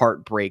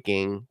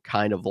 heartbreaking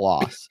kind of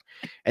loss.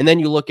 And then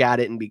you look at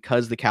it, and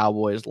because the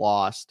Cowboys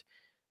lost,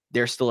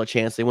 there's still a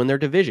chance they win their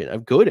division, a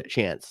good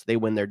chance they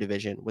win their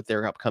division with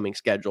their upcoming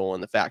schedule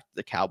and the fact that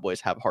the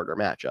Cowboys have harder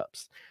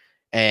matchups.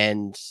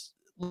 And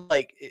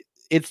like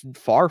it's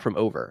far from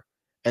over,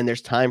 and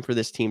there's time for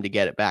this team to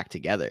get it back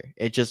together.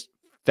 It just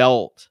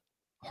felt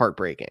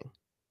heartbreaking.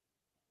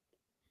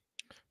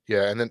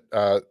 Yeah, and then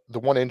the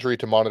one injury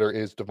to monitor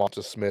is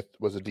Devonta Smith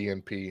was a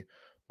DNP.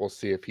 We'll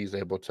see if he's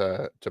able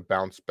to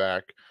bounce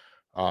back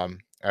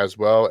as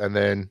well. And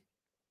then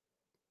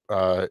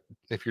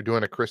if you're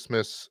doing a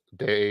Christmas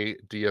Day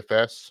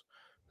DFS,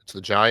 it's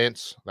the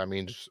Giants. That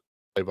means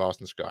play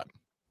Boston Scott.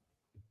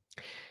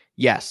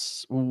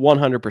 Yes,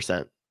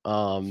 100%.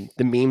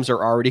 The memes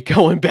are already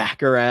going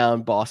back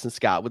around Boston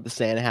Scott with the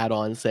Santa hat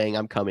on saying,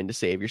 "I'm coming to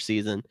save your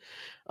season."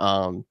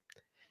 Um,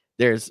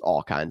 there's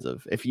all kinds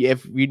of if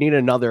you need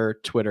another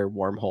Twitter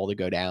wormhole to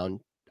go down,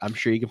 I'm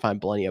sure you can find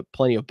plenty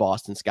of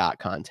Boston Scott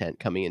content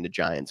coming into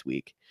Giants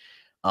week.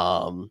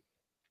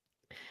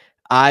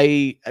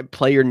 I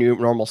play your new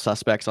normal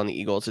suspects on the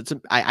Eagles.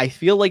 I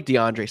feel like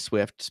DeAndre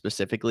Swift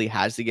specifically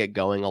has to get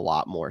going a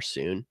lot more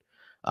soon.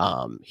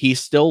 He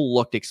still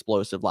looked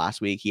explosive last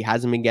week. He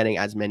hasn't been getting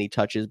as many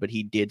touches, but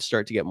he did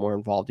start to get more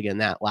involved again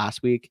that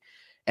last week.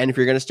 And if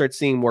you're going to start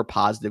seeing more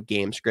positive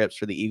game scripts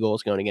for the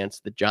Eagles going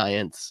against the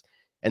Giants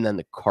and then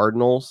the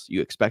Cardinals,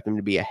 you expect them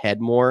to be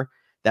ahead more.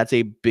 That's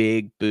a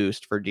big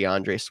boost for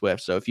DeAndre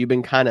Swift. So if you've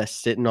been kind of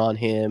sitting on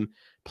him,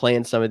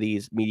 playing some of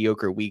these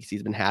mediocre weeks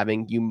he's been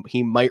having,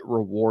 he might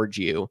reward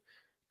you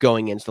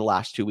going into the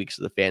last 2 weeks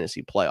of the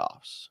fantasy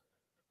playoffs.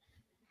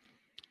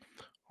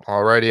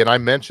 Alrighty, and I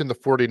mentioned the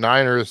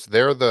 49ers.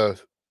 They're the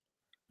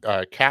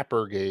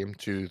capper game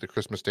to the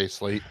Christmas Day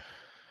slate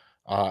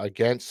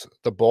against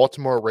the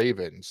Baltimore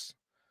Ravens,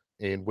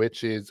 in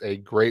which is a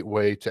great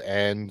way to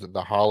end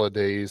the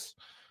holidays,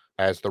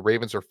 as the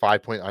Ravens are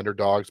 5-point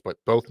underdogs, but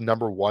both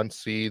number 1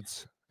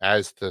 seeds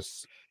as the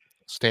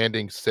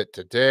standings sit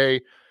today.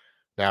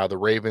 Now, the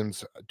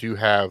Ravens do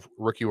have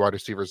rookie wide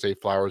receiver Zay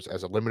Flowers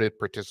as a limited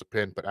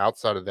participant, but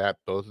outside of that,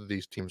 both of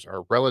these teams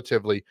are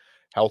relatively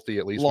healthy,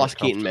 at least when it Lost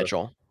comes Keaton to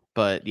Mitchell,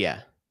 but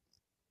yeah.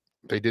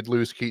 They did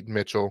lose Keaton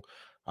Mitchell,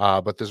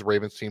 but this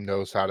Ravens team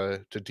knows how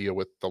to deal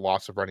with the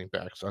loss of running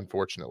backs,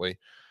 unfortunately.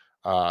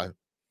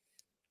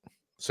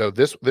 So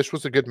this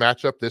was a good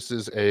matchup. This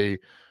is a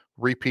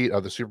repeat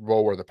of the Super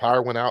Bowl where the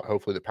power went out.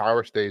 Hopefully the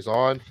power stays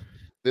on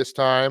this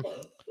time.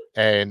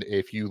 And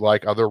if you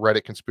like other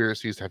Reddit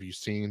conspiracies, have you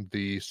seen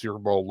the Super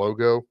Bowl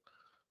logo?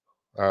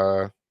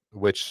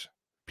 Which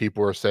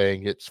people are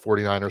saying it's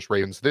 49ers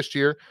Ravens this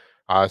year.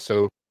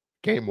 So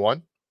game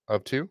 1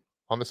 of 2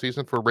 on the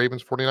season for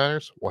Ravens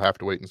 49ers. We'll have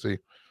to wait and see.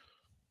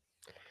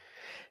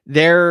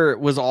 There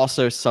was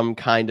also some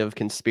kind of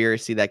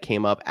conspiracy that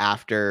came up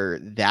after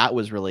that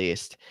was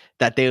released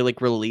that they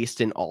like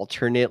released an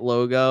alternate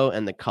logo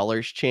and the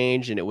colors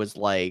changed and it was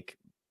like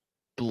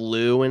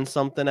blue and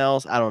something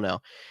else. I don't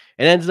know.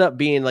 It ended up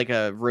being like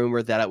a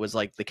rumor that it was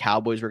like the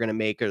Cowboys were going to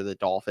make or the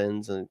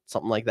Dolphins and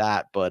something like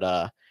that.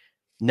 But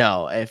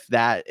no, if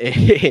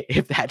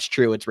that's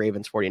true, it's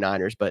Ravens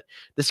 49ers. But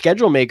the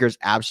schedule makers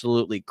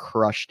absolutely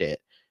crushed it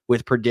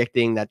with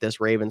predicting that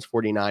this Ravens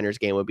 49ers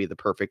game would be the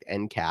perfect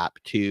end cap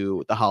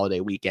to the holiday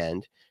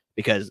weekend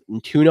because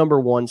 2 number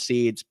 1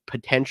 seeds,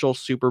 potential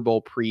Super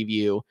Bowl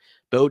preview,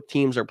 both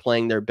teams are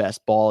playing their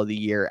best ball of the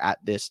year at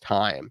this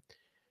time.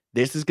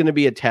 This is going to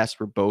be a test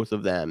for both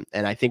of them.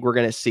 And I think we're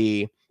going to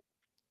see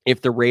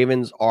if the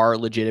Ravens are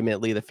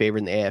legitimately the favorite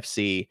in the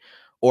AFC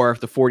or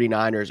if the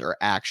 49ers are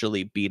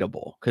actually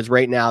beatable. Because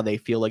right now they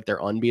feel like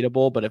they're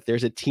unbeatable. But if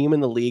there's a team in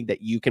the league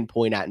that you can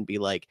point at and be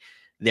like,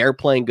 they're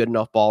playing good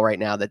enough ball right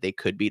now that they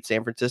could beat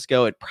San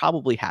Francisco, it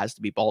probably has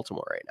to be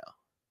Baltimore right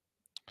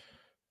now.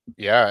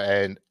 Yeah,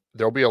 and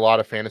there'll be a lot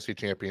of fantasy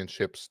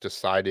championships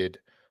decided,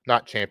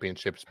 not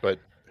championships, but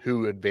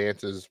who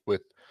advances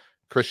with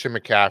Christian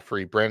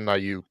McCaffrey, Brandon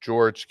Ayuk,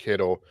 George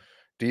Kittle,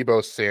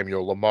 Deebo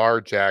Samuel, Lamar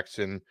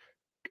Jackson,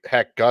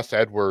 heck, Gus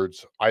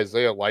Edwards,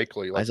 Isaiah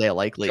Likely,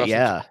 Justin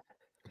Yeah.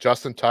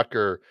 Justin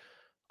Tucker,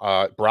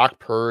 Brock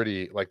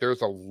Purdy. Like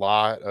there's a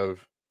lot of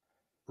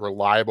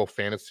reliable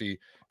fantasy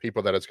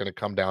people that it's going to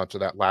come down to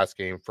that last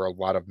game for a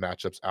lot of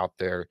matchups out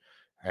there,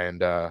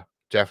 and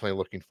definitely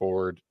looking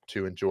forward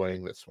to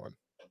enjoying this one.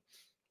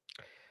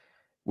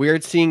 We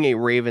are seeing a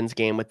Ravens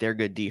game with their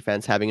good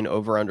defense having an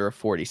over under of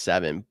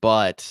 47,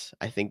 but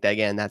I think that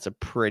again, that's a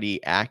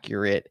pretty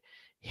accurate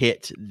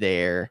hit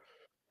there.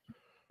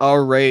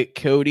 All right,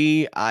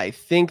 Cody, I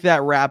think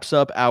that wraps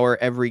up our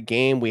every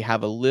game. We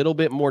have a little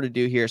bit more to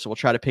do here, so we'll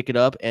try to pick it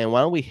up. And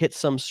why don't we hit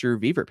some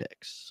Survivor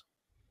picks?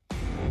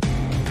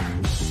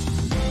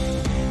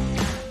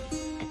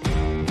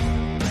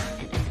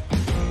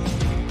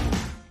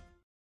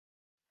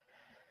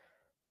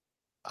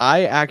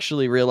 I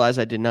actually realized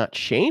I did not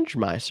change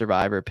my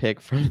Survivor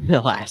pick from the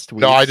last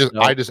week. No,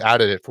 I just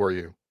added it for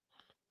you.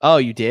 Oh,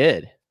 you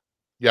did?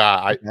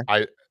 Yeah,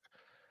 Okay.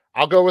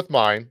 I'll go with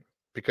mine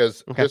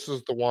because Okay. this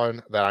is the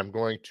one that I'm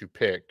going to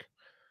pick.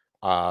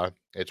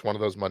 It's one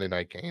of those Monday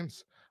night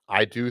games.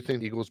 I do think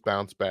the Eagles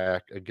bounce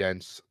back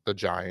against the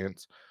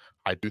Giants.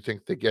 I do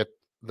think they get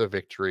the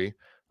victory.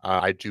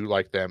 I do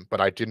like them, but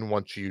I didn't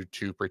want you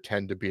to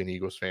pretend to be an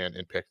Eagles fan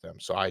and pick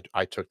them. So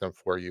I took them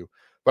for you.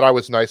 But I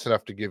was nice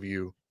enough to give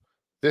you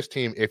this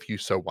team if you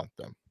so want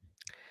them.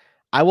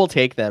 I will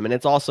take them, and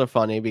it's also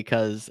funny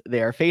because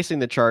they are facing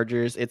the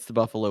Chargers. It's the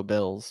Buffalo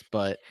Bills,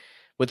 but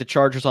with the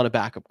Chargers on a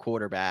backup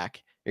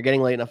quarterback, you're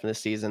getting late enough in the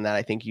season that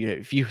I think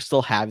if you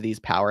still have these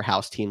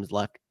powerhouse teams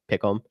left,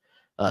 pick them.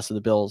 So the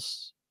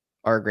Bills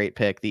are a great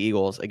pick. The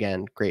Eagles,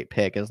 again, great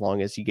pick as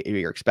long as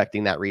you're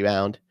expecting that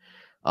rebound.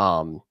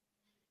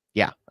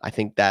 Yeah, I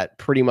think that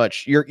pretty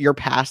much you're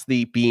past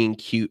the being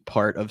cute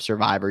part of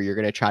Survivor. You're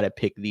going to try to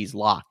pick these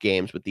lock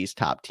games with these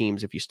top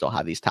teams if you still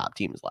have these top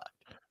teams left.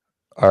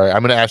 All right,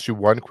 I'm going to ask you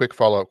one quick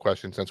follow-up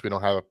question since we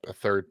don't have a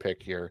third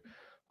pick here.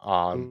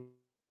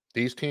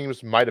 These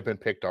teams might have been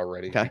picked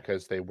already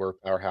because they were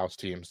powerhouse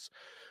teams.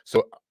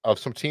 So of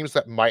some teams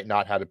that might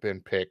not have been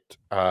picked,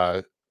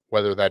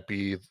 whether that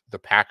be the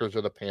Packers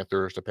or the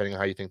Panthers, depending on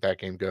how you think that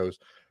game goes,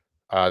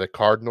 the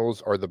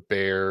Cardinals or the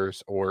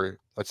Bears, or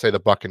let's say the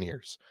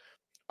Buccaneers.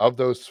 Of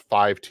those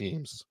 5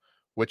 teams,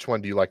 which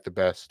one do you like the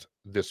best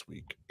this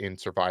week in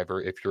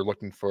Survivor? If you're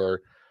looking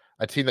for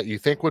a team that you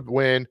think would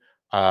win,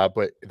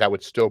 but that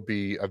would still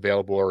be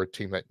available, or a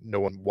team that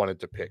no one wanted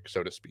to pick,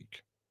 so to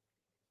speak.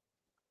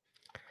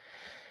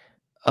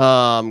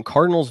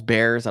 Cardinals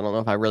Bears. I don't know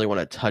if I really want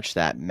to touch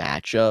that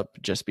matchup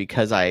just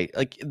because I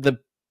like the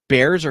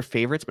Bears are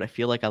favorites, but I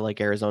feel like I like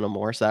Arizona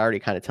more. So that already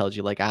kind of tells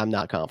you like I'm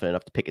not confident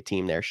enough to pick a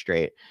team there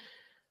straight.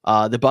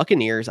 The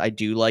Buccaneers, I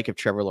do like if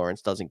Trevor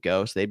Lawrence doesn't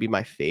go, so they'd be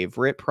my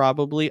favorite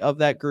probably of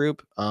that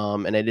group.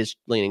 And it is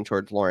leaning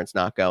towards Lawrence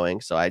not going,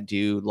 so I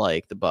do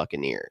like the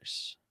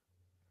Buccaneers.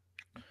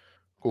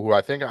 Cool.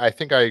 I think I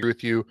agree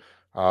with you.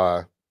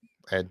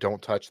 And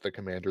don't touch the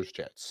Commanders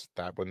Jets.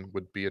 That one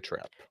would be a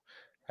trap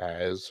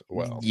as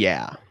well.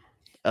 Yeah,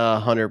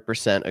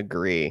 100%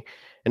 agree.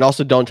 And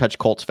also don't touch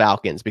Colts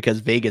Falcons because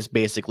Vegas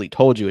basically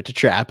told you it's a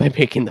trap by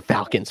making the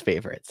Falcons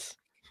favorites.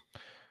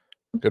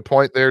 Good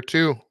point there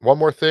too. One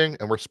more thing,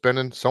 and we're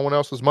spending someone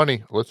else's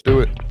money. Let's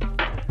do it.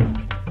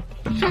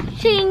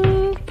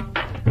 Cha-ching.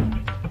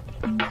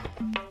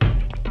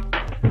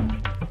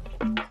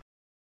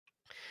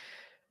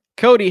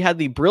 Cody had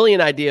the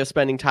brilliant idea of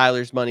spending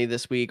Tyler's money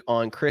this week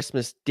on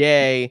Christmas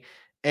Day.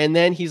 And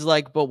then he's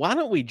like, but why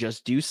don't we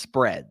just do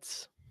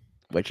spreads?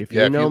 Which, if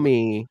you know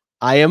me,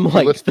 I am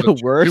like the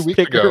worst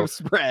picker of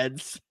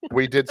spreads.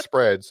 We did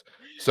spreads.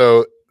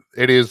 So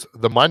it is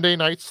the Monday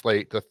night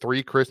slate, the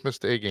 3 Christmas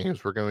Day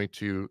games. We're going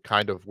to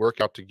kind of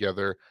work out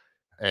together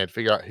and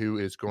figure out who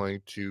is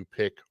going to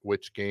pick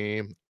which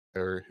game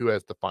or who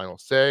has the final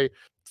say.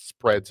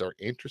 Spreads are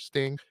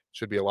interesting.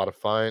 Should be a lot of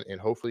fun,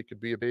 and hopefully it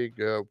could be a big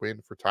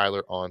win for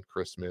Tyler on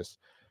Christmas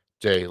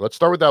Day. Let's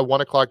start with that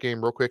 1 o'clock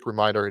game. Real quick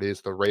reminder, it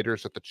is the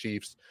Raiders at the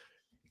Chiefs.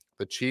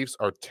 The Chiefs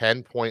are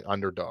 10-point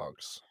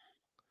underdogs.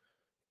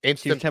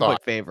 Instant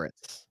 10-point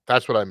favorites.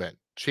 That's what I meant.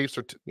 Chiefs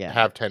are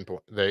have 10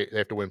 points. They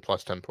have to win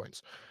plus 10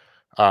 points.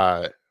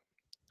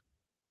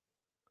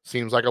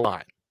 Seems like a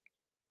line.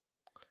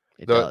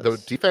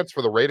 The defense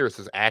for the Raiders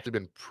has actually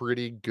been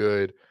pretty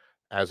good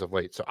as of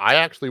late. So I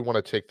actually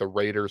want to take the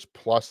Raiders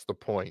plus the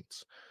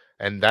points.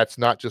 And that's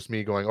not just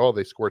me going, oh,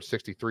 they scored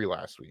 63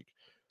 last week.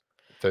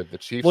 The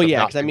Chiefs. Well,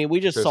 yeah, because I mean, we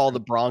just saw the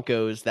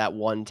Broncos that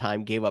one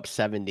time gave up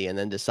 70 and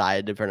then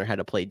decided to learn how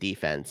to play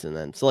defense. And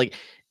then so like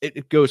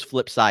it goes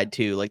flip side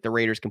too. Like the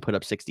Raiders can put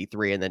up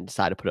 63 and then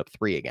decide to put up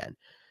 3 again.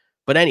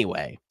 But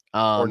anyway,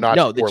 or not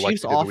no, the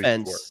Chiefs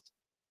offense.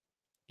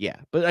 Yeah,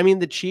 but I mean,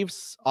 the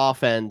Chiefs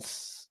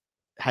offense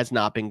has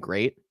not been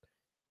great.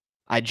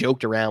 I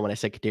joked around when I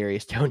said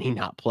Kadarius Toney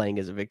not playing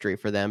is a victory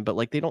for them, but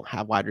like they don't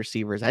have wide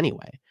receivers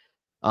anyway.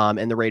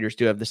 And the Raiders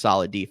do have the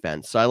solid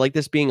defense. So I like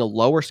this being a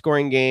lower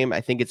scoring game.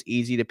 I think it's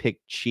easy to pick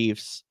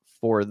Chiefs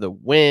for the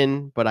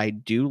win, but I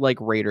do like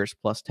Raiders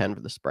plus 10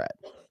 for the spread.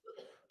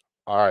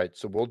 All right.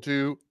 So we'll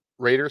do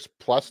Raiders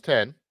plus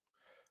 10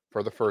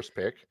 for the first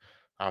pick.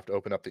 I have to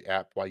open up the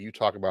app while you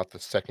talk about the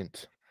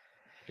second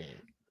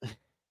game.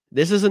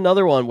 This is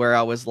another one where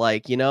I was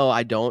like,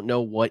 I don't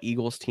know what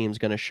Eagles team's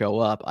going to show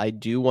up. I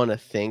do want to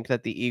think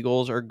that the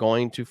Eagles are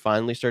going to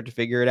finally start to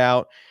figure it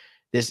out.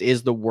 This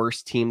is the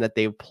worst team that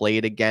they've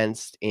played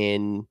against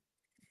in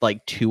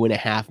like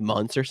 2.5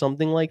 months or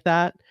something like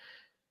that.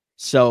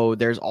 So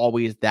there's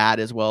always that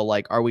as well.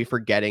 Like, are we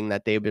forgetting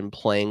that they've been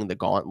playing the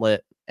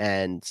gauntlet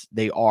and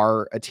they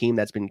are a team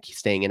that's been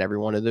staying in every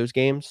one of those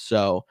games?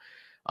 So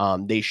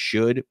they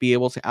should be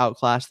able to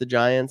outclass the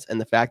Giants. And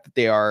the fact that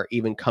they are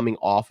even coming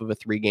off of a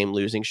 3-game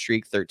losing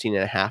streak,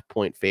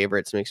 13.5-point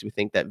favorites, makes me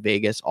think that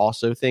Vegas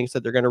also thinks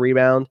that they're going to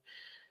rebound.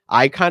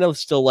 I kind of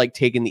still like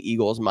taking the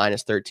Eagles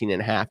minus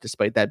 13.5,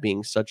 despite that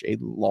being such a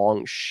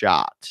long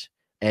shot.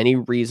 Any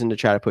reason to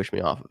try to push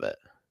me off of it?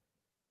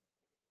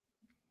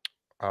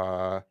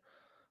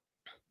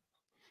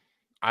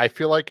 I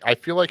feel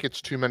like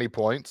it's too many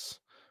points,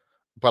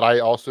 but I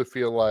also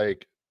feel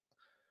like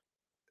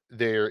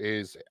there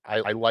is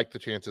I like the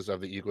chances of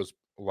the Eagles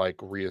like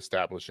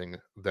reestablishing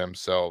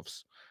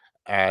themselves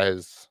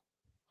as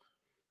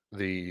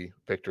the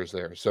victors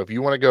there. So if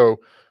you want to go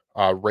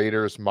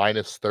Raiders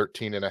minus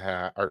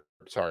 13.5, or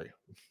sorry,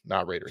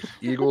 not Raiders,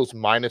 Eagles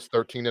minus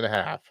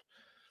 13.5,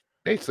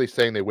 basically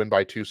saying they win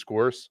by 2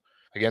 scores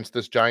against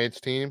this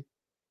Giants team,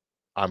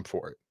 I'm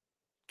for it.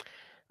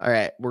 All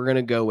right, we're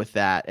gonna go with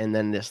that, and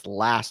then this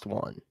last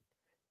one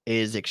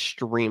is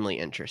extremely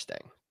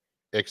interesting.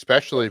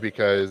 Especially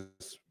because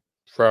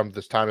from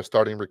this time of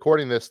starting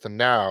recording this to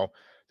now,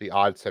 the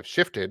odds have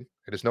shifted.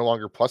 It is no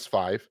longer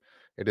 +5.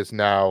 It is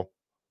now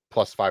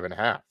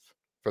 +5.5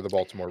 for the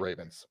Baltimore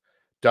Ravens.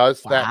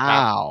 Does that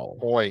half Wow.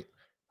 point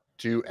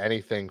do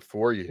anything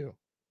for you?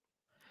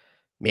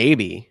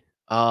 Maybe.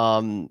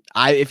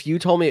 If you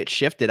told me it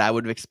shifted, I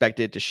would have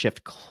expected it to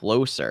shift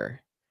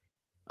closer.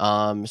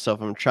 So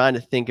if I'm trying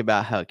to think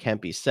about how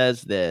Kempy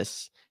says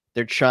this,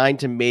 they're trying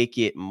to make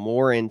it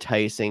more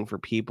enticing for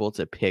people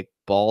to pick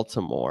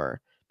Baltimore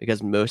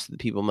because most of the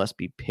people must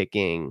be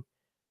picking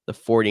the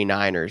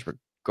 49ers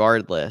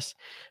regardless.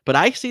 But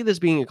I see this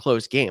being a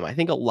close game. I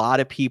think a lot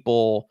of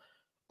people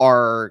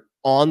are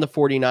on the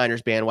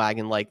 49ers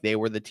bandwagon like they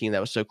were the team that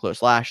was so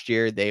close last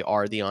year. They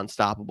are the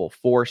unstoppable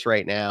force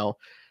right now.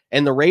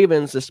 And the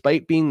Ravens,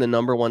 despite being the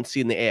number one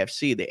seed in the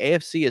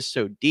AFC is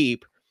so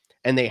deep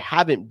and they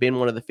haven't been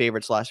one of the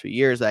favorites the last few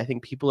years that I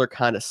think people are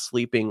kind of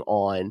sleeping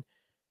on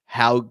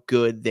how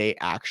good they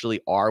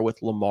actually are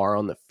with Lamar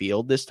on the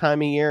field this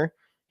time of year.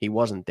 He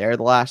wasn't there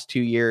the last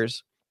 2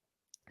 years.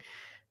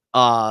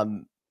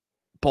 Baltimore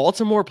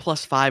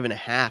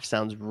 +5.5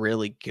 sounds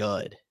really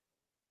good.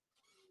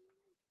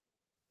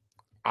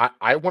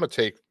 I want to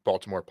take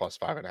Baltimore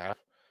 +5.5.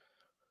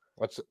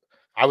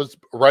 I was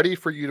ready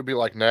for you to be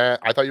like, nah.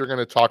 I thought you were going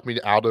to talk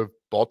me out of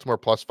Baltimore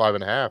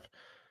 +5.5,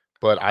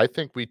 but I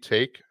think we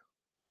take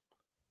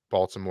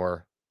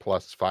Baltimore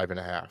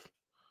 +5.5.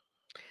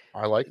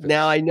 I like this.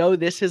 Now I know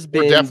this has We're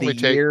been the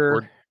definitely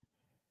year.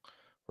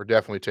 we're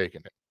definitely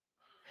taking it.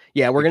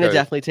 Yeah, we're going to Because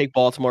definitely take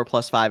Baltimore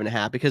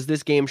 +5.5 because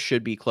this game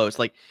should be close.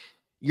 Like,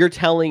 you're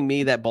telling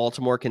me that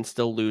Baltimore can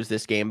still lose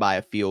this game by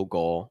a field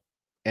goal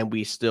and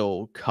we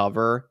still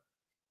cover.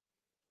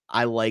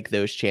 I like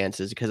those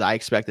chances because I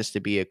expect this to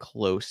be a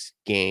close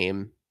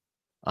game.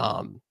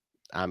 I'm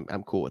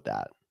cool with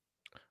that.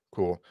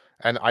 cool.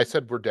 And I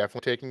said we're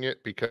definitely taking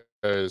it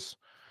because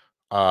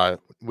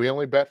we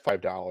only bet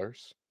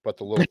 $5, but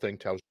the little thing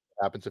tells you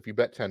what happens if you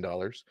bet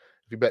 $10.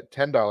 If you bet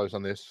 $10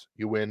 on this,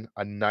 you win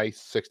a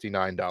nice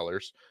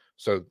 $69.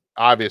 So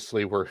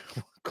obviously we're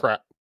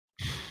crap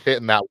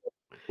hitting that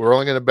one. We're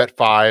only going to bet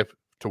 5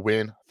 to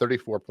win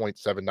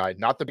 34.79.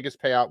 Not the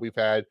biggest payout we've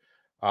had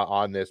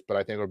on this, but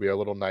I think it'll be a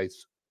little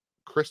nice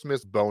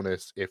Christmas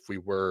bonus if we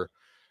were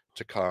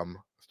to come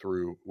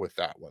through with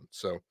that one.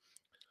 So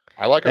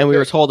I like our And we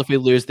were pick. told if we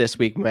lose this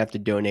week, we have to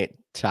donate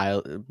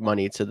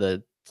money to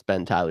the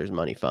Spend Tyler's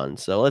Money Fund.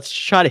 So let's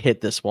try to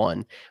hit this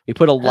one. We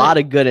put a lot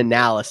of good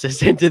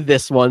analysis into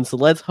this one. So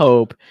let's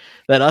hope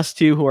that us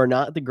two, who are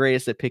not the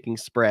greatest at picking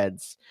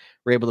spreads,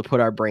 were able to put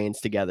our brains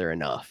together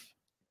enough.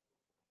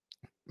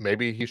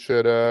 Maybe he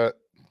should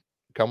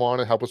come on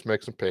and help us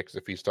make some picks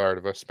if he's tired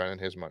of us spending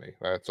his money.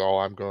 That's all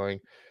I'm going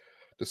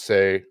to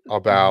say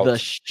about The that.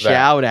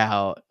 shout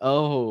out.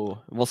 Oh,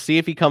 we'll see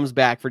if he comes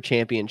back for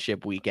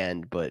championship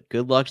weekend, but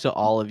good luck to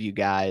all of you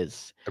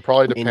guys It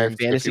probably in your depends if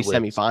he fantasy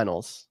wins.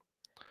 semifinals.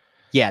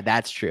 Yeah,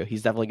 that's true.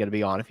 He's definitely going to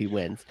be on if he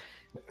wins.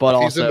 But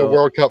If he's in the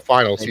World Cup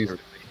finals, he's coming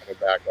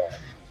back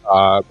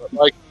on. But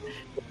like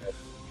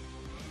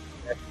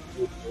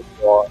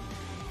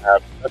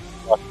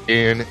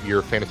in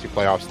your fantasy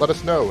playoffs, let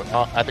us know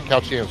at the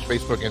Couch GMs,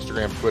 Facebook,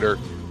 Instagram, Twitter,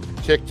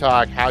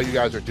 TikTok, how you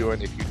guys are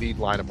doing. If you need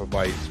lineup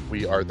advice,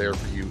 we are there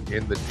for you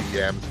in the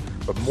DMs.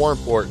 But more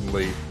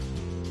importantly,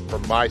 for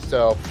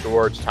myself,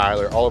 George,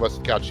 Tyler, all of us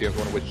at Couch GMs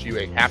want to wish you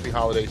a happy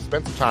holiday.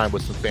 Spend some time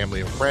with some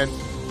family and friends,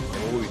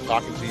 and we'll be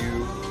talking to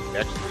you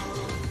next week.